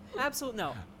 Yeah, absolutely.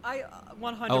 No, I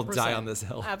 100%. I'll die on this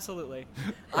hill. Absolutely,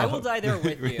 I will die there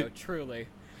with you. Truly.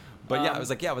 But I was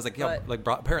like,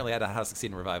 apparently, How to Succeed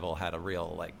in Revival had a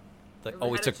real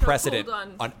always took precedent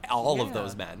on all of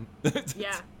those men.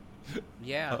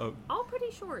 Yeah. All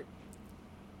pretty short.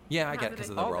 Yeah, I get it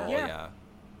because of the role. Yeah.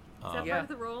 Is that part of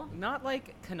the role? Not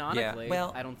canonically. Yeah.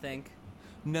 Well, I don't think.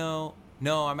 No.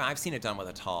 I mean, I've seen it done with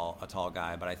a tall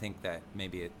guy, but I think that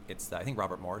maybe it's. I think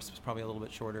Robert Morris was probably a little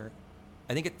bit shorter.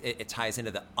 I think it ties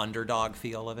into the underdog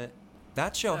feel of it.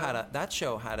 That show had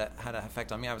an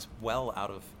effect on me. I was well out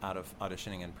of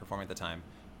auditioning and performing at the time,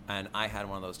 and I had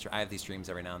one of those. I have these dreams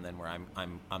every now and then where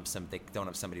they don't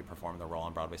have somebody to perform the role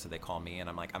on Broadway, so they call me, and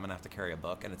I'm like, I'm gonna have to carry a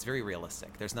book, and it's very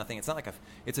realistic. There's nothing. It's not like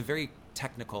it's a very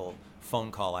technical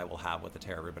phone call I will have with the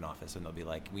Tara Rubin office, and they'll be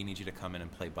like, we need you to come in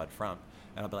and play Bud Frump,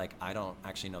 and I'll be like, I don't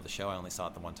actually know the show. I only saw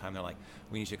it the one time. They're like,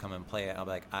 we need you to come and play it. I'll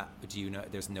be like, do you know?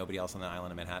 There's nobody else on the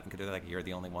island of Manhattan could do it. Like, you're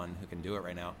the only one who can do it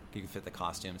right now. You can fit the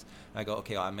costumes. And I go,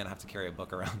 okay, well, I'm gonna have to carry a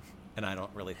book around. And I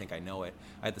don't really think I know it.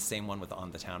 I had the same one with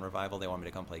On the Town revival. They wanted me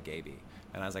to come play Gaby.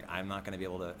 And I was like, I'm not going to be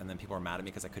able to. And then people were mad at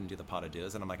me because I couldn't do the pas de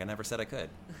deux. And I'm like, I never said I could.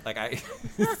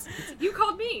 You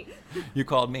called me. You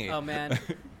called me. Oh, man.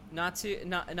 Not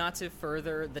to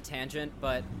further the tangent,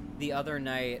 but the other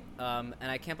night, and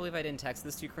I can't believe I didn't text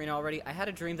this to you, Karina, already. I had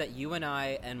a dream that you and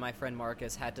I and my friend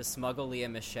Marcus had to smuggle Lea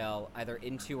Michele either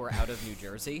into or out of New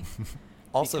Jersey.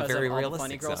 Also very realistic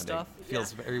funny girl sounding. Stuff.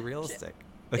 Feels very realistic.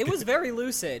 It was very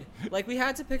lucid. We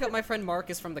had to pick up my friend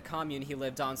Marcus from the commune he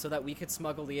lived on so that we could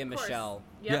smuggle Lea Michele.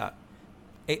 Yep.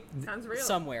 Yeah. Sounds real.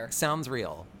 Somewhere. Sounds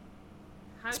real.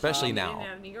 How especially now. Get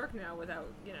out of New York now without,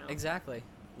 Exactly.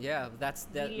 Yeah, that.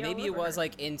 Maybe it was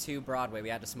into Broadway. We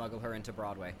had to smuggle her into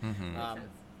Broadway. Mm-hmm.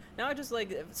 Now I just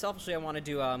selfishly I want to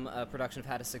do a production of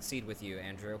How to Succeed with you,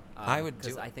 Andrew. I would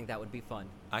because I think that would be fun.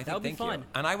 That would be fun.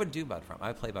 And I would do Bud Frump. I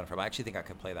would play Bud Frump. I actually think I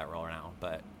could play that role now,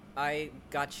 but I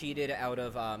got cheated out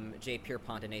of J.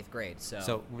 Pierpont in 8th grade.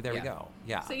 So there we go.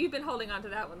 Yeah. So you've been holding on to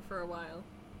that one for a while.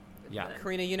 Yeah.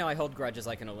 Karina, I hold grudges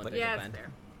like an Olympic event.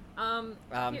 That's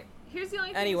fair. Here's the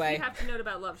only thing you have to note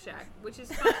about Love Shack, which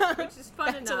is fun,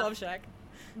 Back enough. to Love Shack.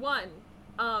 One,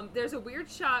 there's a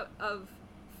weird shot of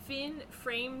Finn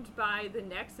framed by the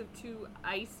necks of two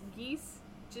ice geese,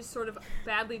 just sort of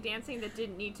badly dancing that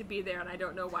didn't need to be there, and I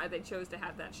don't know why they chose to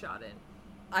have that shot in.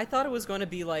 I thought it was going to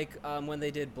be like when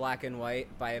they did Black and White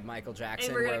by Michael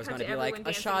Jackson, where it was going to be like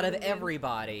a shot of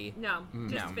everybody. No,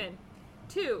 just Finn.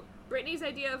 2, Brittany's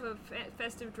idea of a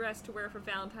festive dress to wear for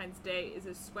Valentine's Day is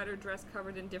a sweater dress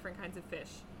covered in different kinds of fish.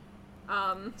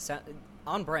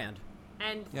 On brand.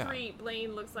 And 3,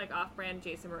 Blaine looks like off-brand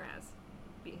Jason Mraz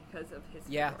because of his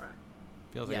fedora.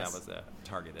 Feels like that was a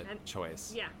targeted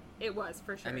choice. Yeah, it was,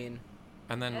 for sure. I mean...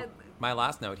 And then my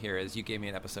last note here is you gave me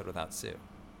an episode without Sue,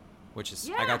 which is...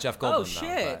 Yeah. I got Jeff Goldblum, Oh, shit.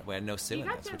 though, but we had no Sue in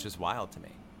this, which is wild to me.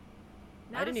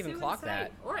 I didn't even clock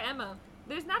that. Or Emma.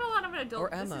 There's not a lot of an adult...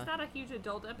 Or Emma. This is not a huge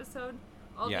adult episode.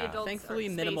 All the adults Thankfully,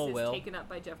 space minimal is will. taken up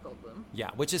by Jeff Goldblum. Yeah,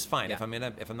 which is fine. Yeah.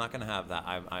 If I'm not gonna have that,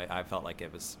 I felt like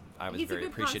it was. I was He's a very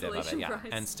good appreciative of it. consolation Yeah,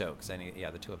 prize. and Stokes, and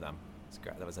the two of them. It's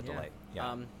great. That was a delight.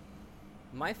 Yeah.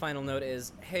 My final note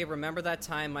is, hey, remember that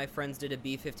time my friends did a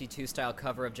B-52 style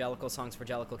cover of Jellicle songs for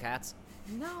Jellicle Cats?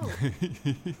 No.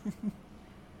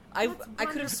 I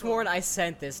could have sworn I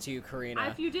sent this to you, Karina.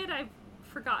 If you did, I've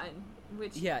forgotten.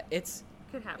 Which it's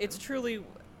could happen. It's truly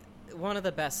one of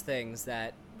the best things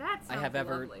that I have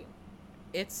ever. Lovely.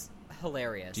 It's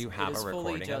hilarious. Do you have a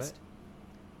recording of it?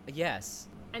 Yes.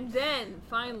 And then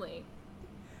finally,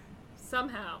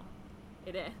 somehow,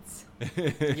 it ends.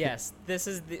 Yes, this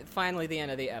is finally the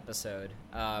end of the episode.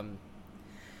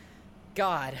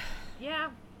 God. Yeah.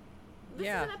 This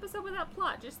is an episode without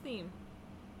plot, just theme.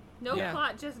 No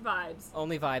plot, just vibes.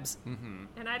 Only vibes. Mm-hmm.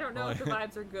 And I don't know if the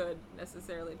vibes are good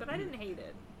necessarily, but I didn't hate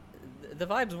it. The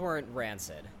vibes weren't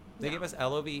rancid. They gave us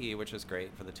LOVE, which was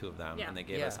great for the two of them, Yeah. and they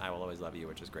gave us I Will Always Love You,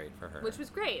 which was great for her. Which was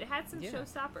great. It had some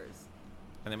showstoppers.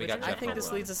 And then we got Jeff I think this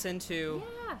Goldblum. leads us into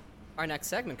our next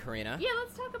segment, Karina. Yeah,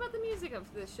 let's talk about the music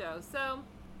of this show. So,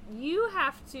 you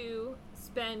have to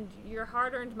spend your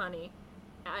hard-earned money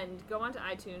and go onto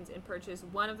iTunes and purchase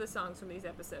one of the songs from these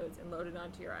episodes and load it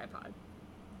onto your iPod.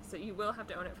 So you will have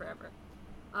to own it forever.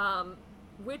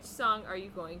 Which song are you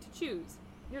going to choose?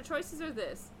 Your choices are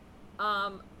this.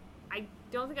 I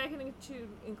don't think I can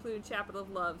include Chapel of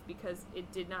Love because it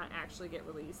did not actually get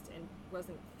released and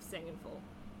wasn't sang in full.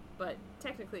 but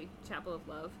technically Chapel of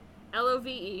Love.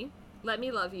 LOVE, Let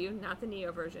Me Love You, not the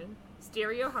Neo version.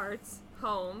 Stereo Hearts,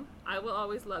 Home, I Will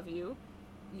Always Love You,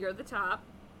 You're the Top,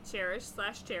 Cherish,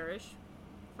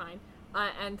 fine,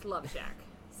 and Love Shack.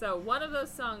 So one of those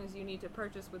songs you need to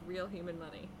purchase with real human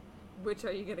money. Which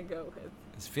are you gonna go with?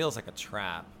 This feels like a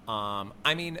trap.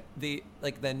 I mean, the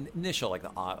initial, it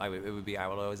would be I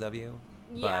Will Always Love You.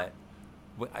 Yeah.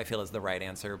 But I feel is the right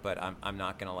answer, but I'm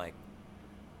not gonna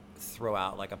throw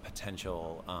out a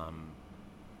potential,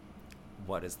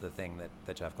 what is the thing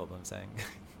that Jeff Goldblum's saying?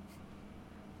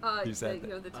 You said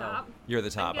You're the Top. You're the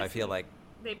Top. I feel like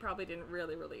they probably didn't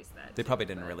really release that. They probably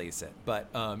didn't release it, but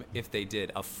if they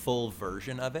did a full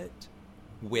version of it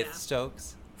with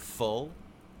Stokes, full,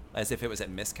 as if it was at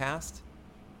miscast,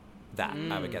 that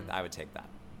I would take that.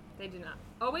 They did not.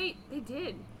 Oh wait, they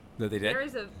did. No, they did.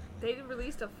 They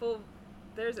released a full.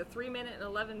 There's a 3-minute and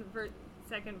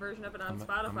 11-second version of it on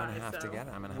Spotify. I'm gonna have to get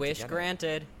it. Wish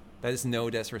granted. That is no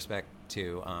disrespect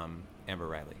to Amber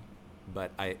Riley,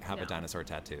 but I have a dinosaur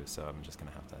tattoo, so I'm just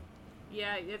gonna have to.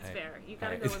 Yeah, it's fair. You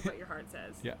gotta go with what your heart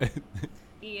says. Yeah.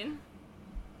 Ian?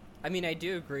 I mean, I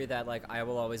do agree that, I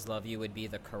Will Always Love You would be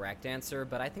the correct answer,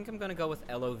 but I think I'm gonna go with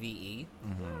LOVE.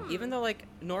 Mm-hmm. Even though,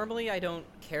 normally I don't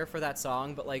care for that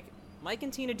song, but, Mike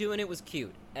and Tina doing it was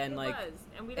cute. And, it was,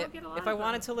 and we don't get a lot if of I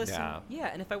wanted them. to listen...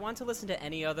 and if I wanted to listen to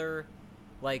any other,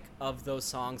 of those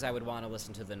songs, I would want to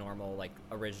listen to the normal,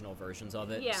 original versions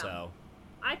of it, so...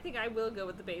 I think I will go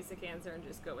with the basic answer and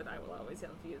just go with I Will Always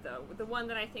Love You, though. The one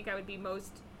that I think I would be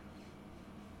most...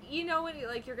 You know when,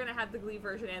 you're going to have the Glee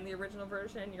version and the original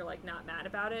version, you're, not mad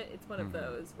about it? It's one of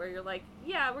those where you're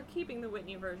yeah, we're keeping the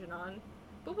Whitney version on,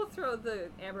 but we'll throw the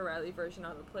Amber Riley version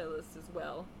on the playlist as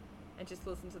well, and just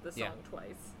listen to the song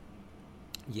twice.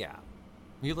 Yeah.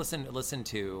 You listen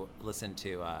to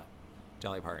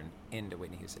Dolly Parton into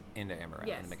Whitney Houston, into Amber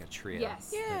Riley, and make a trio.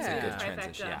 Yes. Yeah. It's a good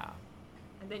transition. Yeah.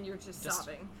 And then you're just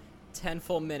sobbing. 10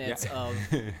 full minutes of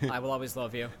I Will Always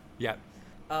Love You. Yep.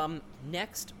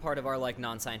 Next part of our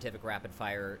non-scientific rapid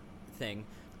fire thing.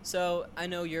 So I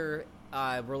know your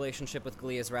relationship with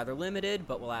Glee is rather limited,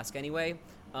 but we'll ask anyway.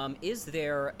 Is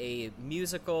there a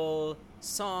musical,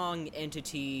 song,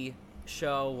 entity,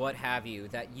 show, what have you,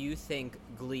 that you think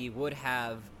Glee would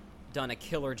have done a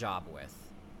killer job with,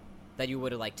 that you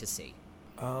would like to see?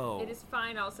 Oh. It is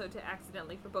fine also to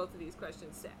accidentally, for both of these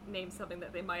questions, to name something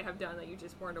that they might have done that you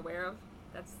just weren't aware of.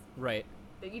 That's right.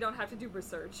 That you don't have to do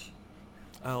research.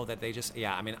 Oh, that they just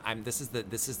I mean, this is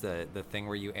the thing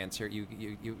where you answer you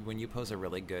when you pose a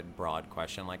really good broad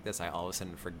question like this, I all of a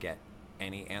sudden forget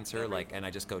any answer and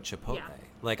I just go Chipotle.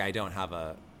 Yeah. I don't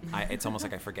have it's almost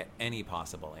like I forget any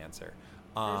possible answer.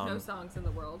 There's no songs in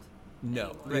the world.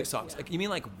 No, songs. Yeah. You mean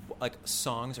like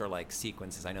songs or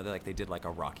sequences? I know that they did a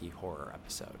Rocky Horror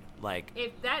episode.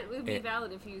 If that would be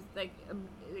valid, if you it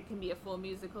can be a full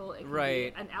musical. It can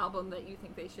be an album that you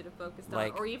think they should have focused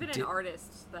on, or even an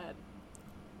artist that.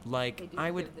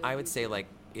 I would say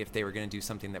if they were going to do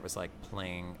something that was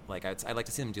playing I'd like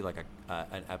to see them do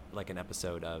an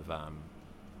episode of a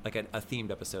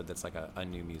themed episode that's a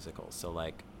new musical. So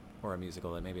or a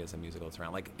musical that maybe has a musical that's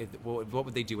around what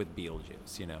would they do with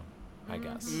Beetlejuice? You know. I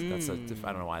guess that's I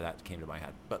don't know why that came to my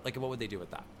head, but what would they do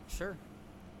with that? Sure.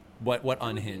 What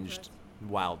unhinged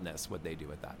wildness would they do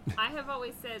with that? I have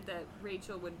always said that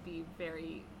Rachel would be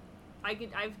very. I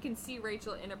can see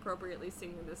Rachel inappropriately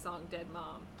singing the song "Dead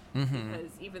Mom"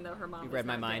 because even though her mom was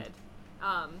not dead,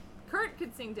 Kurt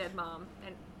could sing "Dead Mom"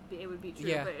 and it would be true.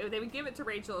 Yeah. But they would give it to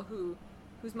Rachel,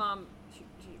 whose mom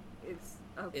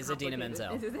is Idina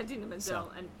Menzel. Is Idina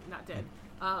Menzel and not dead.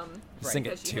 Sing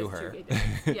it to her.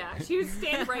 Yeah, she would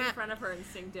stand right in front of her and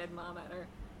sing "Dead Mom" at her,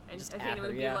 and Athena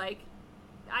would be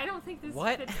I don't think this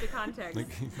fits the context,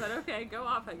 but okay, go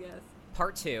off, I guess.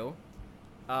 Part 2.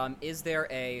 Is there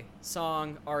a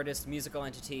song, artist, musical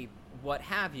entity, what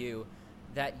have you,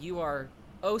 that you are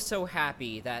oh so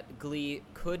happy that Glee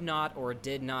could not or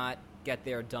did not get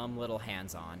their dumb little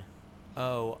hands on?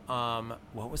 Oh,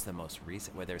 what was the most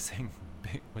recent where they were saying,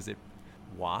 was it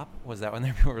WAP? Was that when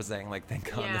people were saying thank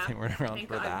God that they weren't around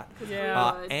for that?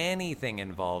 Yeah. Anything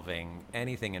involving,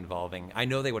 I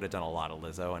know they would have done a lot of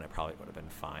Lizzo and it probably would have been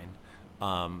fine.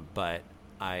 But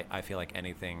I feel like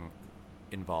anything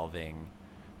involving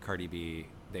Cardi B,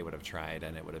 they would have tried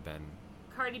and it would have been.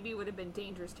 Cardi B would have been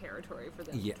dangerous territory for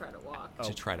them to try to walk.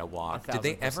 To try to walk.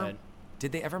 1,000%.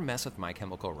 Did they ever mess with My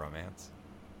Chemical Romance?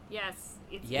 Yes.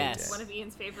 It's one of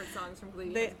Ian's favorite songs from Glee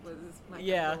was My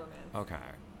Chemical Romance. Okay.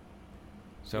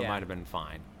 So it might have been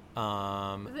fine.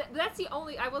 That's the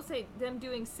only, I will say, them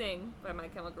doing Sing by My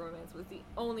Chemical Romance was the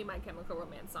only My Chemical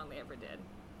Romance song they ever did.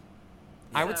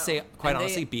 I would say, quite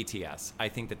honestly, BTS. I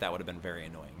think that would have been very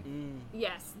annoying.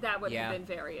 Yes, that would have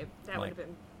been would have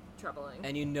been troubling.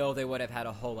 And they would have had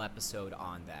a whole episode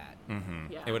on that.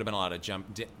 Mm-hmm. Yeah. It would have been a lot of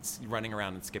running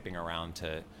around and skipping around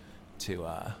to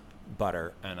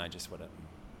Butter, and I just would have.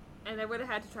 And they would have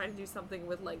had to try to do something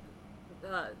with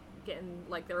getting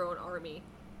like their own army,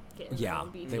 getting their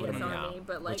own BTS army,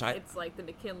 but like it's like the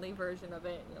McKinley version of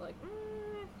it, and you're like.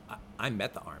 I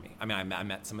met the army. I mean, I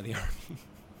met some of the army.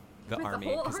 The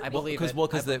army. I believe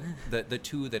because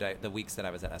the weeks that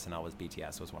I was at SNL was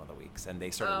BTS was one of the weeks, and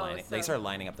they started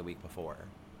lining up the week before,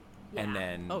 and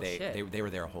then they were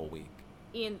there a whole week.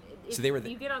 And if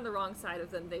you get on the wrong side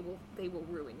of them, they will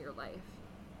ruin your life.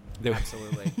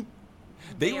 Absolutely.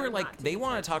 They were like they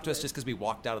wanted to talk to us just because we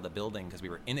walked out of the building because we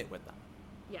were in it with them.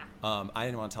 Yeah. I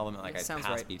didn't want to tell them like I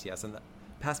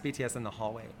passed BTS in the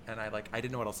hallway, and I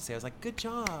didn't know what else to say. I was like, "Good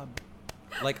job."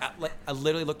 I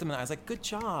literally looked at them and I was like, "Good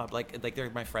job!" Like they're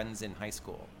my friends in high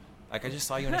school. Like I just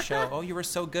saw you in a show. Oh, you were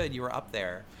so good. You were up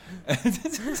there.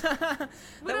 That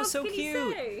was so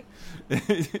cute.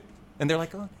 And they're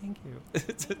like, "Oh, thank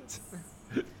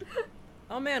you."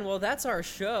 Oh man, well that's our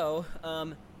show.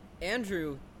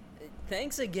 Andrew,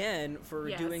 thanks again for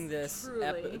doing this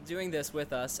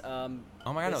with us. Oh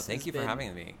my god, no! Thank you for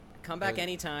having me. Come back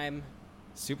anytime.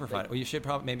 Super fun. Well, you should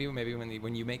probably maybe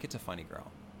when you make it to Funny Girl,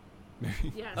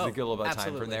 maybe yes. a little bit of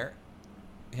time from there.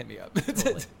 Hit me up.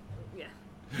 Totally. Yeah.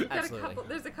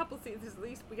 There's a couple seasons. At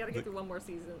least we got to get through one more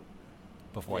season.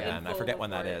 Before then, I forget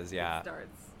when that is. Yeah. It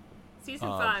starts. Season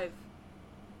 5.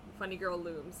 Funny Girl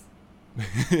looms.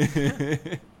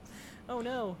 Oh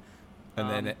no.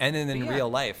 And then in real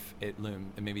life it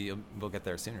loomed. And maybe we'll get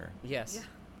there sooner. Yes.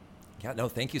 Yeah. No,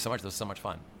 thank you so much. This was so much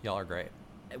fun. Y'all are great.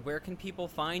 Where can people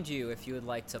find you if you would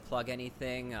like to plug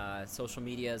anything, social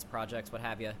medias, projects, what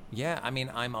have you? Yeah, I mean,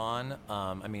 I'm on.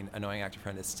 Annoying Actor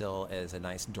Friend is a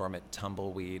nice dormant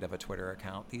tumbleweed of a Twitter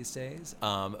account these days.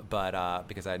 But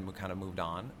because I kind of moved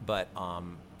on. But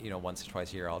once or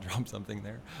twice a year I'll drop something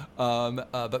there.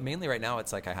 But mainly right now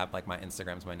it's like I have like my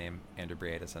Instagram's my name, Andrew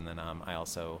Breatis, and then I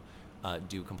also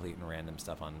do complete and random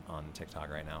stuff on TikTok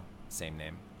right now, same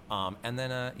name. And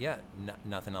then,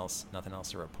 nothing else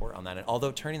to report on that. And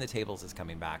although Turning the Tables is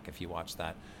coming back, if you watch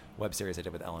that web series I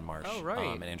did with Ellen Marsh,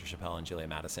 and Andrew Chappelle and Julia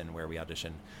Madison, where we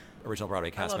audition original Broadway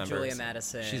cast members. Julia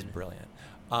Madison. She's brilliant.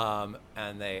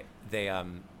 And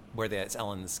it's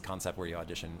Ellen's concept where you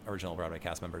audition original Broadway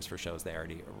cast members for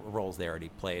roles they already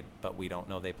played, but we don't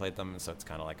know they played them, so it's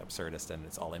kind of like absurdist and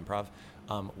it's all improv.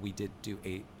 We did do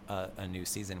a new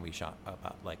season we shot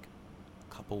about like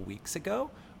a couple weeks ago.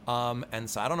 And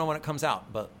so I don't know when it comes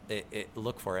out, but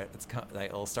look for it.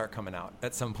 It'll start coming out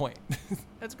at some point.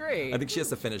 That's great. I think she has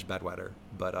to finish Bedwetter,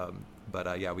 but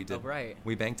we did. Oh, right.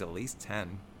 We banked at least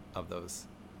 10 of those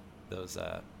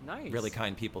nice. really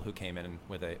kind people who came in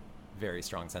with a very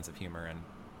strong sense of humor and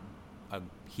a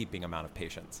heaping amount of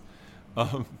patience.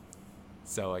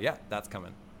 That's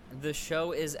coming. The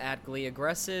show is at Glee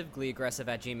Aggressive,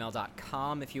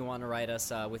 gleeaggressive@gmail.com if you want to write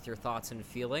us with your thoughts and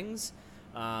feelings.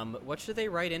 What should they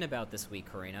write in about this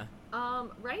week, Karina?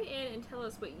 Write in and tell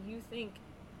us what you think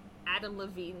Adam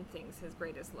Levine thinks his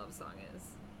greatest love song is.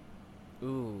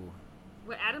 Ooh.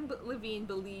 What Adam Levine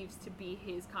believes to be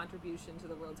his contribution to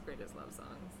the world's greatest love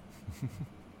songs.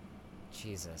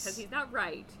 Jesus. Because he's not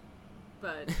right,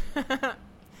 but...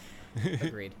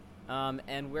 Agreed.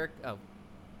 And where... Oh.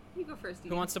 You go first,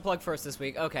 Ian. Who wants to plug first this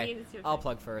week? Okay, I'll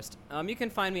plug first. You can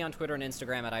find me on Twitter and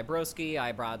Instagram at iBrodsky,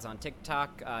 iBrods on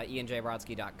TikTok,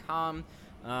 ianjbrodsky.com.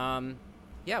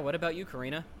 What about you,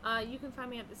 Karina? You can find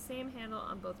me at the same handle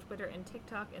on both Twitter and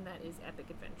TikTok, and that is Epic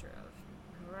Adventure of.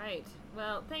 All right.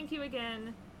 Well, thank you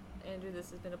again, Andrew.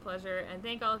 This has been a pleasure, and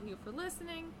thank all of you for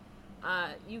listening.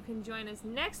 You can join us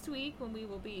next week when we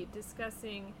will be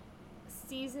discussing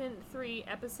Season 3,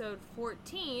 Episode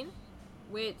 14,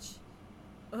 which...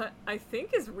 I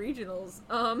think is regionals.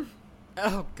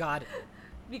 Oh God.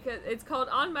 Because it's called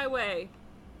On My Way,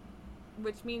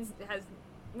 which means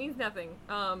nothing.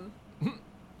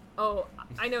 Oh,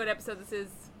 I know what episode this is.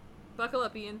 Buckle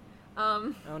up, Ian.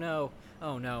 Oh no.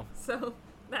 So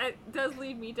that does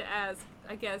lead me to ask,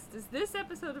 I guess, does this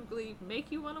episode of Glee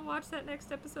make you want to watch that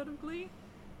next episode of Glee?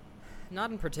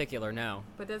 Not in particular, no.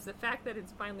 But does the fact that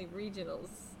it's finally regionals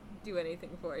do anything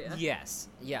for you? Yes.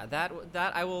 Yeah, that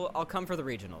I'll come for the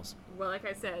regionals. Well, like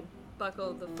I said,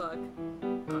 buckle the fuck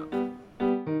up.